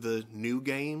around to the new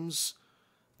games,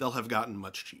 they'll have gotten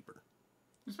much cheaper.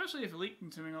 Especially if Elite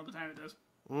consuming all the time it does.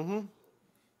 Mm-hmm.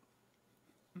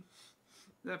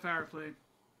 That power play.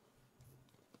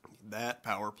 That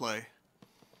power play.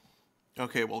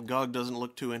 Okay, well, GOG doesn't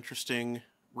look too interesting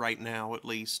right now, at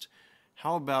least.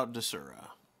 How about Desura?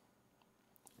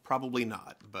 Probably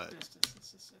not, but... Yes.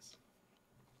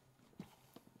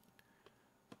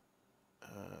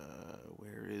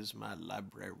 Where is my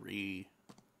library?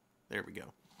 There we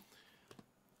go.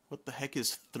 What the heck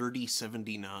is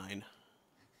 3079?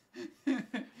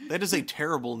 That is a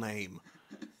terrible name.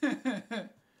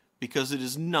 Because it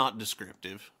is not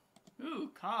descriptive.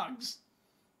 Ooh, Cogs.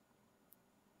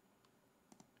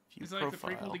 Is that like the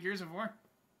prequel to Gears of War?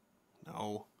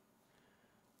 No.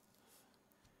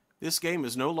 This game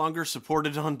is no longer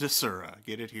supported on Desura.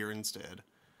 Get it here instead.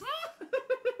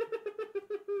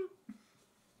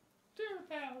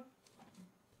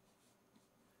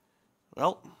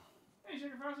 Well. Hey,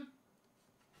 Sugar Frosted.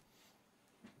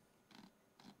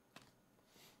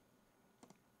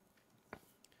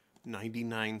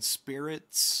 "99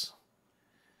 Spirits.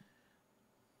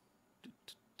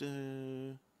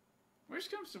 Worst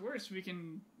comes to worst, we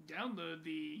can download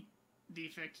the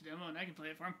defect demo, and I can play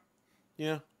it for him.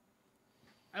 Yeah.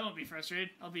 I won't be frustrated.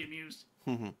 I'll be amused.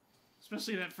 Mm-hmm.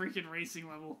 Especially that freaking racing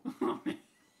level. I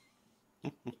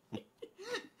didn't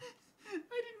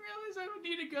realize I would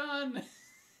need a gun.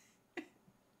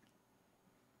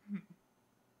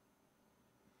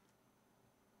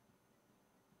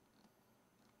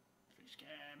 Fish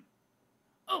cam.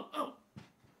 Oh!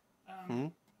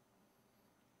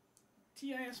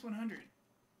 TIS 100.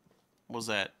 What was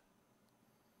that?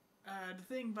 The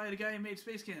thing by the guy who made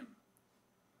Space Cam.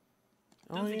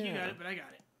 Oh, Don't think yeah. you got it, but I got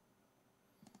it.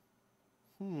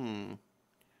 I'm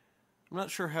not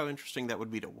sure how interesting that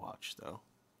would be to watch, though.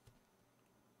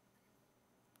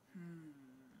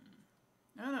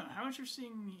 I don't know. How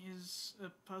interesting is a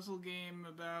puzzle game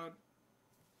about...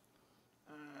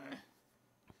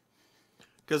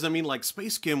 Because, I mean, like,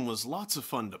 Space Gym was lots of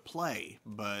fun to play,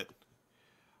 but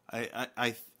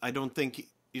I don't think...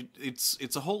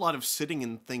 It's a whole lot of sitting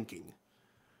and thinking,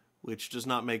 which does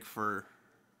not make for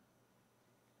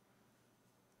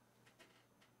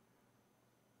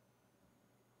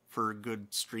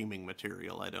good streaming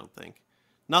material, I don't think.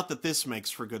 Not that this makes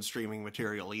for good streaming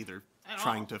material either,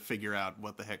 trying to figure out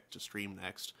what the heck to stream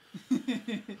next.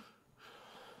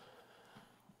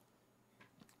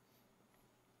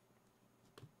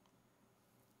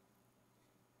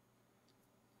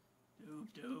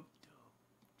 Dope.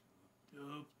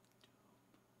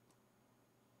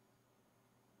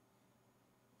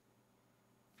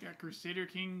 Got Crusader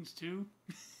Kings too?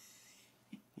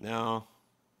 No.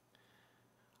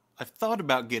 I've thought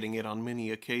about getting it on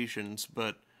many occasions,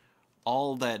 but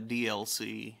all that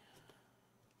DLC...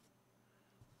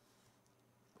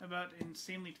 How about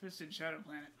Insanely Twisted Shadow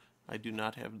Planet? I do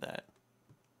not have that.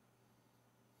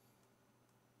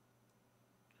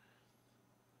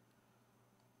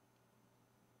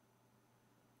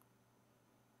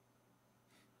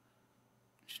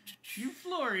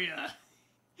 Euphoria!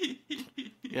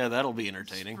 Yeah, that'll be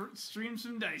entertaining. Stream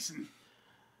some Dyson.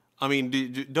 I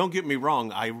mean, don't get me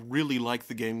wrong, I really like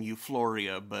the game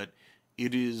Euphoria, but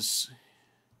it is...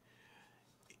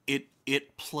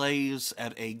 It plays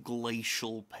at a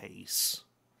glacial pace.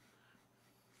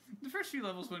 The first few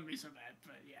levels wouldn't be so bad,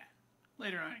 but yeah.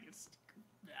 Later on it gets...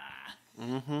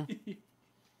 Mm-hmm.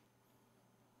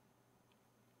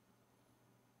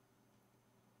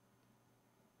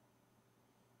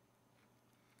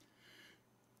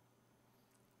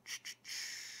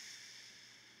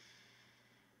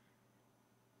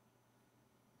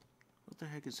 What the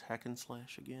heck is hack and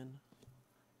slash again?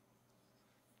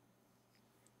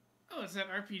 Oh, it's that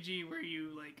RPG where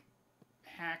you, like,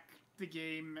 hack the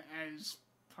game as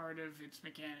part of its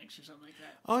mechanics or something like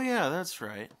that. Oh yeah, that's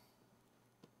right.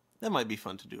 That might be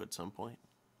fun to do at some point.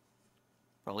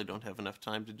 Probably don't have enough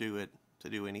time to do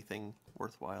anything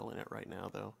worthwhile in it right now,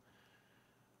 though.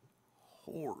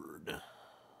 Horde.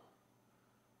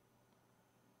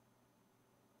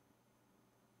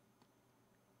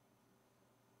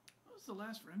 What was the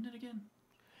last Remnant again?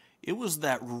 It was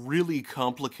that really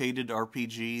complicated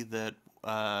RPG that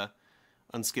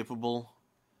Unskippable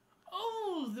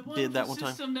The one did with that the one time.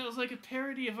 system that was like a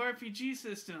parody of RPG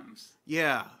systems.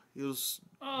 Yeah, it was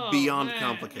Oh, beyond man.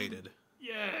 complicated.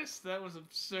 Yes, that was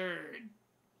absurd.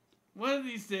 One of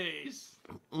these days,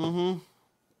 Mm-hmm.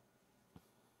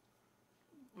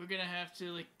 we're gonna have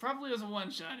to, like, probably as a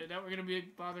one-shot, I doubt we're gonna be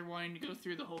bother wanting to go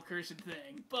through the whole cursed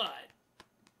thing, but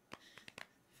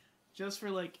just for,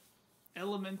 like,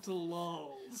 elemental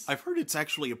lulls. I've heard it's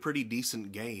actually a pretty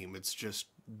decent game. It's just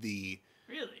the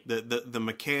Really? the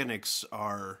mechanics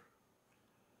are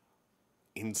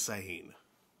insane.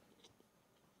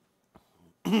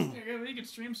 We could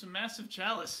stream some Massive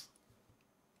Chalice.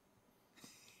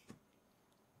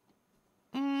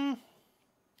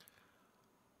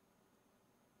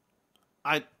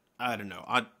 I don't know.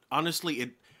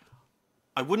 Honestly,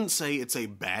 I wouldn't say it's a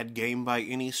bad game by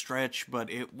any stretch, but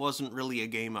it wasn't really a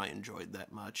game I enjoyed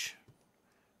that much,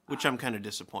 which I'm kind of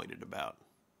disappointed about.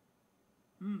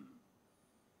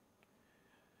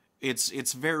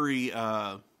 It's very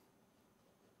well,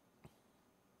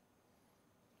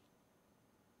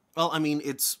 I mean,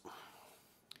 it's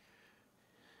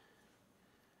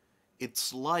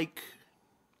like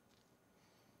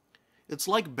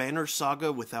Banner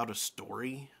Saga without a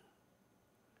story.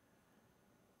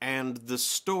 And the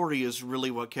story is really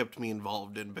what kept me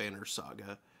involved in Banner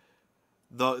Saga.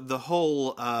 The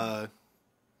whole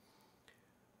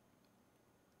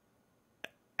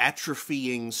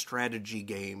atrophying strategy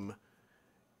game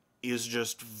is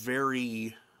just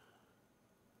very...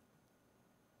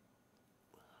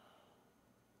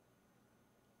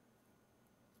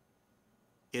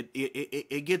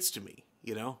 It gets to me,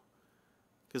 you know?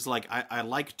 Because, like, I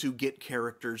like to get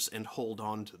characters and hold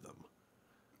on to them.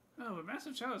 Oh, but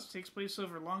Massive Chalice takes place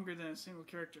over longer than a single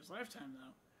character's lifetime,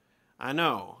 though. I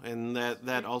know, and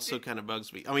that also kind of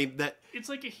bugs me. I mean, It's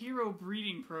like a hero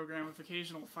breeding program with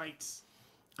occasional fights.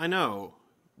 I know,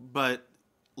 but,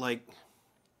 like,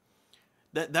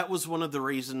 that was one of the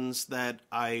reasons that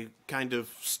I kind of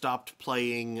stopped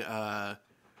playing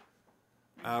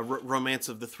Romance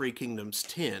of the Three Kingdoms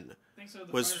 10. So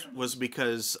Was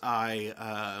because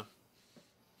I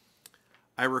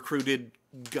recruited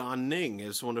Gan Ning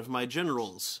as one of my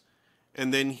generals,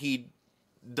 and then he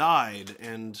died,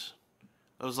 and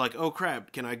I was like, oh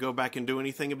crap, can I go back and do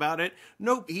anything about it?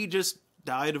 Nope, he just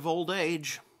died of old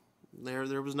age.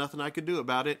 There was nothing I could do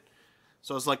about it.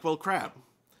 So I was like, well crap,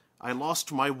 I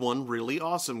lost my one really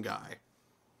awesome guy.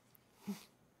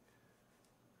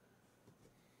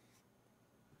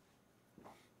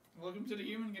 Welcome to the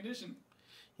human condition.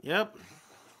 Yep.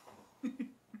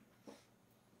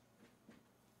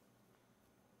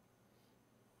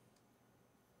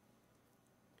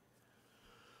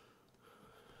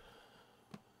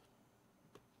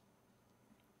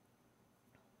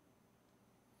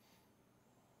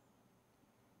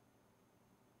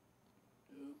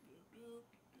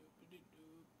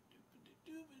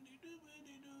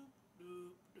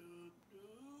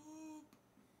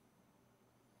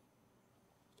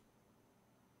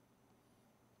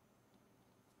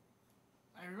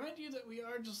 I remind you that we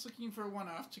are just looking for a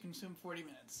one-off to consume 40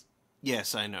 minutes.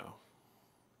 Yes, I know.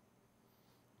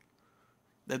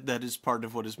 That is part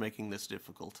of what is making this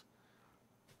difficult.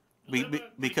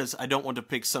 Because I don't want to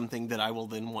pick something that I will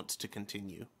then want to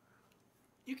continue.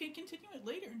 You can continue it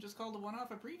later and just call the one-off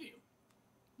a preview.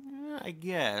 I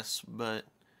guess, but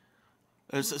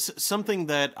something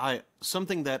that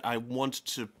I want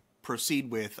to proceed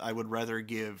with, I would rather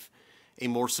give a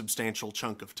more substantial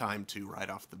chunk of time to right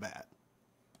off the bat.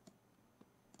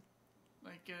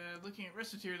 Like, looking at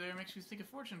Reciteer there makes me think of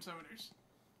Fortune Summoners.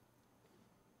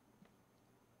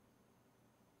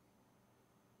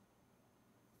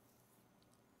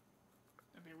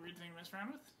 That'd be a weird thing to mess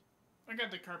around with. I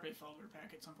got the Carpe folder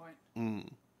pack at some point.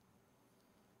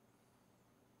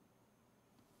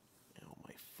 Ow,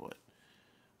 my foot.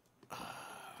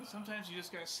 Sometimes you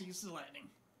just gotta seize the lightning.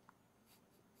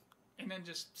 And then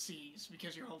just seize,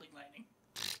 because you're holding lightning.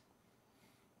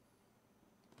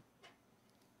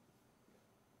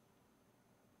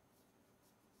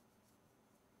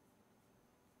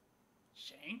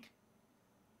 Shank?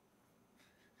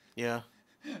 Yeah.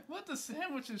 What the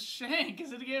sandwich is Shank?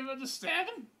 Is it a game about just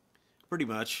stabbing? Pretty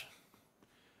much.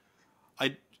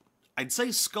 I'd say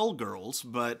Skullgirls,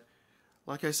 but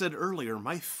like I said earlier,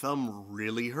 my thumb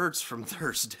really hurts from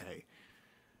Thursday.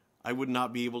 I would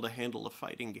not be able to handle a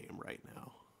fighting game right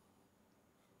now.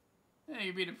 Yeah,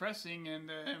 you'd be depressing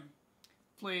and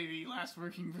play the last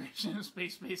working version of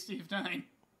Space Steve 9.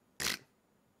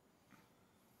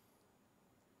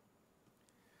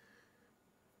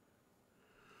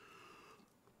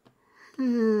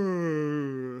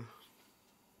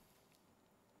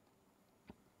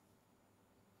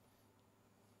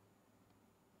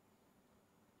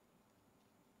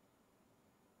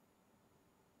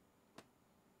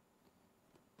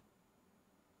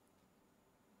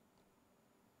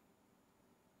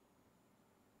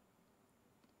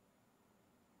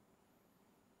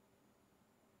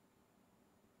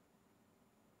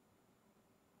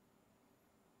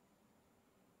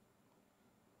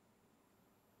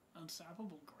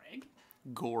 Unstoppable Greg?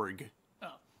 Gorg.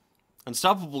 Oh.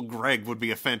 Unstoppable Greg would be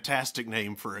a fantastic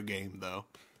name for a game, though.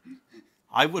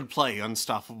 I would play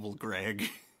Unstoppable Greg.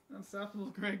 Unstoppable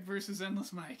Greg versus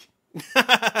Endless Mike.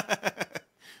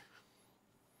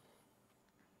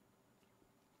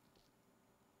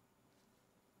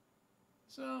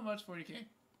 So much 40k.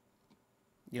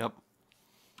 Yep.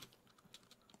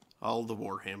 All the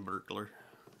Warhammer burglar.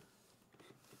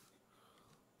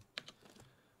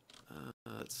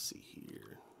 Let's see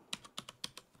here.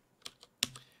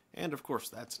 And of course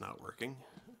that's not working.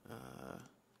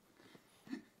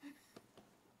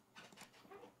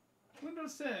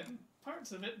 Windows 10.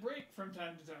 Parts of it break from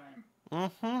time to time.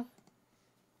 Mm-hmm.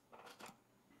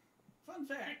 Fun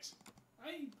fact.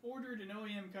 I ordered an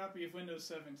OEM copy of Windows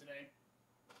 7 today.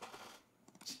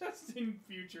 Just in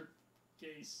future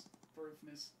case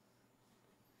proofness.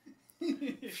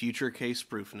 Future case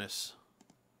proofness.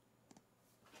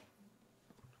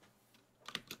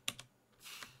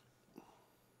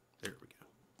 There we go.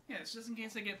 Yeah, it's just in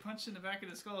case I get punched in the back of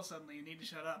the skull suddenly and need to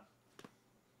shut up.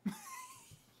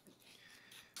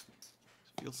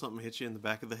 Feel something hit you in the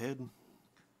back of the head?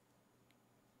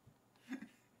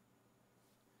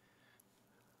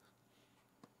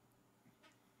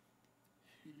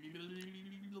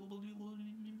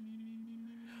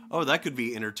 Oh, that could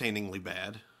be entertainingly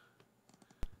bad.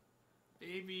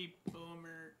 Baby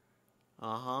Boomer.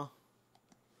 Uh-huh.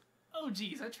 Oh,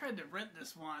 geez, I tried to rent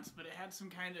this once, but it had some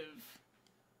kind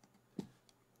of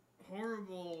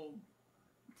horrible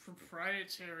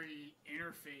proprietary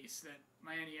interface that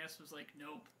my NES was like,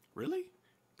 nope. Really?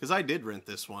 Because I did rent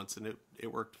this once, and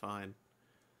it worked fine.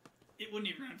 It wouldn't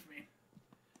even run for me.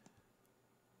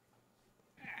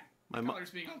 My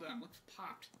colors being all done. Looks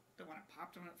popped. Don't want it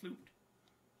popped, I want it flooped.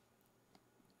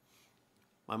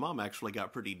 My mom actually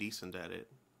got pretty decent at it.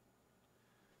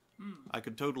 I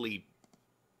could totally,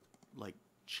 like,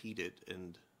 cheat it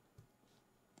and...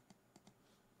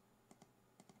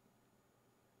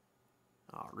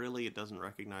 Oh, really? It doesn't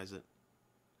recognize it?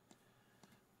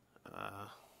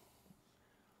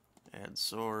 Add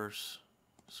source,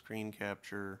 screen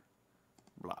capture,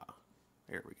 blah.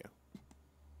 There we go.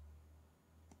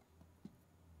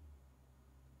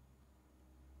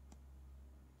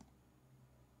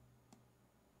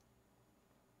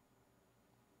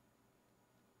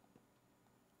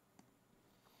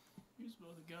 Use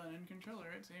both a gun and controller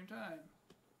at the same time.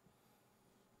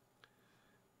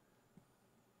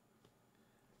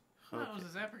 Okay. That was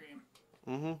a Zapper game.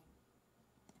 Mm-hmm.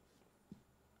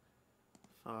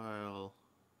 File.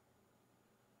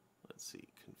 Let's see.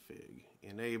 Config.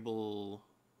 Enable.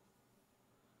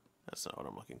 That's not what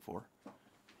I'm looking for.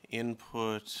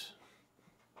 Input.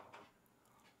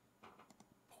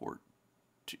 Port.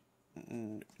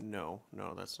 No,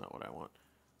 that's not what I want.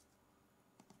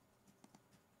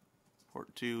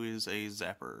 Port 2 is a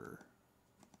zapper.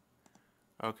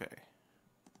 Okay.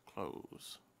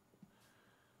 Close.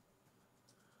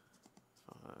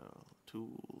 File.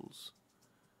 Tools.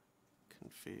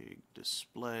 Config.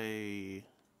 Display.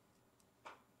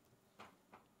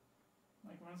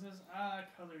 Like one says,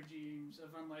 color gems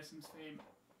of unlicensed fame.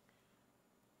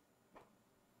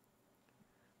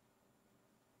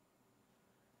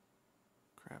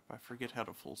 Crap, I forget how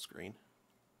to full screen.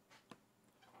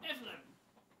 F11.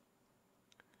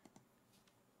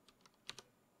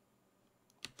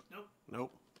 Nope.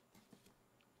 Nope.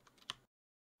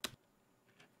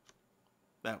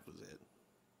 That was it.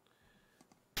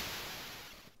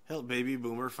 Help baby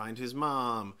boomer find his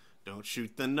mom. Don't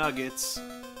shoot the nuggets.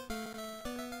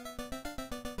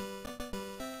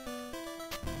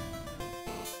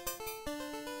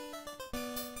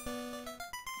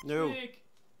 No. Snake.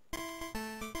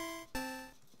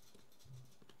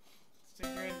 Stick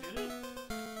right and did it?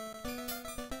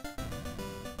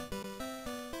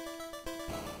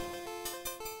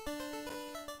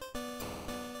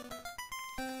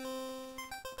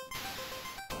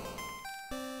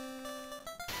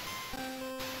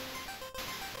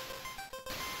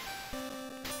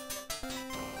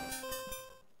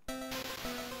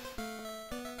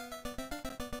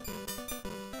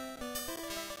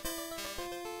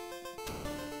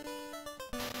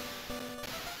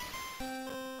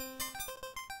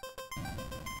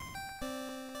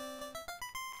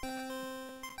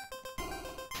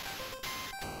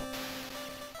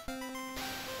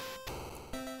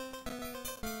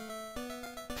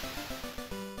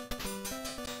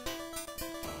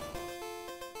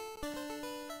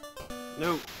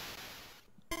 No.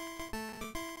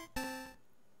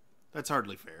 That's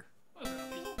hardly fair. Was it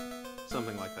a weasel?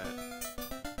 Something like that.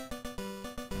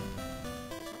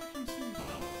 What consumes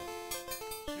milk?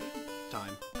 Shooting?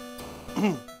 Time.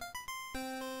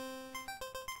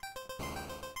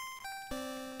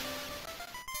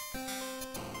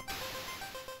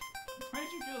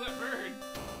 Why'd you kill that bird?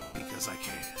 Because I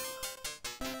can.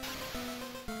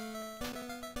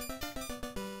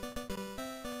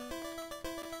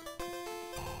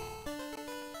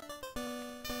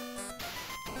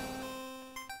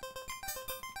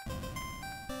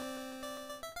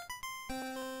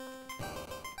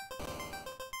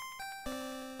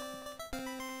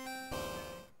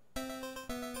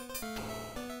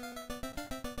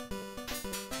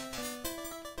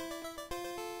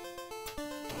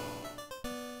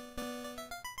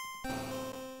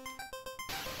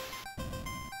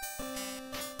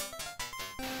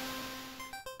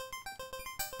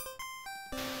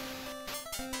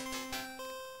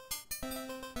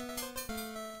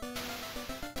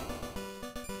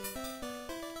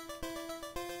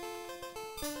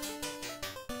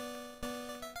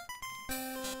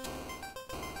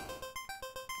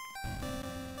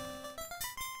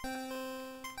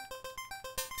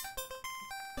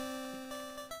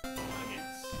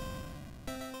 Nuggets.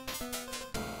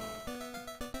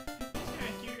 It's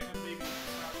kinda cute to have baby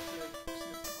stop to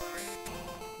sniff the fire.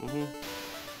 Mm-hmm.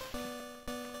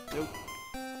 Nope.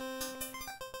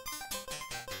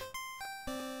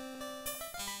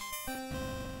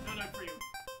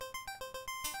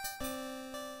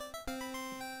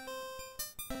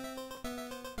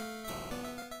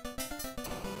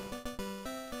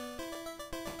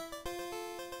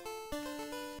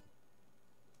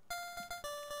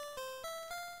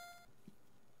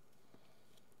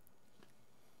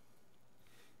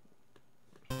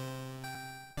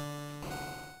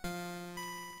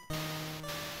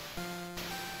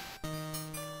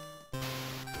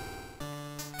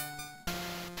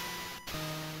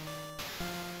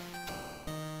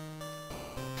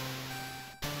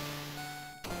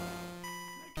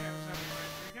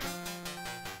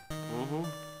 Mm-hmm.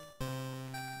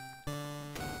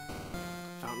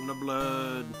 Fountain of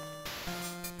blood.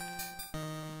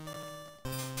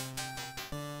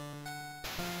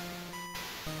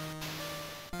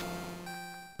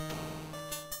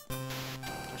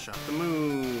 I shot the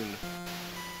moon.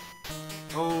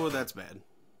 Oh, that's bad.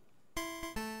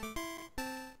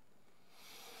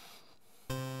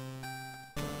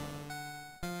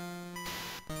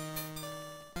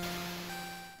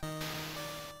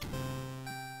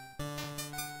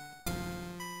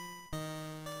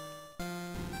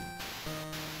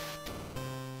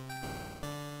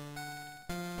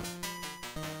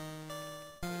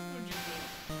 What'd you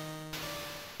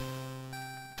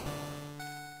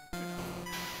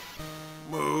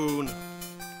do? Moon.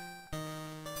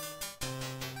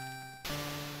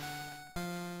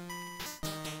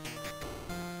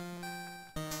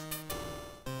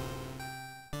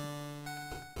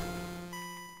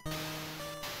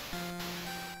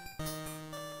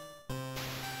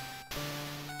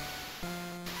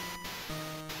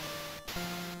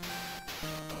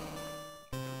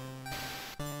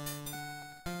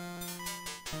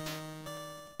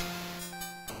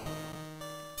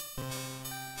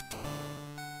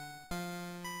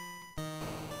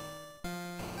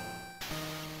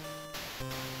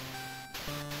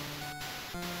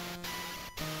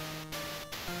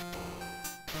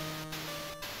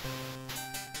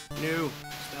 No.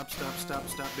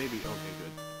 Stop, baby. Okay,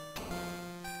 good.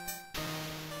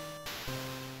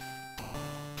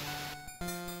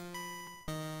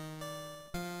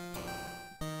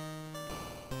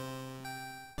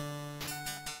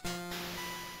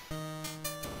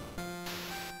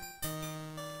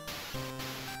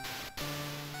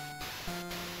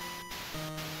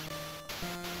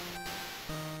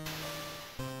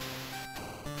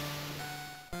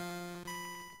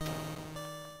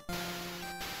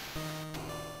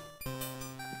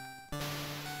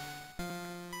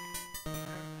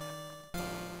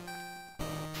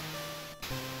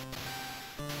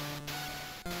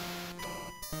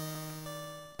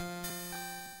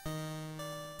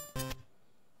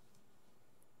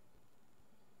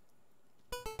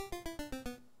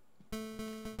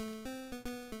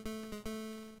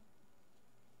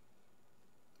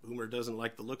 Boomer doesn't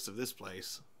like the looks of this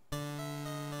place.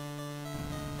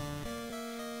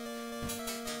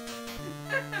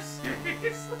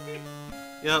 Seriously?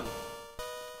 Yep.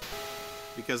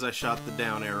 Because I shot the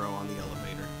down arrow on the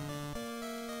elevator.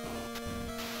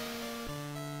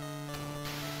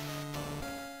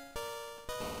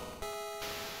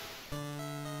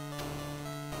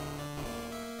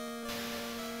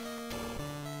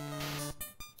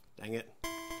 Dang it.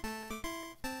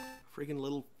 Freaking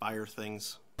little fire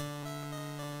things. He's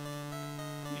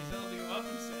holding you up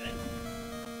instead.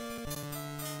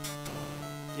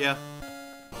 Yeah.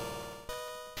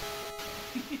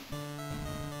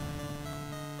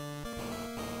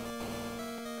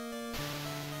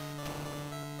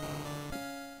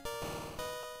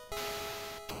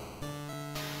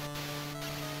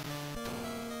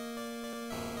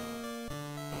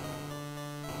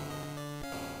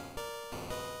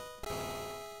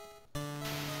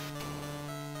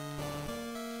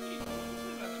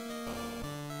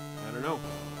 I don't know.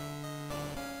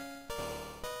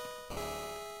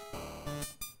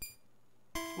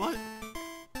 What?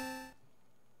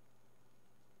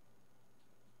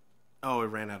 Oh, it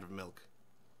ran out of milk.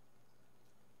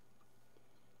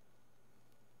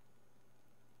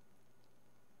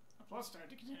 Plus, start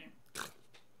to continue.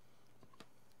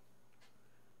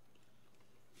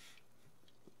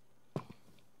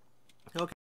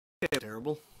 Okay.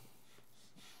 Terrible.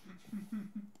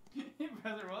 It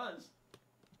rather was.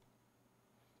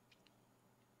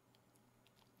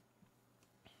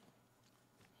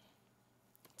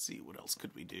 Let's see, what else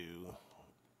could we do?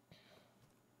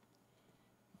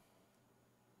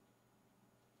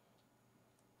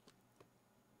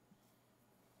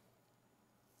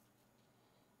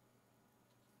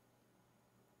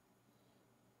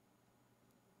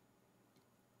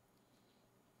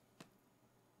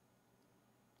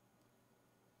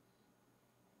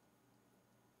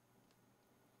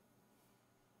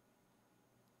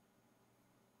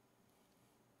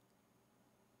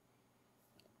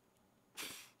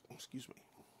 Excuse me.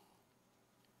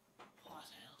 What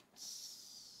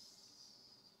else?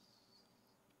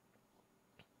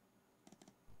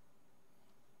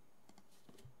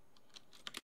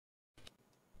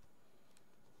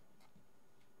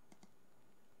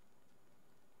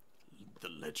 The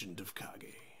Legend of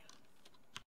Kage.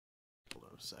 Hold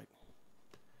on a sec.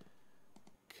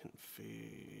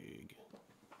 Config.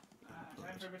 Time for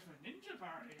a bit of a ninja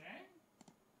party, eh?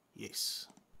 Yes.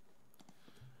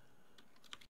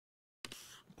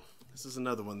 This is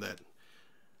another one that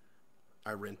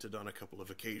I rented on a couple of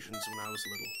occasions when I was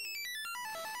little.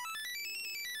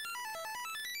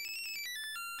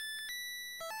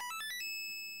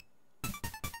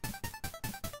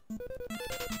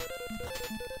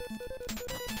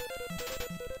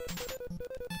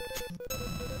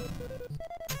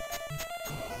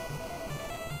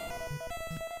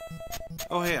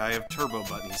 Oh hey, I have turbo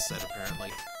buttons set apparently.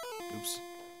 Oops.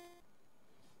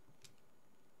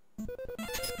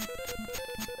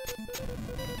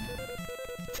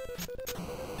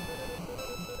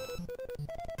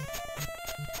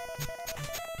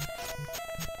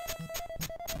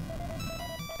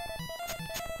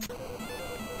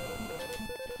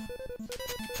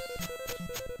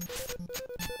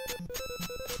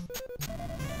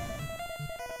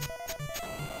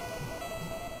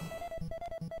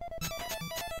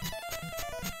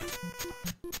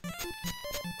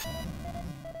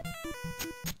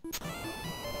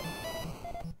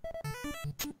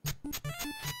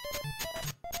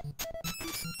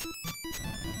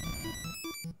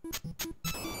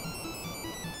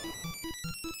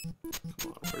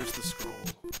 Where's the scroll?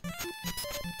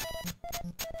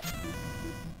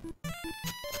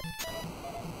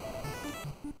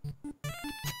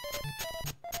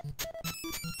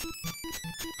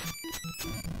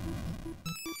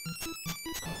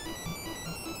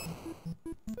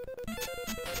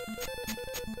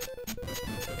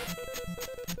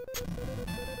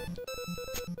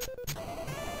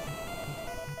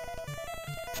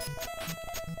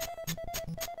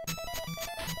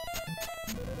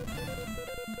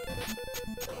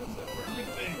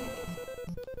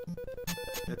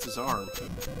 That's his arm. Say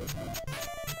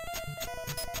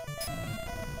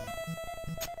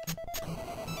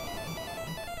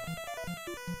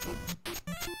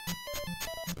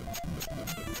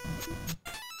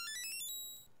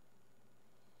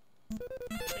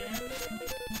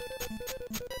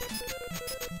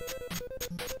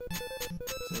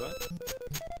what?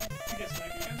 I guess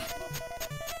maybe again.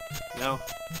 No.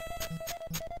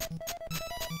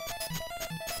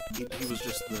 He was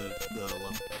just the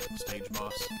stage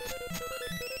boss.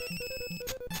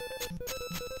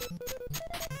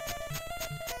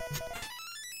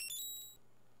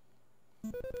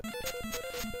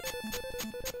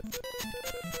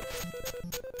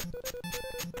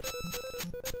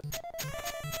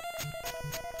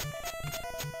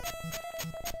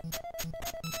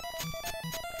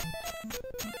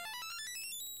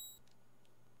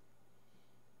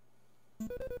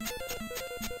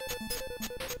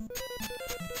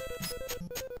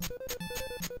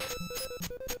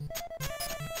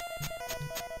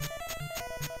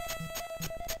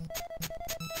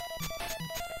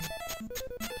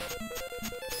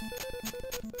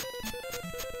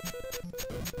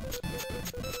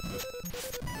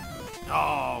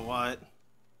 Oh, what?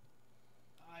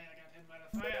 I got hit by the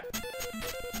fire.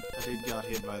 I did got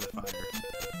hit by the fire.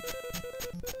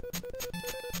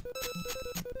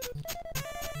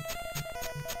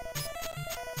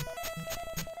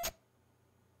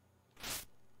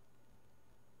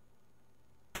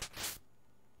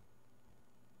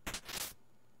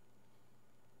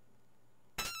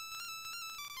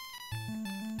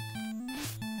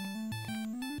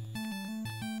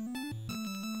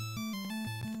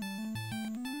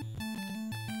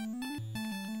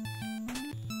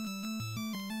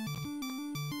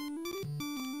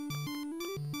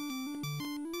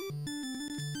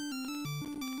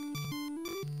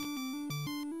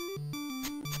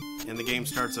 And the game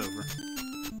starts over.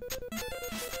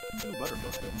 Ooh,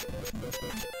 butterfly.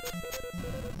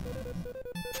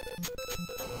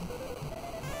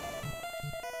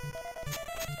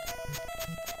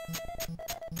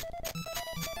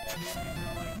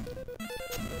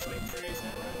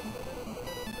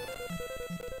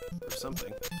 Or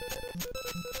something.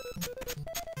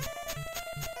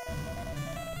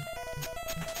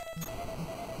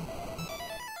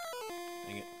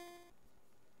 Dang it.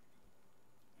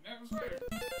 That was right.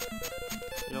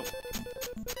 Yep.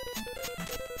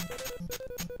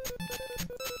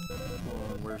 Come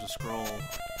on, where's a scroll?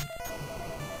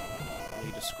 I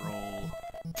need a scroll.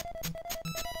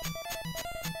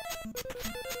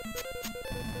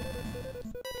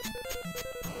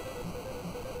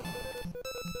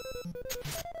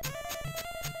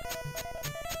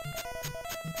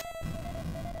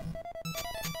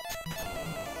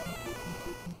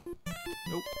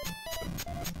 Nope.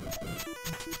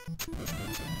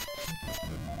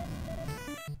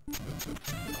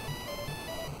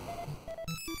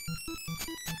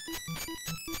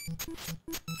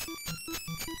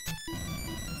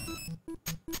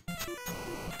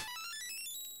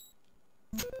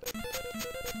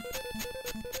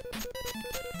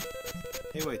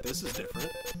 Hey, wait, this is different.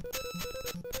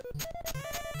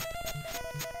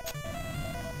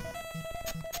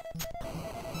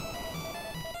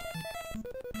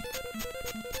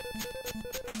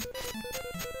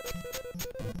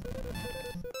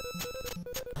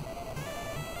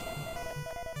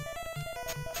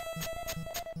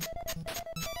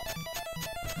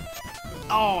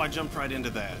 Oh, I jumped right into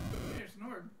that. There's an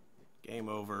orb. Game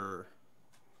over.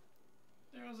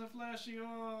 There was a flashy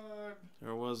orb.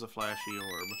 There was a flashy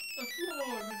orb. A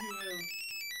floor, if you will.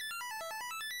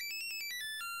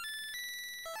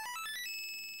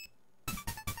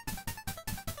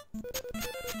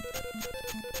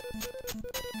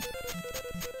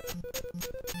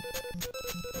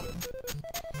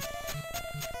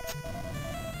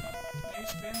 Are you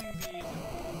spamming the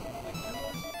inflictor or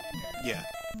something? Or? Yeah.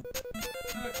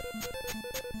 Okay.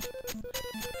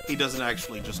 He doesn't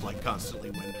actually just, like, constantly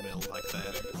windmill like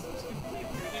that. This is completely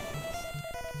ridiculous.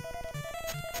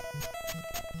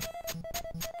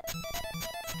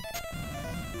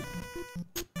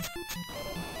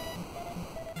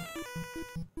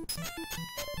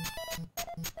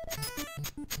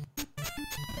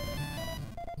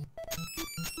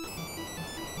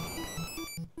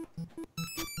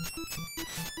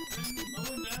 Then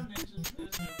mowing down ninjas,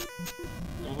 there's no...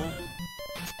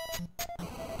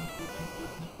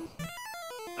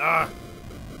 Ah!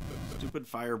 Stupid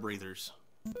fire breathers.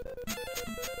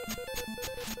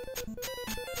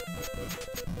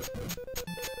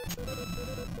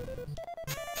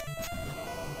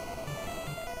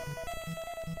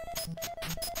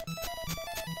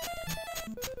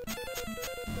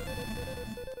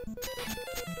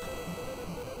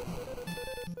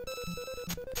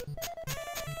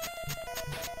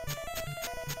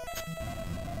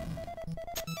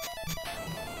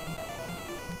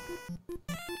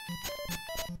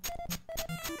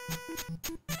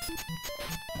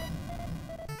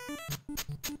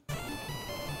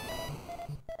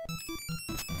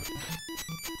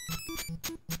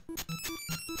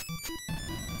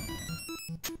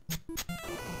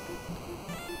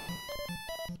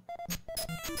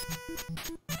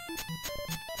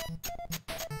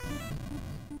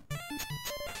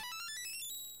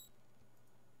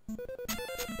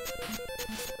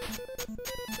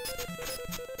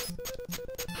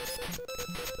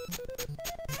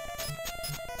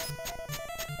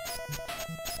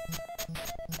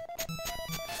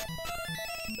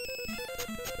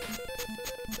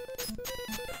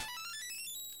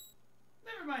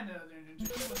 Never mind the other ninja. He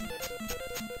wasn't there.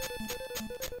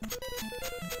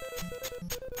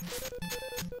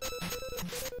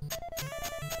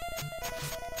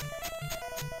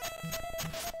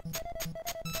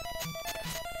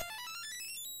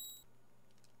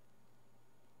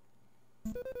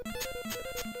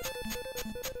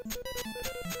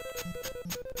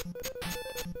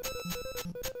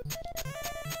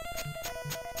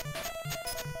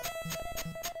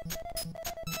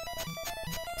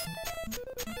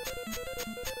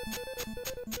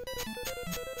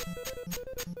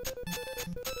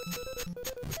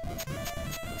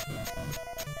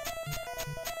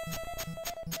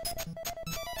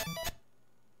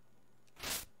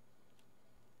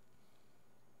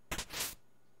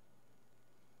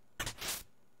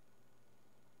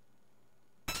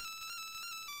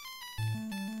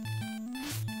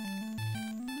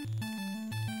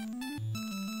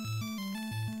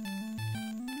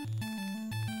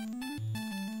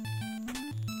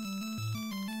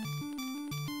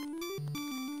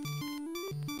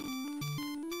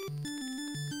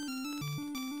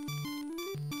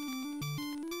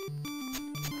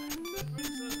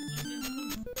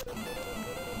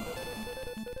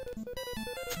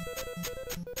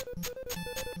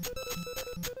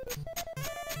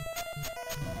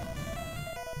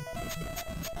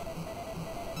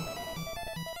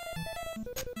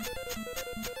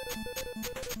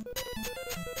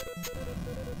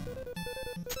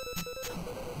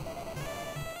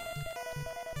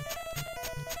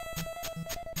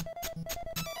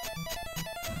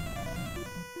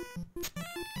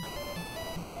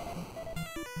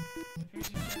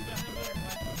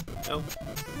 Oh.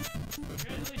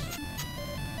 Congratulations.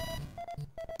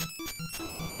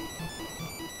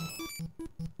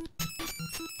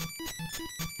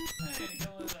 Hey, go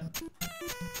with that.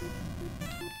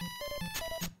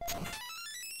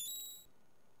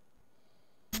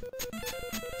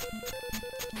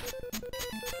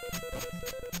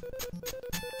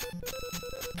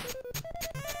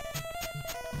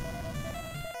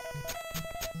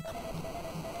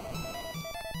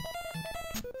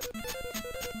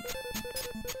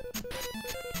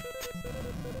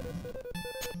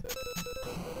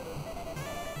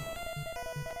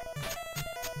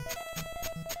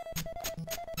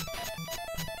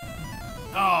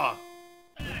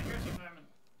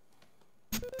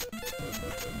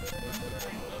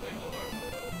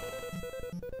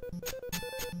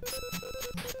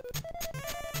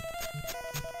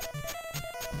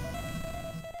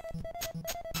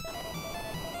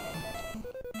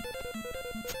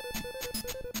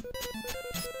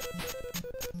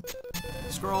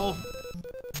 Scroll.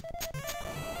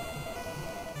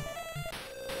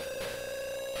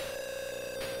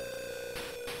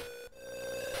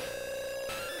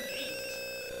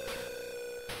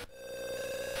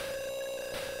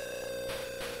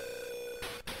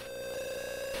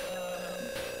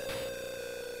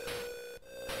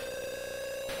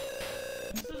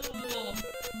 This is a little...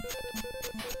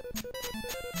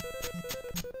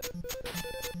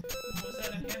 Was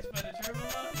that enhanced by the turbo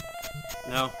mode?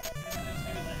 No, It just do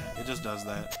that. it just does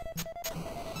that.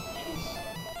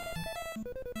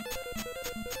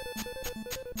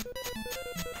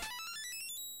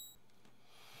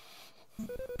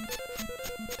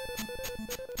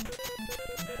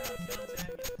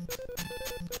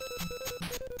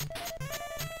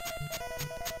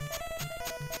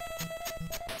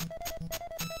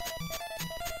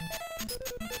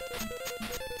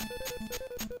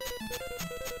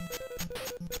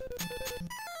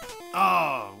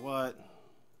 Oh, what?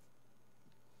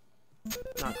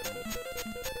 Not cool.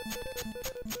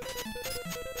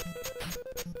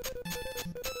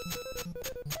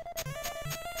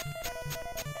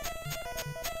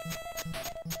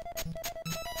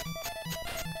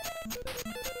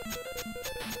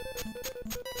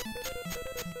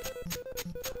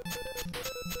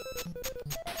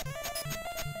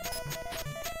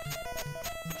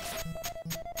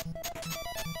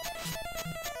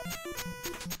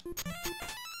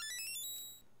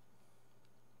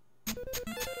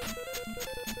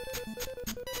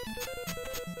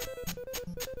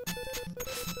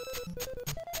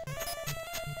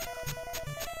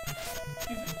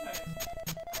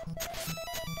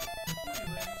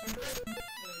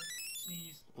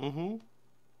 Mm-hmm.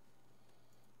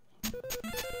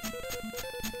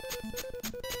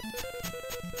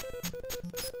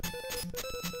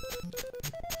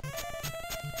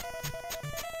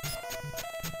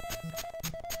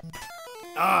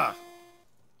 Ah!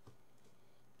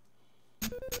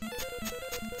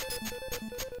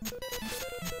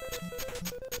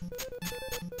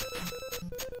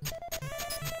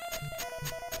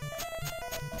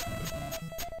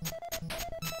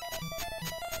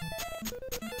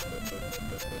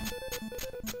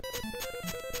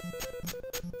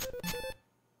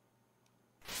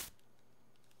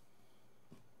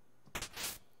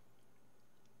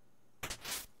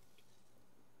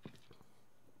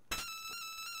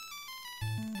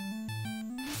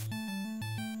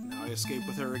 Now I escape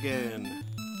with her again.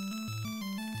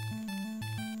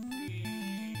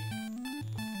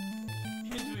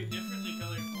 Into a differently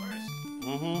colored forest.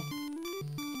 Mm-hmm.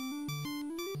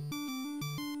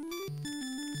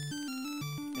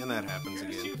 And that happens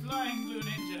Here's again. you flying blue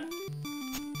ninja.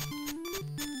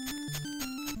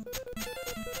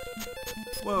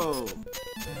 Whoa.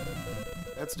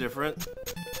 That's different.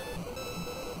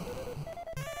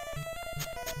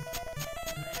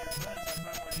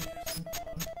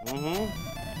 Mm-hmm.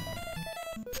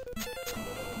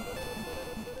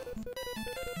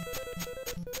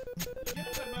 Get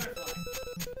up that butterfly.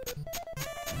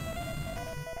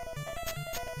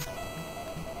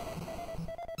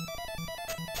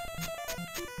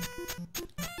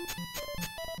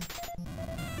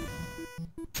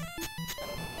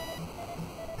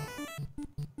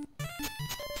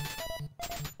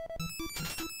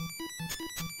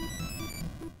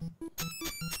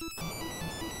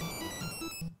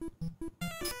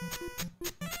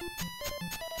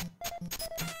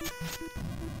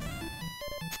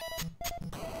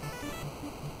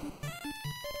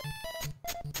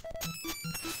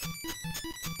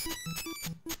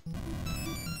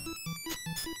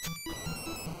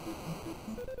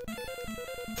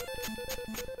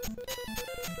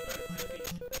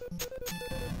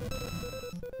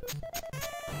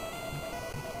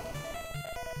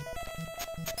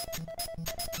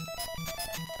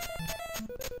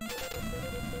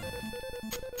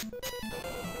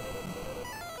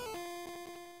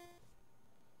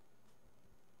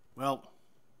 Well,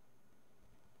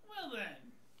 Well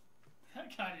then,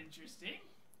 that got interesting.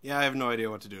 yeah, I have no idea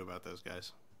what to do about those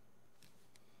guys.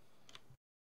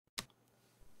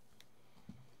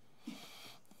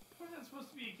 Was that supposed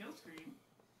to be a kill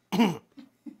screen?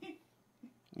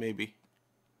 Maybe.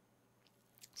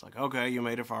 It's like, okay, you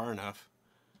made it far enough.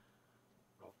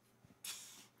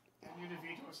 Can you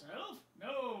defeat yourself?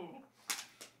 No.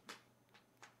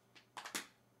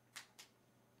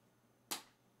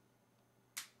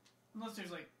 Unless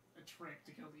there's like a trick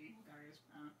to kill the evil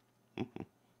guys.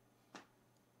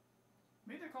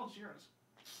 Maybe they're called Shiros.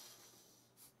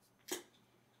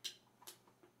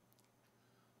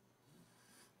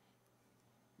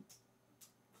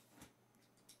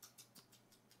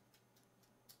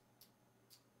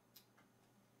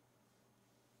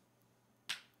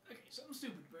 something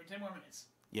stupid for 10 more minutes.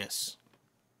 Yes.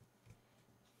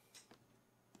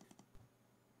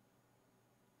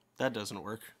 That doesn't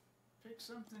work. Pick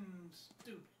something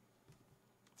stupid.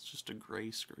 It's just a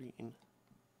gray screen.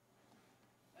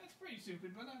 That's pretty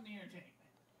stupid, but not in the entertainment.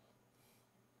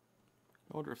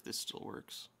 I wonder if this still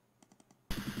works.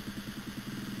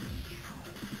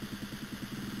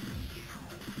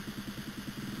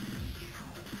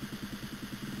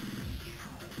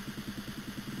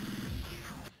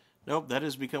 Nope, that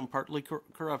has become partly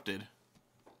corrupted.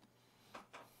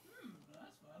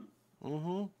 That's fun.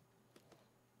 Mm-hmm.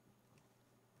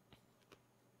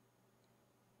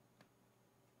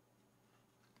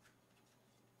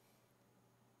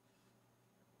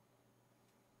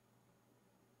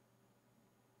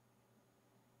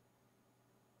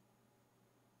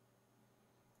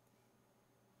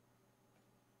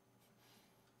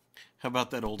 How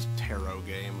about that old tarot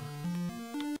game?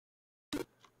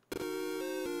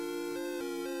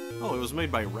 Oh, it was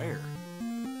made by Rare.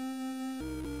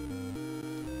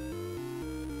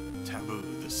 Taboo,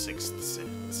 the Sixth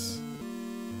Sense.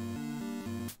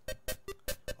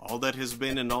 All that has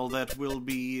been and all that will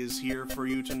be is here for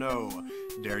you to know.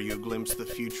 Dare you glimpse the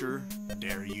future?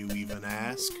 Dare you even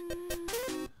ask?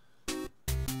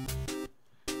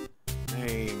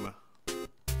 Name.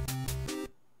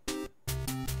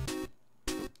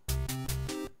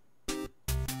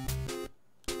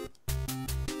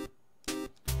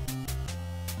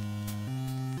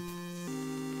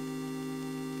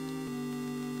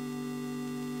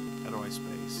 How do I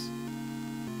space?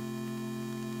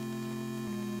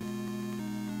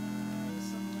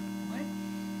 Something like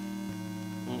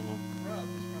Mm-hmm. Rub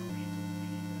is probably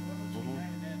what would you 9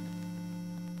 and then?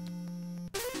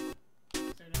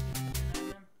 Is there nothing you can 9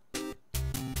 then?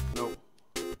 Nope.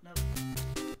 Nope.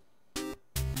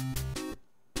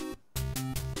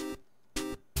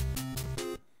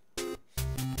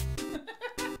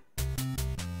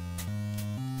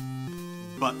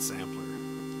 Butt sampler.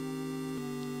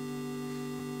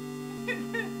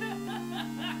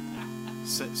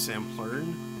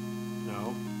 Samplern?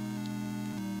 No.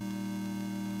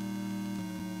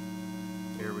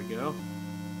 Here we go.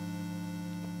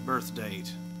 Birth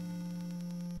date.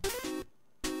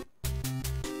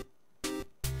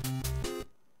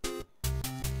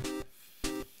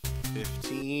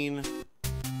 $15.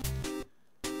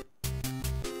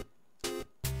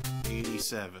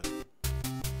 87.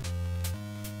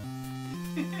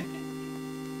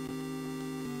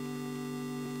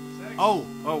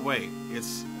 Oh, wait.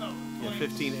 It's Oh, yeah,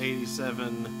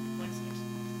 1587.6.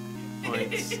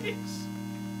 0.6.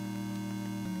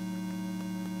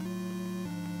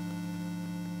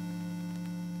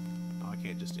 Oh, I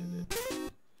can't just end it.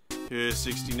 Here's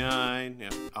 69. Yeah.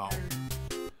 Oh.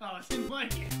 Oh, it's in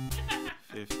blanket.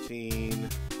 15,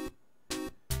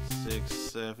 6,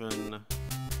 7,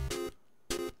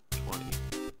 20.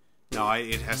 No,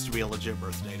 it has to be a legit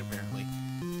birth date, apparently.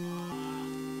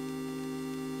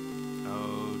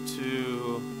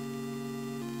 02,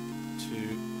 2.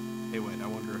 Hey, wait, I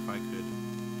wonder if I could.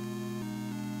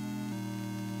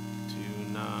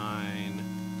 29.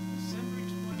 December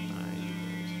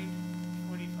 23rd,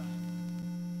 45.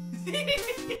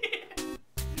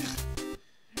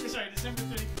 Sorry, December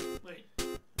 30th. Wait.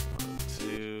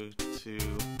 2,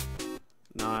 2,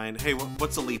 9. Hey,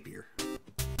 what's a leap year?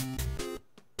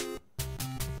 A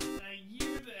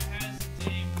year that has a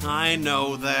day. I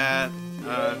know that.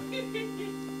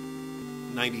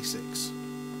 96.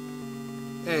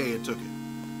 Hey, it took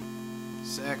it.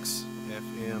 Sex,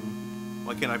 FM.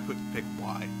 Why can't I pick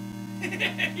Y?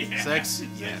 Yeah. Sex?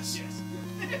 Yes. Yes.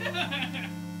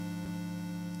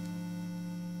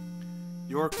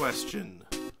 Your question.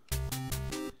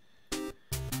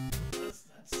 That's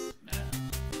mad.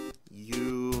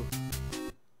 You.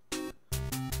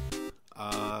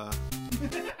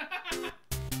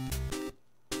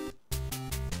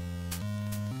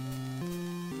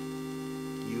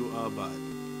 You a butt.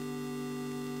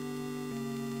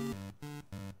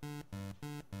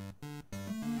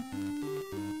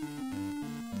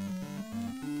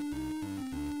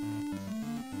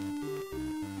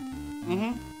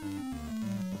 Mm-hmm.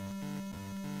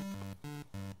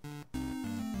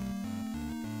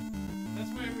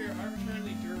 That's why we are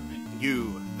arbitrarily derping.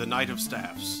 You, the Knight of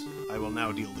Staffs. I will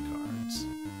now deal the cards.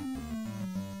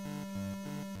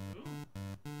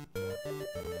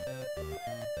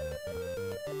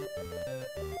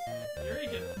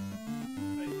 Eureka!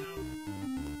 Wait, no.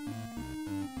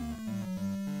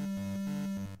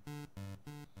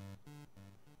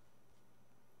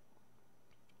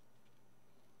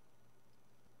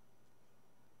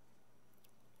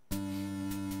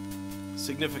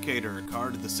 Significator,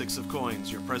 card the 6 of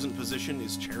coins. Your present position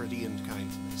is charity and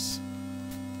kindness.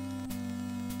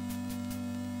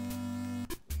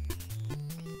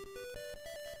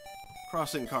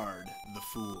 Crossing card, the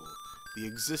Fool. The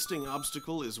existing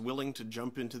obstacle is willing to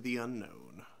jump into the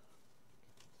unknown.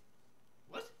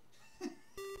 What?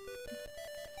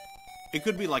 It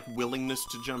could be like willingness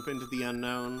to jump into the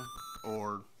unknown,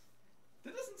 or...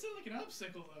 That doesn't sound like an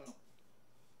obstacle, though.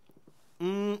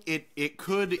 It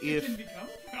could It if... can become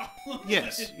a problem.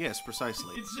 Yes, yes,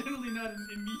 precisely. It's generally not an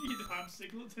immediate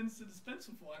obstacle. It tends to dispense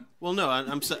with one. Well, no,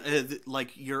 I'm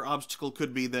like, your obstacle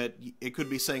could be that... It could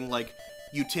be saying, like,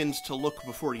 you tend to look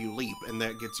before you leap, and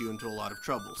that gets you into a lot of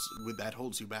troubles. That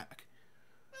holds you back.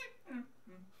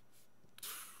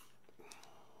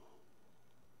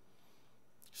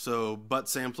 So, Butt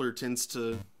Sampler tends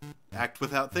to act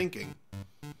without thinking.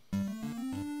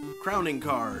 Crowning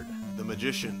card, the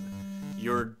Magician.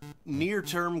 Your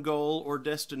near-term goal or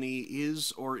destiny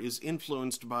is or is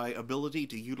influenced by ability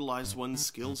to utilize one's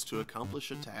skills to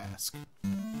accomplish a task.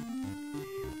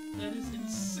 That is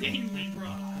insanely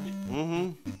broad.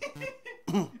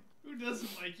 Mm-hmm. Who doesn't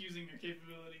like using their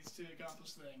capabilities to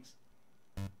accomplish things?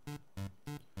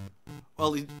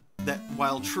 Well, that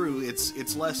while true,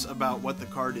 it's less about what the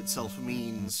card itself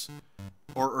means,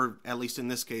 or at least in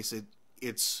this case,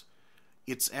 it's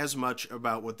as much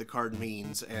about what the card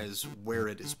means as where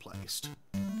it is placed.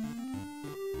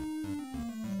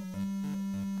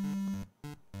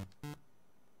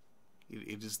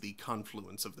 It is the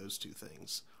confluence of those two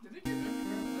things. Did they give every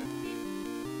card a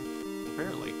life?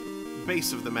 Apparently.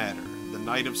 Base of the matter, the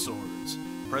Knight of Swords.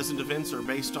 Present events are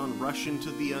based on rush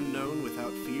into the unknown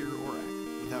without fear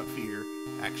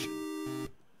action.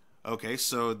 Okay,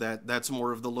 so that's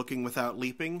more of the looking without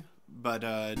leaping, but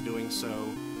doing so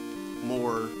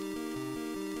more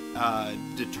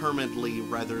determinedly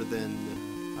rather than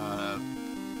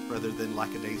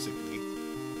lackadaisically.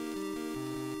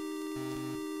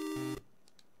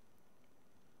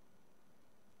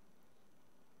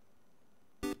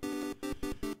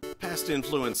 Past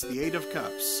influence, the Eight of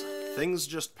Cups. Things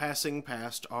just passing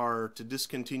past are to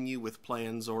discontinue with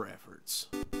plans or efforts.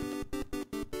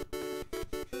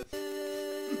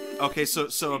 Okay, so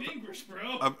English,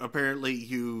 bro. Apparently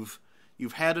you've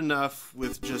had enough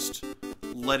with just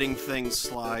letting things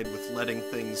slide, with letting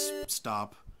things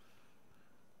stop,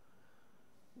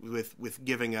 with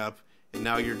giving up, and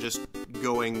now you're just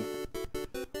going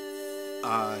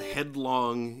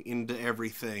headlong into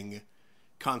everything.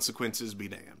 Consequences be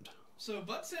damned. So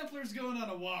Butt Sampler's going on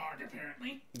a wog,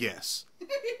 apparently. Yes.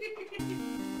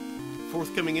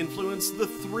 Forthcoming influence, the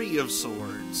Three of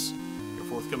Swords. Your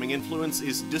forthcoming influence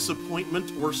is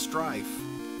disappointment or strife.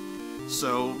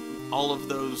 So all of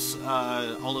those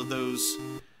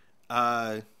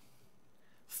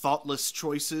thoughtless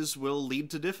choices will lead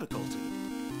to difficulty.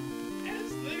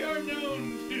 As they are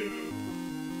known to.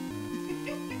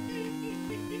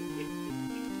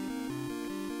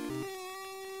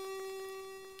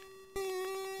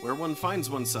 Where one finds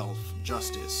oneself,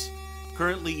 justice.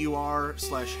 Currently you are,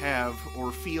 /have,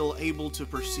 or feel able to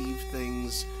perceive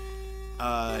things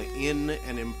in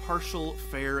an impartial,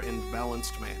 fair, and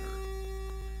balanced manner.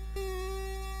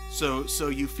 So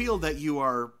you feel that you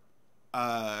are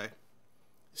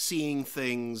seeing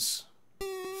things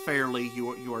fairly,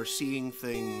 you are seeing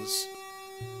things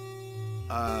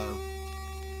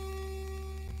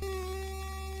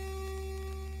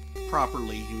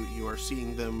properly, you are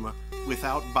seeing them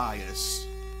without bias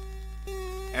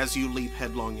as you leap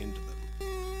headlong into them.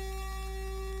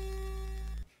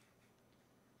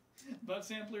 Butt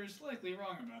Sampler is likely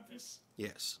wrong about this.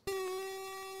 Yes.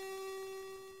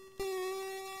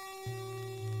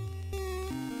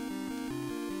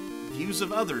 Views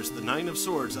of others, the Nine of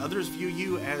Swords. Others view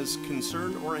you as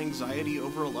concern or anxiety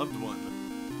over a loved one.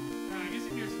 I guess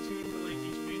it hears a tune for like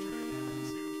each major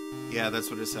suit. Yeah,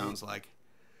 that's what it sounds like.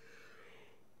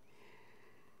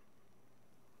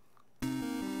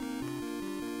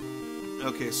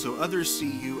 Okay, so others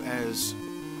see you as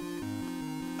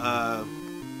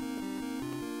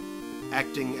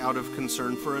acting out of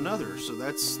concern for another, so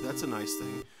that's a nice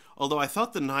thing. Although I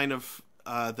thought the Nine of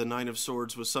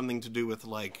Swords was something to do with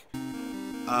like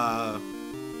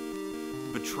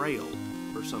betrayal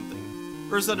or something,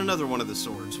 or is that another one of the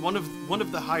swords? One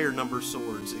of the higher number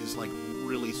swords is like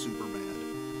really super bad.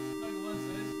 Like one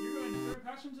says, you're going to throw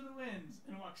caution to the winds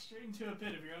and walk straight into a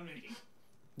pit of your own making.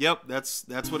 Yep,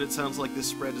 that's what it sounds like this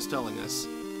spread is telling us.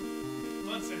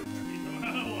 Butt Sampler be going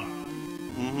on a walk.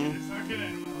 Mm-hmm. It's not gonna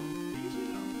end well. Usually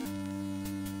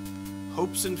don't.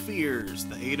 Hopes and fears,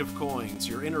 the Eight of Coins.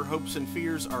 Your inner hopes and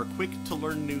fears are quick to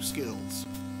learn new skills.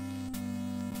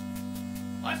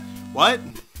 What? What?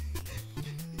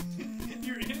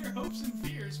 Your inner hopes and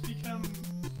fears become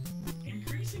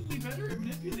increasingly better at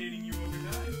manipulating you over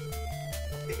time.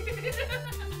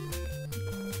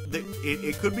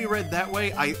 It could be read that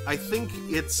way. I think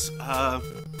it's, I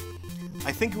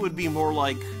think it would be more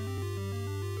like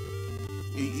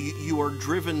you are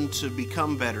driven to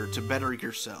become better, to better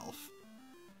yourself,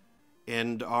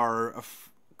 and are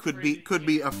could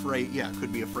be afraid. Yeah,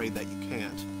 could be afraid that you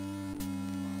can't.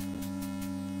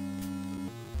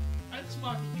 That's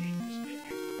mocking the English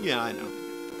speaker. Yeah, I know.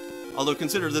 Although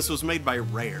consider this was made by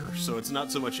Rare, so it's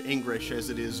not so much English as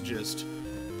it is just,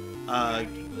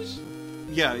 English?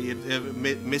 yeah,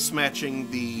 mismatching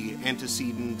the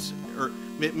antecedent, or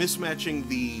mismatching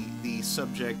the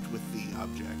subject with the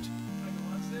object. Like the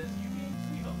one says, you gain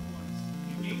 3 health points.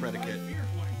 You gain predicate. 5 fear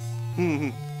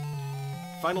points.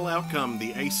 Final outcome,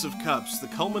 the Ace of Cups. The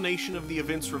culmination of the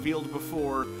events revealed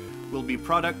before will be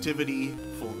productivity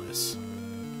fullness.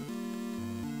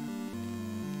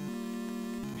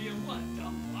 Via what?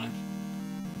 Dumb luck?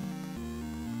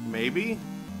 Maybe?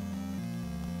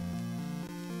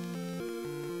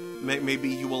 Maybe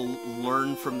you will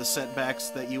learn from the setbacks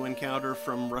that you encounter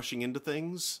from rushing into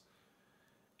things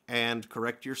and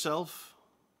correct yourself.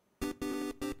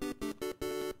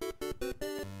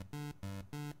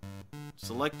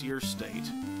 Select your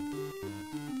state.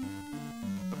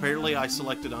 Apparently I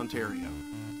selected Ontario. I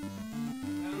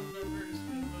don't remember to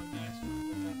spend one next.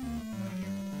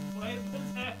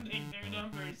 What's happening? Their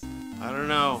numbers. I don't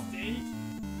know. State?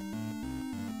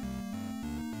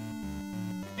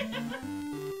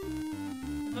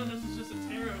 I thought this was just a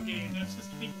tarot game. That's just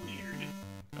getting weird.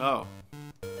 Oh.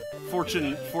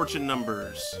 Fortune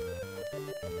numbers.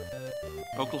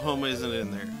 Oklahoma isn't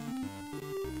in there.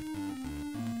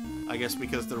 I guess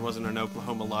because there wasn't an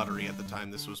Oklahoma lottery at the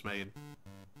time this was made.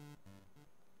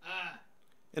 Ah.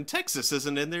 And Texas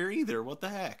isn't in there either. What the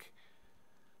heck?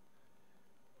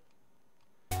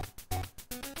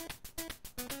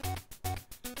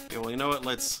 Yeah, well, you know what?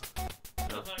 Let's...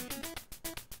 No, thank you.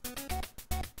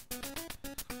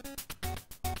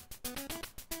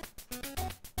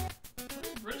 What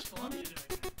is British Columbia doing?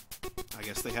 I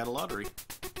guess they had a lottery.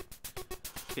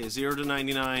 Okay, 0 to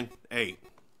 99, 8.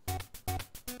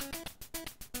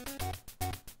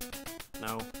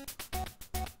 No.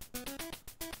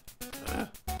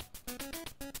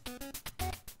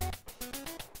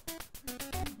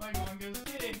 My one goes,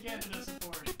 yay, Canada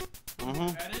support. Mm-hmm.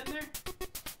 Got it in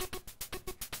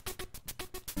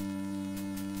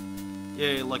there?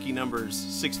 Yay, lucky numbers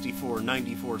 64,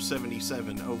 94,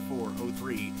 77, 04,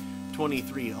 03,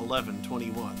 23, 11,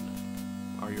 21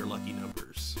 are your lucky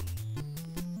numbers.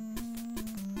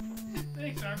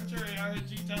 Thanks, arbitrary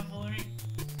RNG tumblery.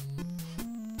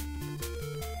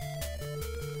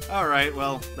 Alright,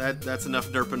 well, that's enough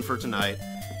derping for tonight.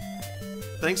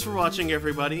 Thanks for watching,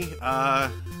 everybody.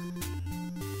 I'm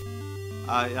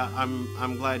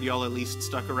glad y'all at least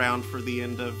stuck around for the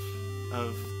end of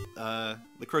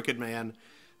the Crooked Man.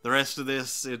 The rest of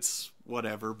this, it's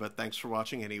whatever, but thanks for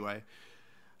watching anyway.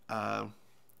 I'll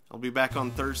be back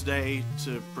on Thursday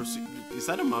to proceed. Is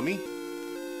that a mummy?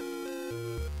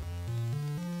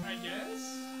 I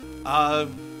guess?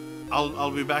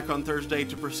 I'll be back on Thursday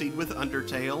to proceed with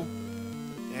Undertale,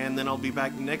 and then I'll be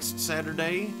back next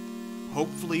Saturday.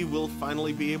 Hopefully we'll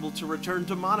finally be able to return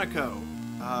to Monaco.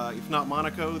 If not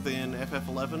Monaco, then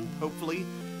FF11, hopefully.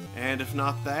 And if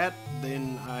not that,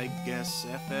 then I guess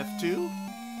FF2?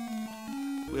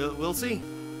 We'll see.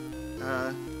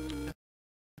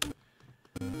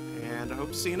 And I hope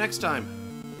to see you next time.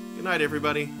 Good night,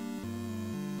 everybody.